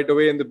mentioned that right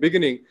away in the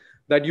beginning,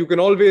 that you can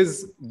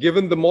always,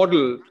 given the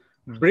model,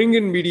 bring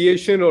in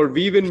mediation or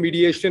weave in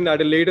mediation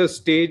at a later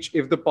stage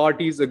if the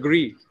parties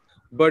agree.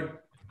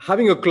 But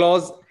having a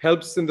clause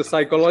helps in the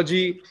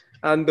psychology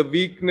and the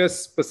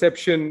weakness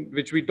perception,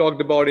 which we talked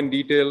about in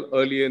detail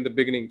earlier in the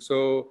beginning.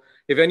 So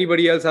if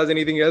anybody else has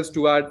anything else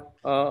to add,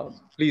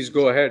 please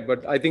go ahead.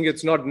 But I think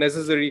it's not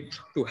necessary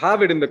to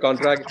have it in the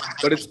contract,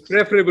 but it's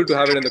preferable to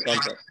have it in the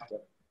contract.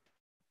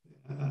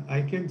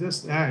 I can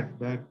just add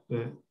that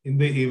in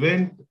the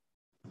event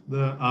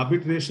the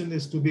arbitration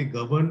is to be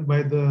governed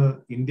by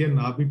the Indian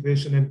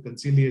Arbitration and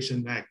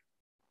Conciliation Act,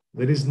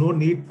 there is no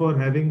need for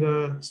having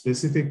a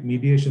specific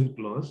mediation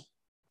clause,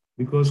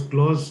 because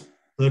clause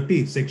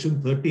 30,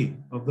 section 30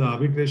 of the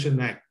Arbitration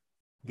Act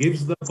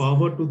gives the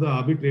power to the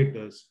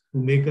arbitrators to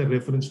make a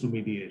reference to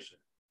mediation.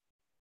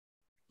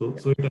 So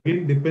it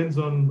again depends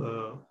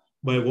on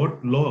by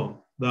what law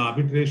the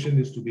arbitration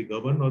is to be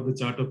governed or the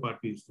charter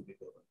party is to be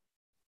governed.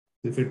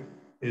 If it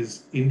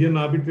is Indian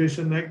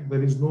Arbitration Act,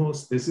 there is no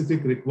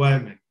specific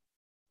requirement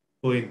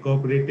for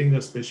incorporating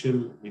a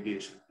special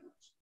mediation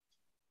clause.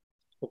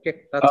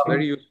 Okay, that's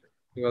very useful.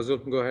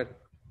 Bazul, go ahead.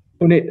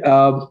 Puneet,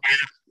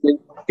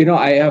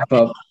 I have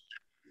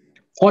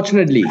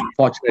fortunately,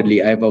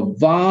 I have a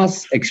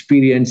vast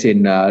experience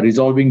in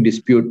resolving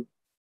dispute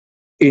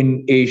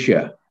in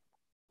Asia,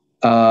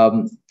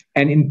 and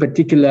in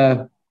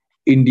particular,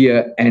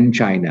 India and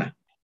China.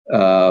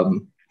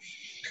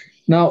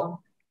 Now,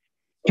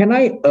 can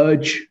I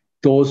urge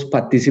those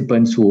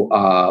participants who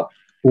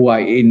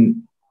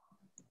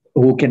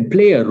can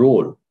play a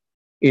role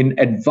in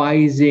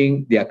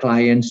advising their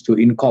clients to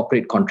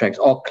incorporate contracts,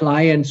 or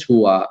clients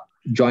who are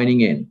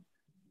joining in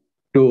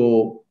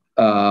to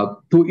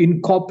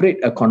incorporate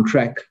a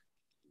contract,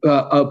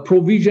 a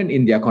provision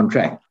in their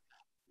contract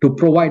to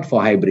provide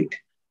for hybrid?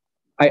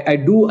 I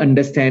do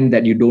understand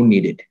that you don't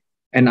need it.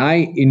 And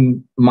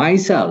in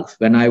myself,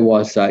 when I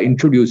was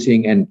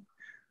introducing, and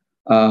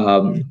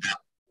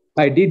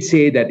I did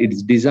say that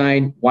it's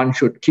designed, one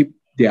should keep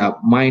their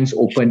minds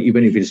open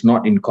even if it's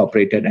not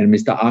incorporated. And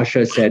Mr.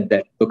 Asher said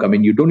that, look,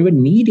 you don't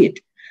even need it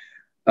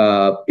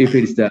if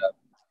it's the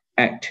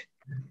act.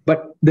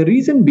 But the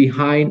reason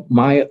behind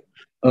my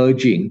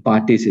urging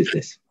parties is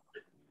this.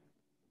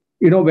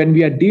 When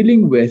we are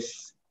dealing with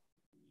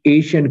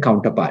Asian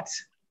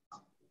counterparts,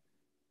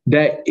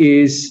 there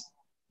is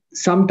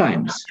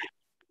sometimes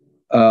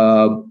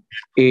a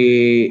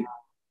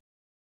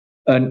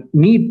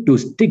need to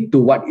stick to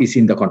what is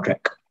in the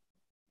contract.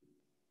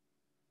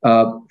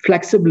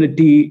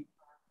 Flexibility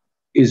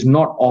is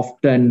not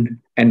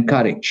often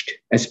encouraged,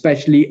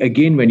 especially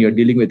again when you're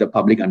dealing with a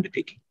public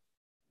undertaking,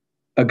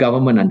 a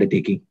government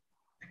undertaking.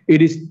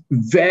 It is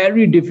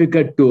very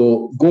difficult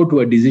to go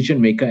to a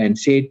decision maker and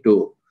say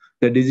to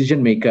the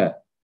decision maker,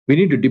 we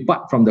need to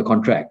depart from the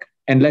contract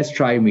and let's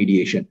try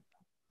mediation.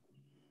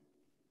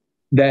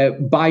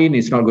 The buy-in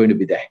is not going to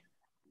be there.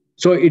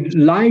 So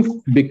life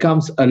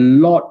becomes a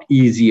lot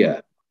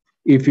easier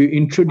if you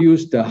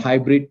introduce the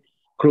hybrid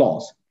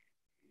clause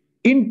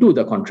into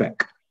the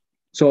contract.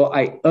 So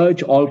I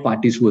urge all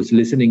parties who is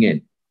listening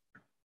in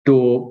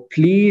to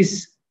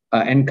please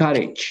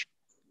encourage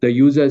the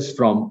users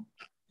from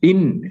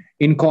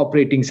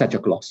incorporating such a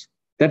clause.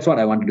 That's what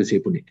I wanted to say,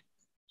 Puneet.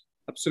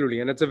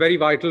 Absolutely. And it's a very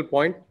vital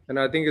point. And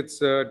I think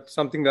it's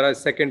something that I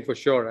second for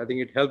sure. I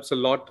think it helps a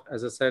lot.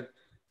 As I said,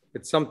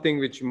 it's something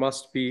which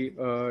must be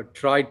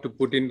tried to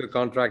put in the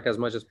contract as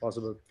much as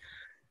possible.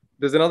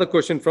 There's another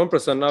question from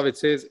Prasanna, which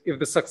says, if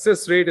the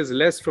success rate is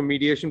less from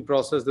mediation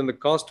process, then the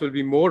cost will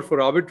be more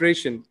for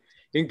arbitration,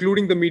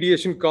 including the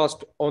mediation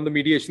cost on the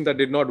mediation that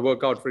did not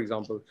work out, for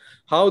example.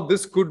 How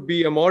this could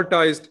be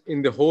amortized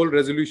in the whole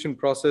resolution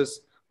process.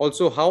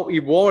 Also, how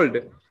evolved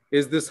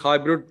is this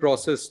hybrid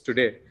process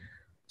today?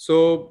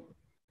 So,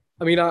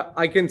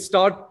 I can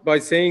start by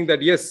saying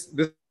that, yes,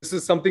 this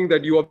is something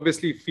that you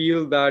obviously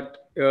feel that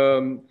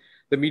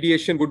the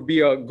mediation would be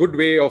a good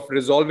way of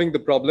resolving the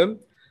problem.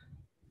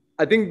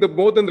 I think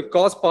more than the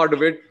cost part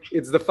of it,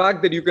 it's the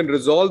fact that you can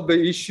resolve the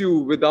issue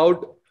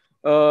without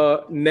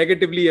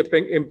negatively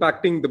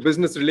impacting the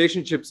business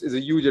relationships is a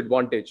huge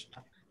advantage.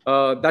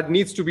 That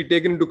needs to be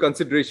taken into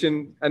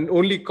consideration, and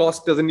only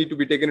cost doesn't need to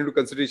be taken into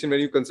consideration when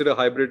you consider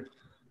hybrid.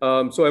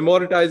 So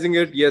amortizing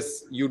it,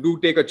 yes, you do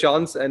take a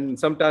chance and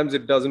sometimes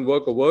it doesn't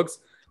work or works.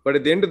 But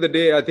at the end of the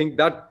day, I think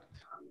that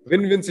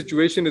win-win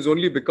situation is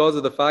only because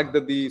of the fact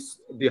that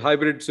the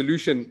hybrid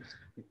solution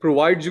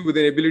provides you with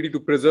an ability to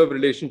preserve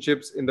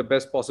relationships in the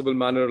best possible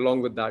manner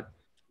along with that.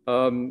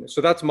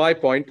 So that's my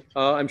point.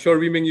 I'm sure,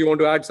 Weiming, you want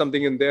to add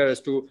something in there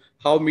as to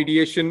how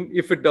mediation,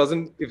 if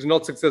it's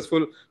not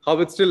successful, how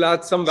it still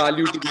adds some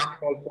value to the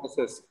overall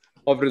process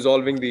of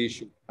resolving the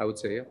issue, I would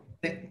say. Yeah.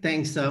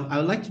 Thanks. I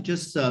would like to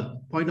just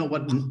point out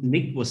what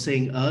Nick was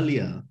saying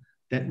earlier,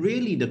 that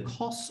really the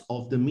cost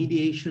of the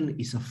mediation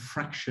is a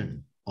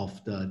fraction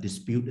of the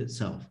dispute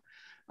itself.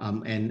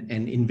 And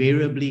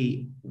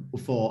invariably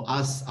for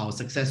us, our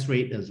success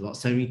rate is about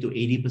 70 to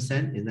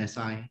 80% in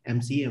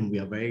SIMC, and we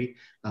are very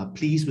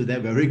pleased with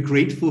that. We're very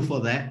grateful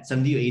for that.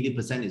 70 to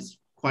 80% is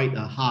quite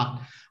a hard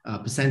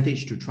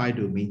percentage to try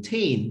to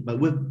maintain, but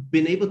we've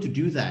been able to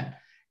do that.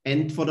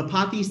 And for the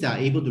parties that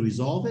are able to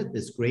resolve it,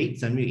 it's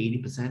great, 70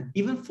 to 80%.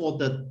 Even for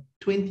the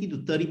 20 to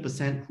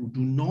 30% who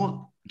do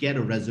not get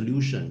a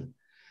resolution,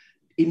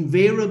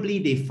 invariably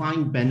they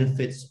find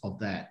benefits of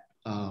that.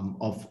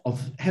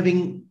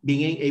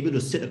 Being able to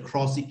sit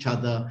across each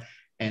other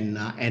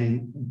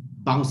and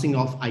bouncing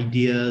off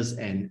ideas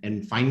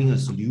and finding a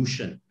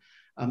solution.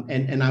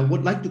 And I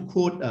would like to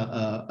quote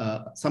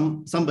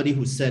somebody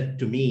who said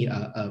to me,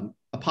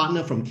 a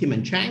partner from Kim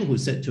and Chang who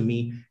said to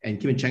me, and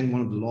Kim and Chang, one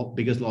of the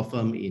biggest law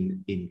firm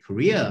in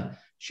Korea,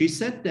 she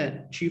said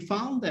that she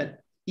found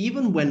that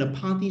even when the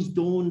parties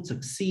don't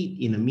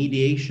succeed in a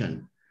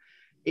mediation,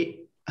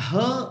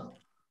 her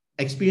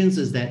experience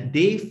is that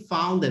they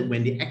found that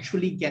when they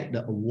actually get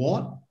the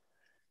award,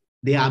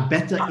 they are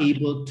better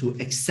able to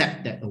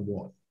accept that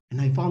award. And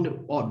I found it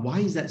odd. Why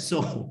is that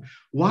so?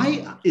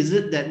 Why is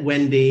it that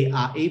when they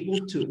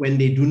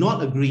do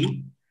not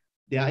agree,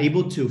 they are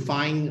able to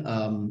find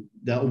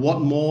the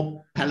award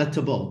more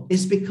palatable?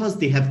 It's because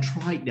they have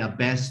tried their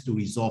best to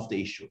resolve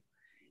the issue.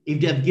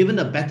 If they have given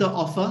a better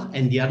offer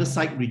and the other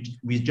side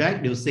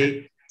reject, they'll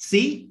say,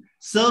 see,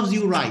 serves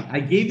you right. I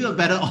gave you a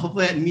better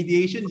offer at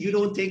mediation. You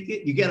don't take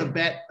it. You get a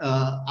bad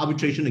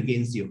arbitration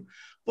against you.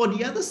 For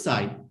the other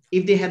side,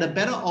 if they had a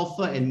better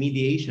offer at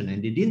mediation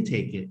and they didn't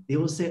take it, they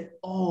will say,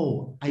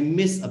 oh, I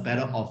missed a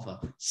better offer.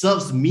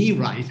 Serves me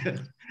right.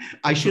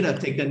 I should have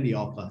taken the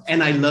offer.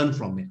 And I learned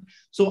from it.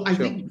 So I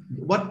think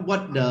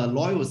what the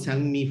lawyer was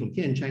telling me from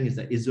Kim and Chang is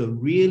that it's a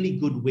really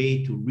good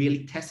way to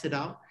really test it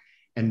out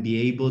and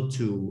be able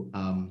to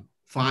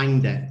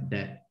find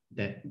the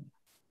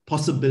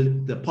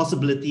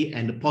possibility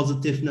and the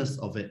positiveness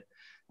of it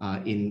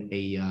in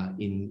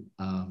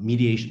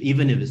mediation,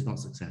 even if it's not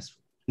successful.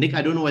 Nick,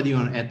 I don't know whether you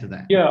want to add to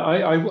that. Yeah,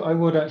 I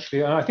would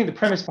actually. I think the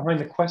premise behind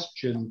the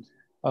question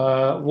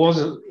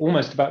was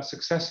almost about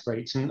success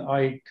rates, and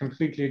I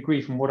completely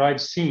agree. From what I've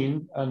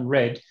seen and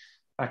read,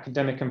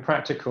 academic and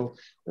practical,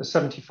 the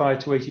 75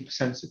 to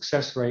 80%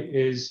 success rate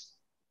is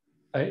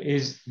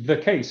the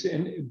case,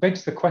 and it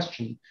begs the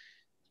question: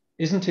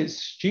 isn't it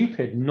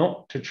stupid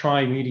not to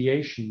try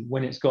mediation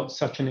when it's got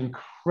such an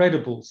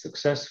incredible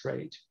success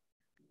rate?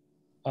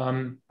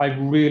 I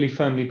really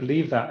firmly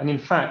believe that. And in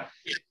fact,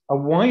 a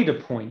wider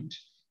point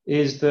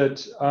is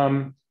that,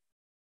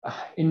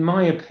 in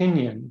my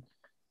opinion,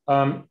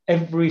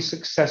 every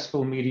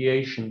successful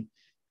mediation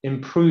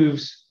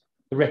improves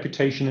the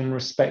reputation and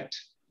respect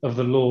of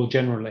the law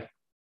generally.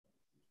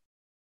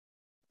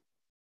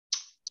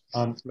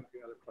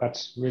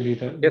 That's really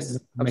the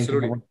main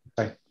thing I want to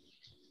say.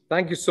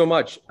 Thank you so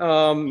much.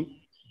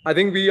 I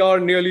think we are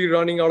nearly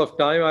running out of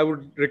time. I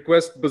would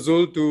request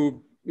Bazul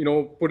to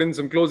put in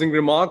some closing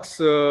remarks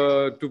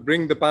to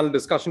bring the panel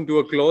discussion to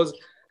a close.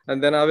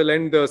 And then I will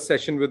end the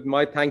session with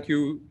my thank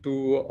you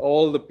to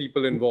all the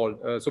people involved.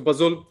 So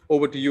Bazul,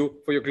 over to you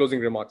for your closing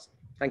remarks.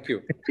 Thank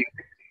you.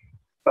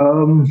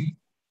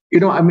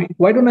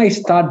 Why don't I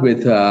start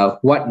with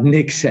what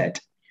Nick said?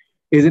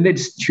 Isn't it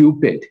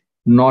stupid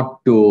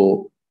not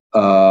to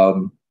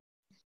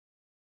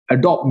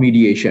adopt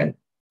mediation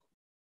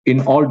in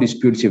all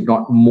disputes, if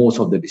not most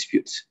of the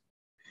disputes?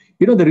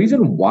 The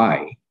reason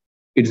why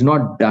it's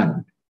not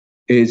done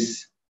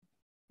is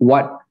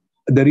the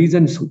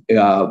reasons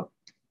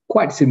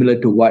quite similar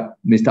to what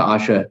Mr.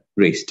 Asher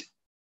raised,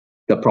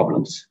 the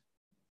problems.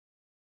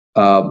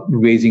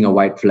 Raising a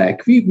white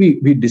flag.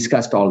 We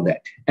discussed all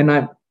that. And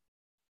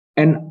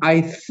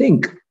I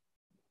think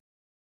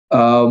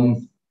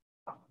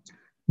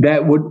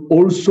there would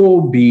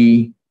also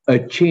be a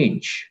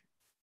change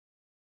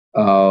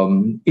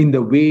in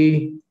the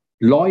way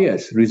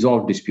lawyers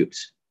resolve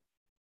disputes.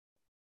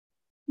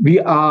 We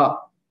are,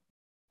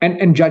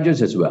 and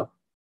judges as well,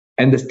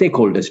 and the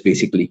stakeholders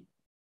basically.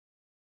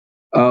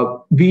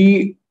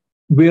 We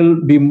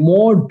will be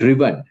more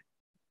driven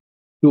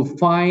to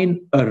find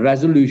a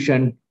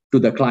resolution to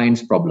the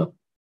client's problem,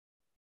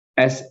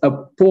 as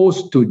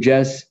opposed to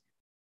just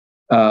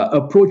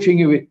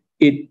approaching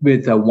it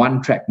with a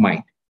one-track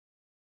mind.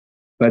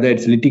 Whether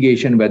it's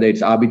litigation, whether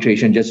it's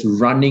arbitration, just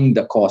running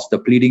the cost. The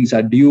pleadings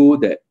are due,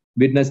 the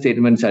witness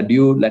statements are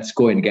due, let's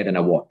go and get an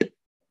award.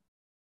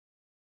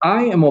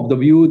 I am of the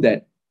view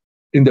that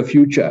in the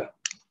future,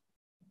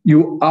 the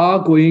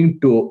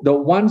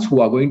ones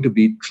who are going to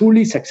be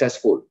truly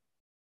successful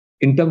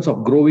in terms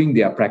of growing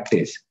their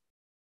practice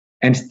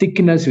and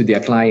stickiness with their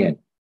client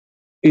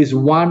is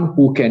one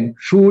who can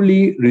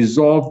truly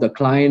resolve the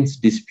client's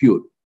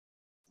dispute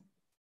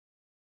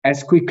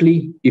as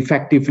quickly,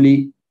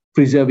 effectively,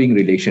 preserving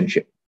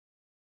relationship.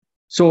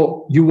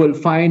 So you will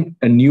find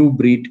a new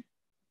breed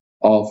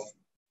of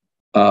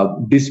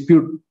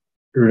dispute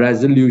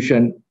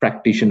resolution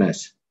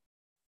practitioners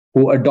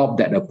who adopt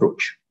that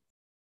approach.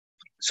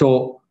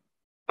 So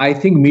I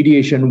think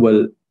mediation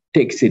will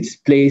take its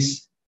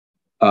place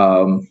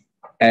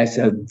as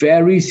a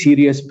very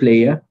serious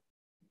player.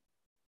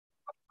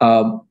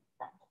 And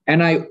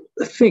I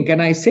think,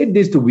 and I said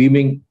this to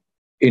Weeming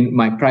in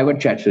my private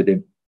chats with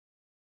him,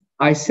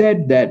 I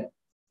said that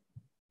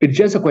it's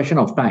just a question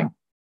of time.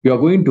 You're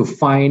going to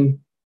find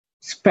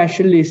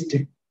specialist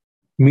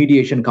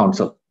mediation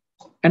counsel.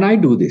 And I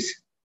do this.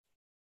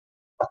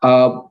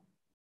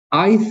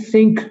 I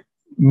think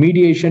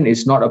mediation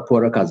is not a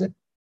poorer cousin.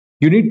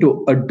 You need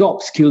to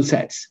adopt skill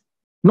sets,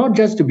 not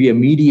just to be a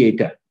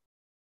mediator,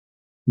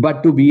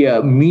 but to be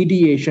a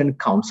mediation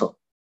counsel.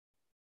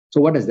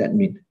 So what does that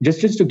mean?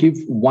 Just to give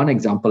one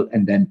example,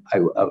 and then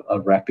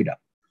I'll wrap it up.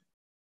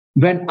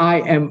 When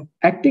I am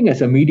acting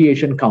as a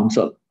mediation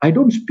counsel, I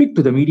don't speak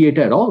to the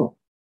mediator at all,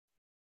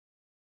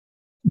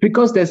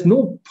 because there's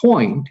no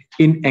point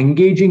in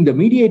engaging the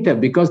mediator,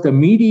 because the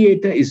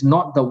mediator is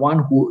not the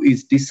one who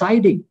is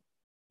deciding.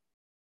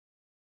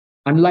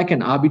 Unlike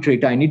an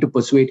arbitrator, I need to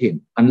persuade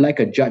him. Unlike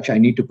a judge, I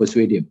need to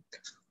persuade him.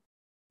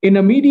 In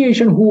a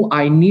mediation, who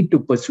I need to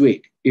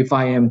persuade, if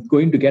I am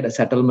going to get a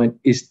settlement,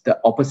 is the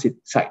opposite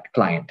side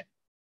client,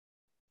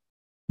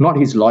 not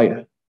his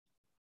lawyer,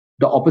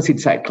 the opposite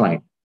side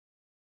client.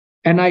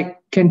 And I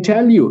can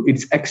tell you,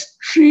 it's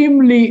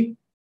extremely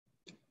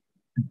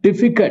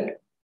difficult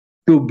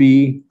to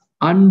be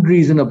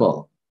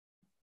unreasonable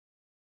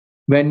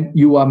when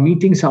you are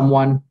meeting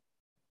someone,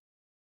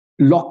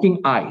 locking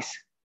eyes,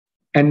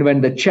 and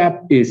when the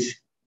chap is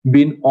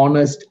being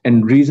honest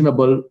and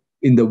reasonable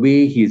in the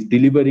way he is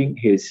delivering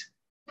his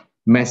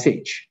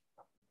message.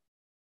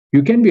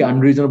 You can be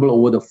unreasonable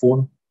over the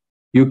phone.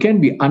 You can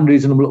be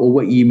unreasonable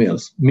over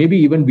emails, maybe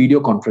even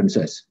video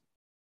conferences.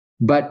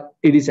 But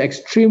it is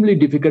extremely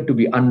difficult to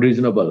be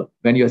unreasonable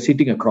when you're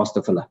sitting across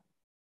the fella.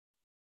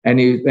 And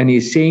when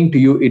he's saying to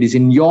you, it is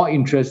in your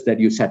interest that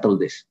you settle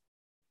this.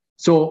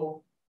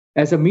 So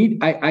as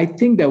I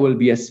think there will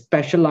be a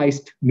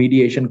specialized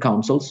mediation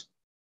counsels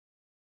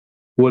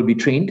who will be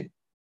trained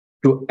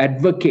to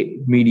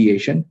advocate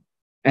mediation.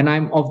 And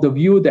I'm of the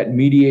view that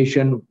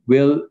mediation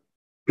will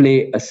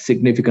play a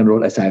significant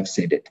role, as I have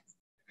said it.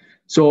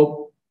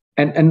 So,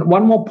 and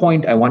one more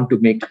point I want to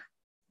make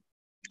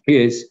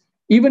is,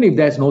 even if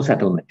there's no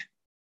settlement,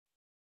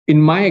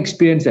 in my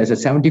experience, there's a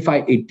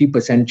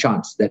 75-80%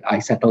 chance that I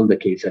settle the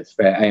cases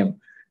where I am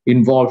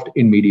involved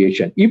in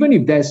mediation. Even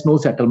if there's no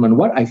settlement,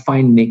 what I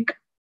find, Nick,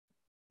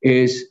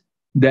 is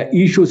the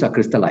issues are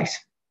crystallized.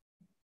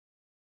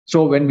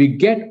 So when we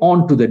get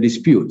on to the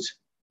disputes,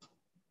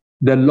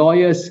 the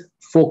lawyers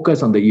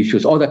focus on the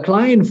issues, or the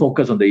client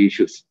focus on the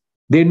issues.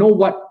 They know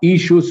what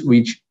issues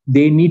which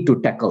they need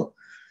to tackle.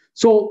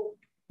 So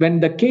when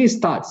the case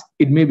starts,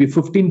 it may be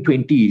 15,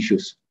 20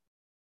 issues.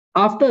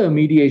 After a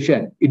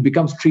mediation, it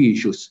becomes 3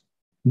 issues.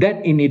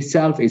 That in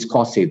itself is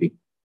cost saving.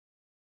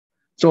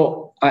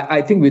 So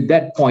I think with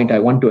that point, I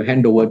want to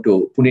hand over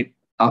to Puneet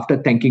after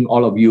thanking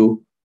all of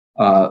you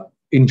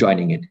in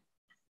joining in.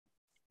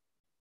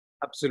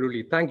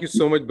 Absolutely. Thank you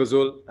so much,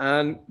 Bazul.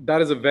 And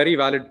that is a very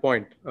valid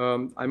point.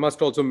 I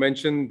must also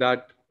mention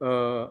that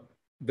the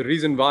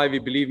reason why we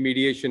believe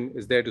mediation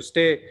is there to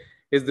stay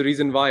is the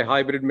reason why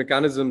hybrid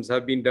mechanisms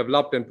have been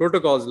developed and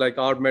protocols like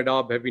Maritime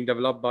Hub have been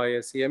developed by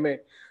SCMA.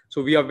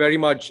 So we are very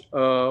much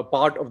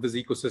part of this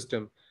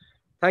ecosystem.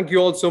 Thank you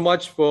all so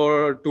much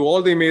to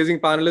all the amazing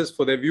panelists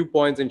for their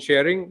viewpoints and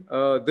sharing.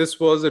 This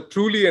was a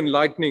truly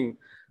enlightening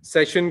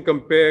session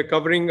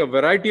covering a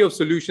variety of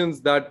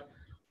solutions that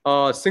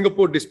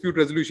Singapore dispute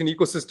resolution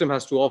ecosystem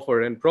has to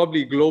offer, and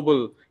probably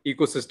global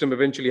ecosystem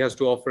eventually has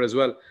to offer as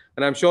well.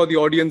 And I'm sure the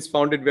audience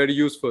found it very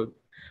useful.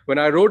 When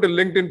I wrote a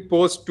LinkedIn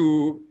post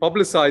to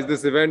publicize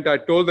this event, I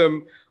told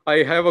them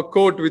I have a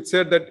quote which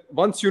said that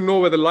once you know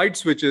where the light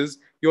switch is,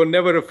 you're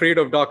never afraid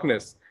of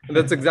darkness. And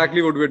that's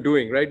exactly what we're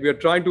doing, right? We are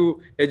trying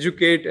to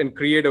educate and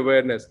create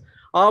awareness.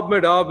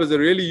 Maritime Hub is a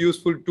really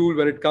useful tool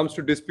when it comes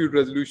to dispute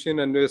resolution,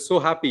 and we're so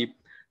happy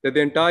that the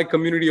entire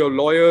community of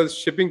lawyers,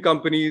 shipping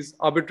companies,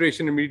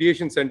 arbitration and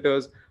mediation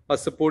centers are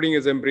supporting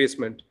its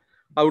embracement.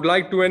 I would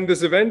like to end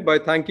this event by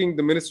thanking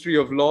the Ministry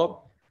of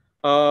Law,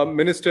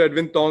 Minister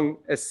Edwin Tong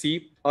SC,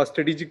 our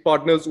strategic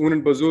partners, Un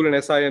and Bazul and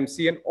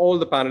SIMC, and all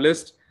the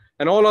panelists,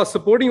 and all our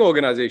supporting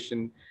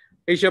organization,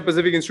 Asia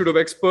Pacific Institute of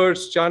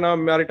Experts, China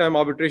Maritime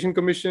Arbitration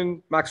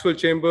Commission, Maxwell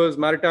Chambers,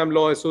 Maritime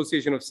Law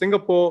Association of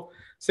Singapore,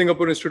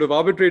 Singapore Institute of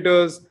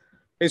Arbitrators,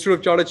 Institute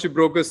of Chartered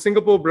Shipbrokers,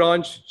 Singapore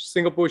Branch,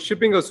 Singapore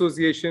Shipping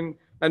Association,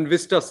 and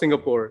Vista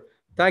Singapore.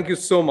 Thank you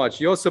so much.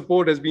 Your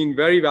support has been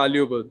very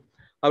valuable.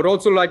 I would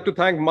also like to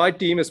thank my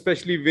team,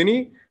 especially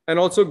Vinny, and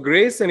also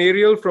Grace and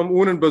Ariel from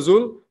Un and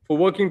Bazul for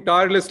working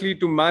tirelessly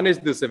to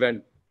manage this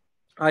event.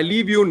 I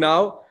leave you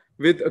now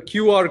with a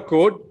QR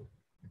code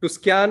to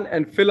scan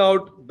and fill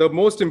out the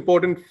most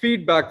important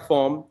feedback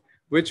form,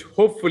 which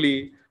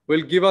hopefully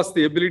will give us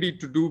the ability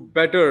to do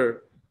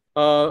better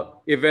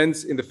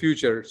events in the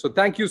future. So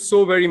thank you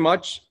so very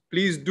much.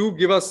 Please do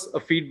give us a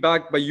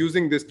feedback by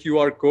using this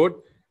QR code.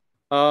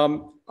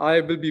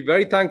 I will be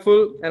very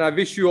thankful, and I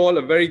wish you all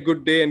a very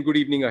good day and good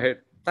evening ahead.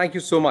 Thank you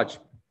so much.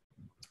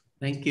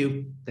 Thank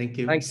you. Thank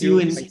you. Thank See you you.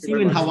 in Thank you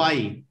very much.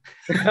 Hawaii.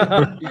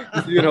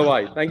 See you in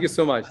Hawaii. Thank you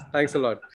so much. Thanks a lot.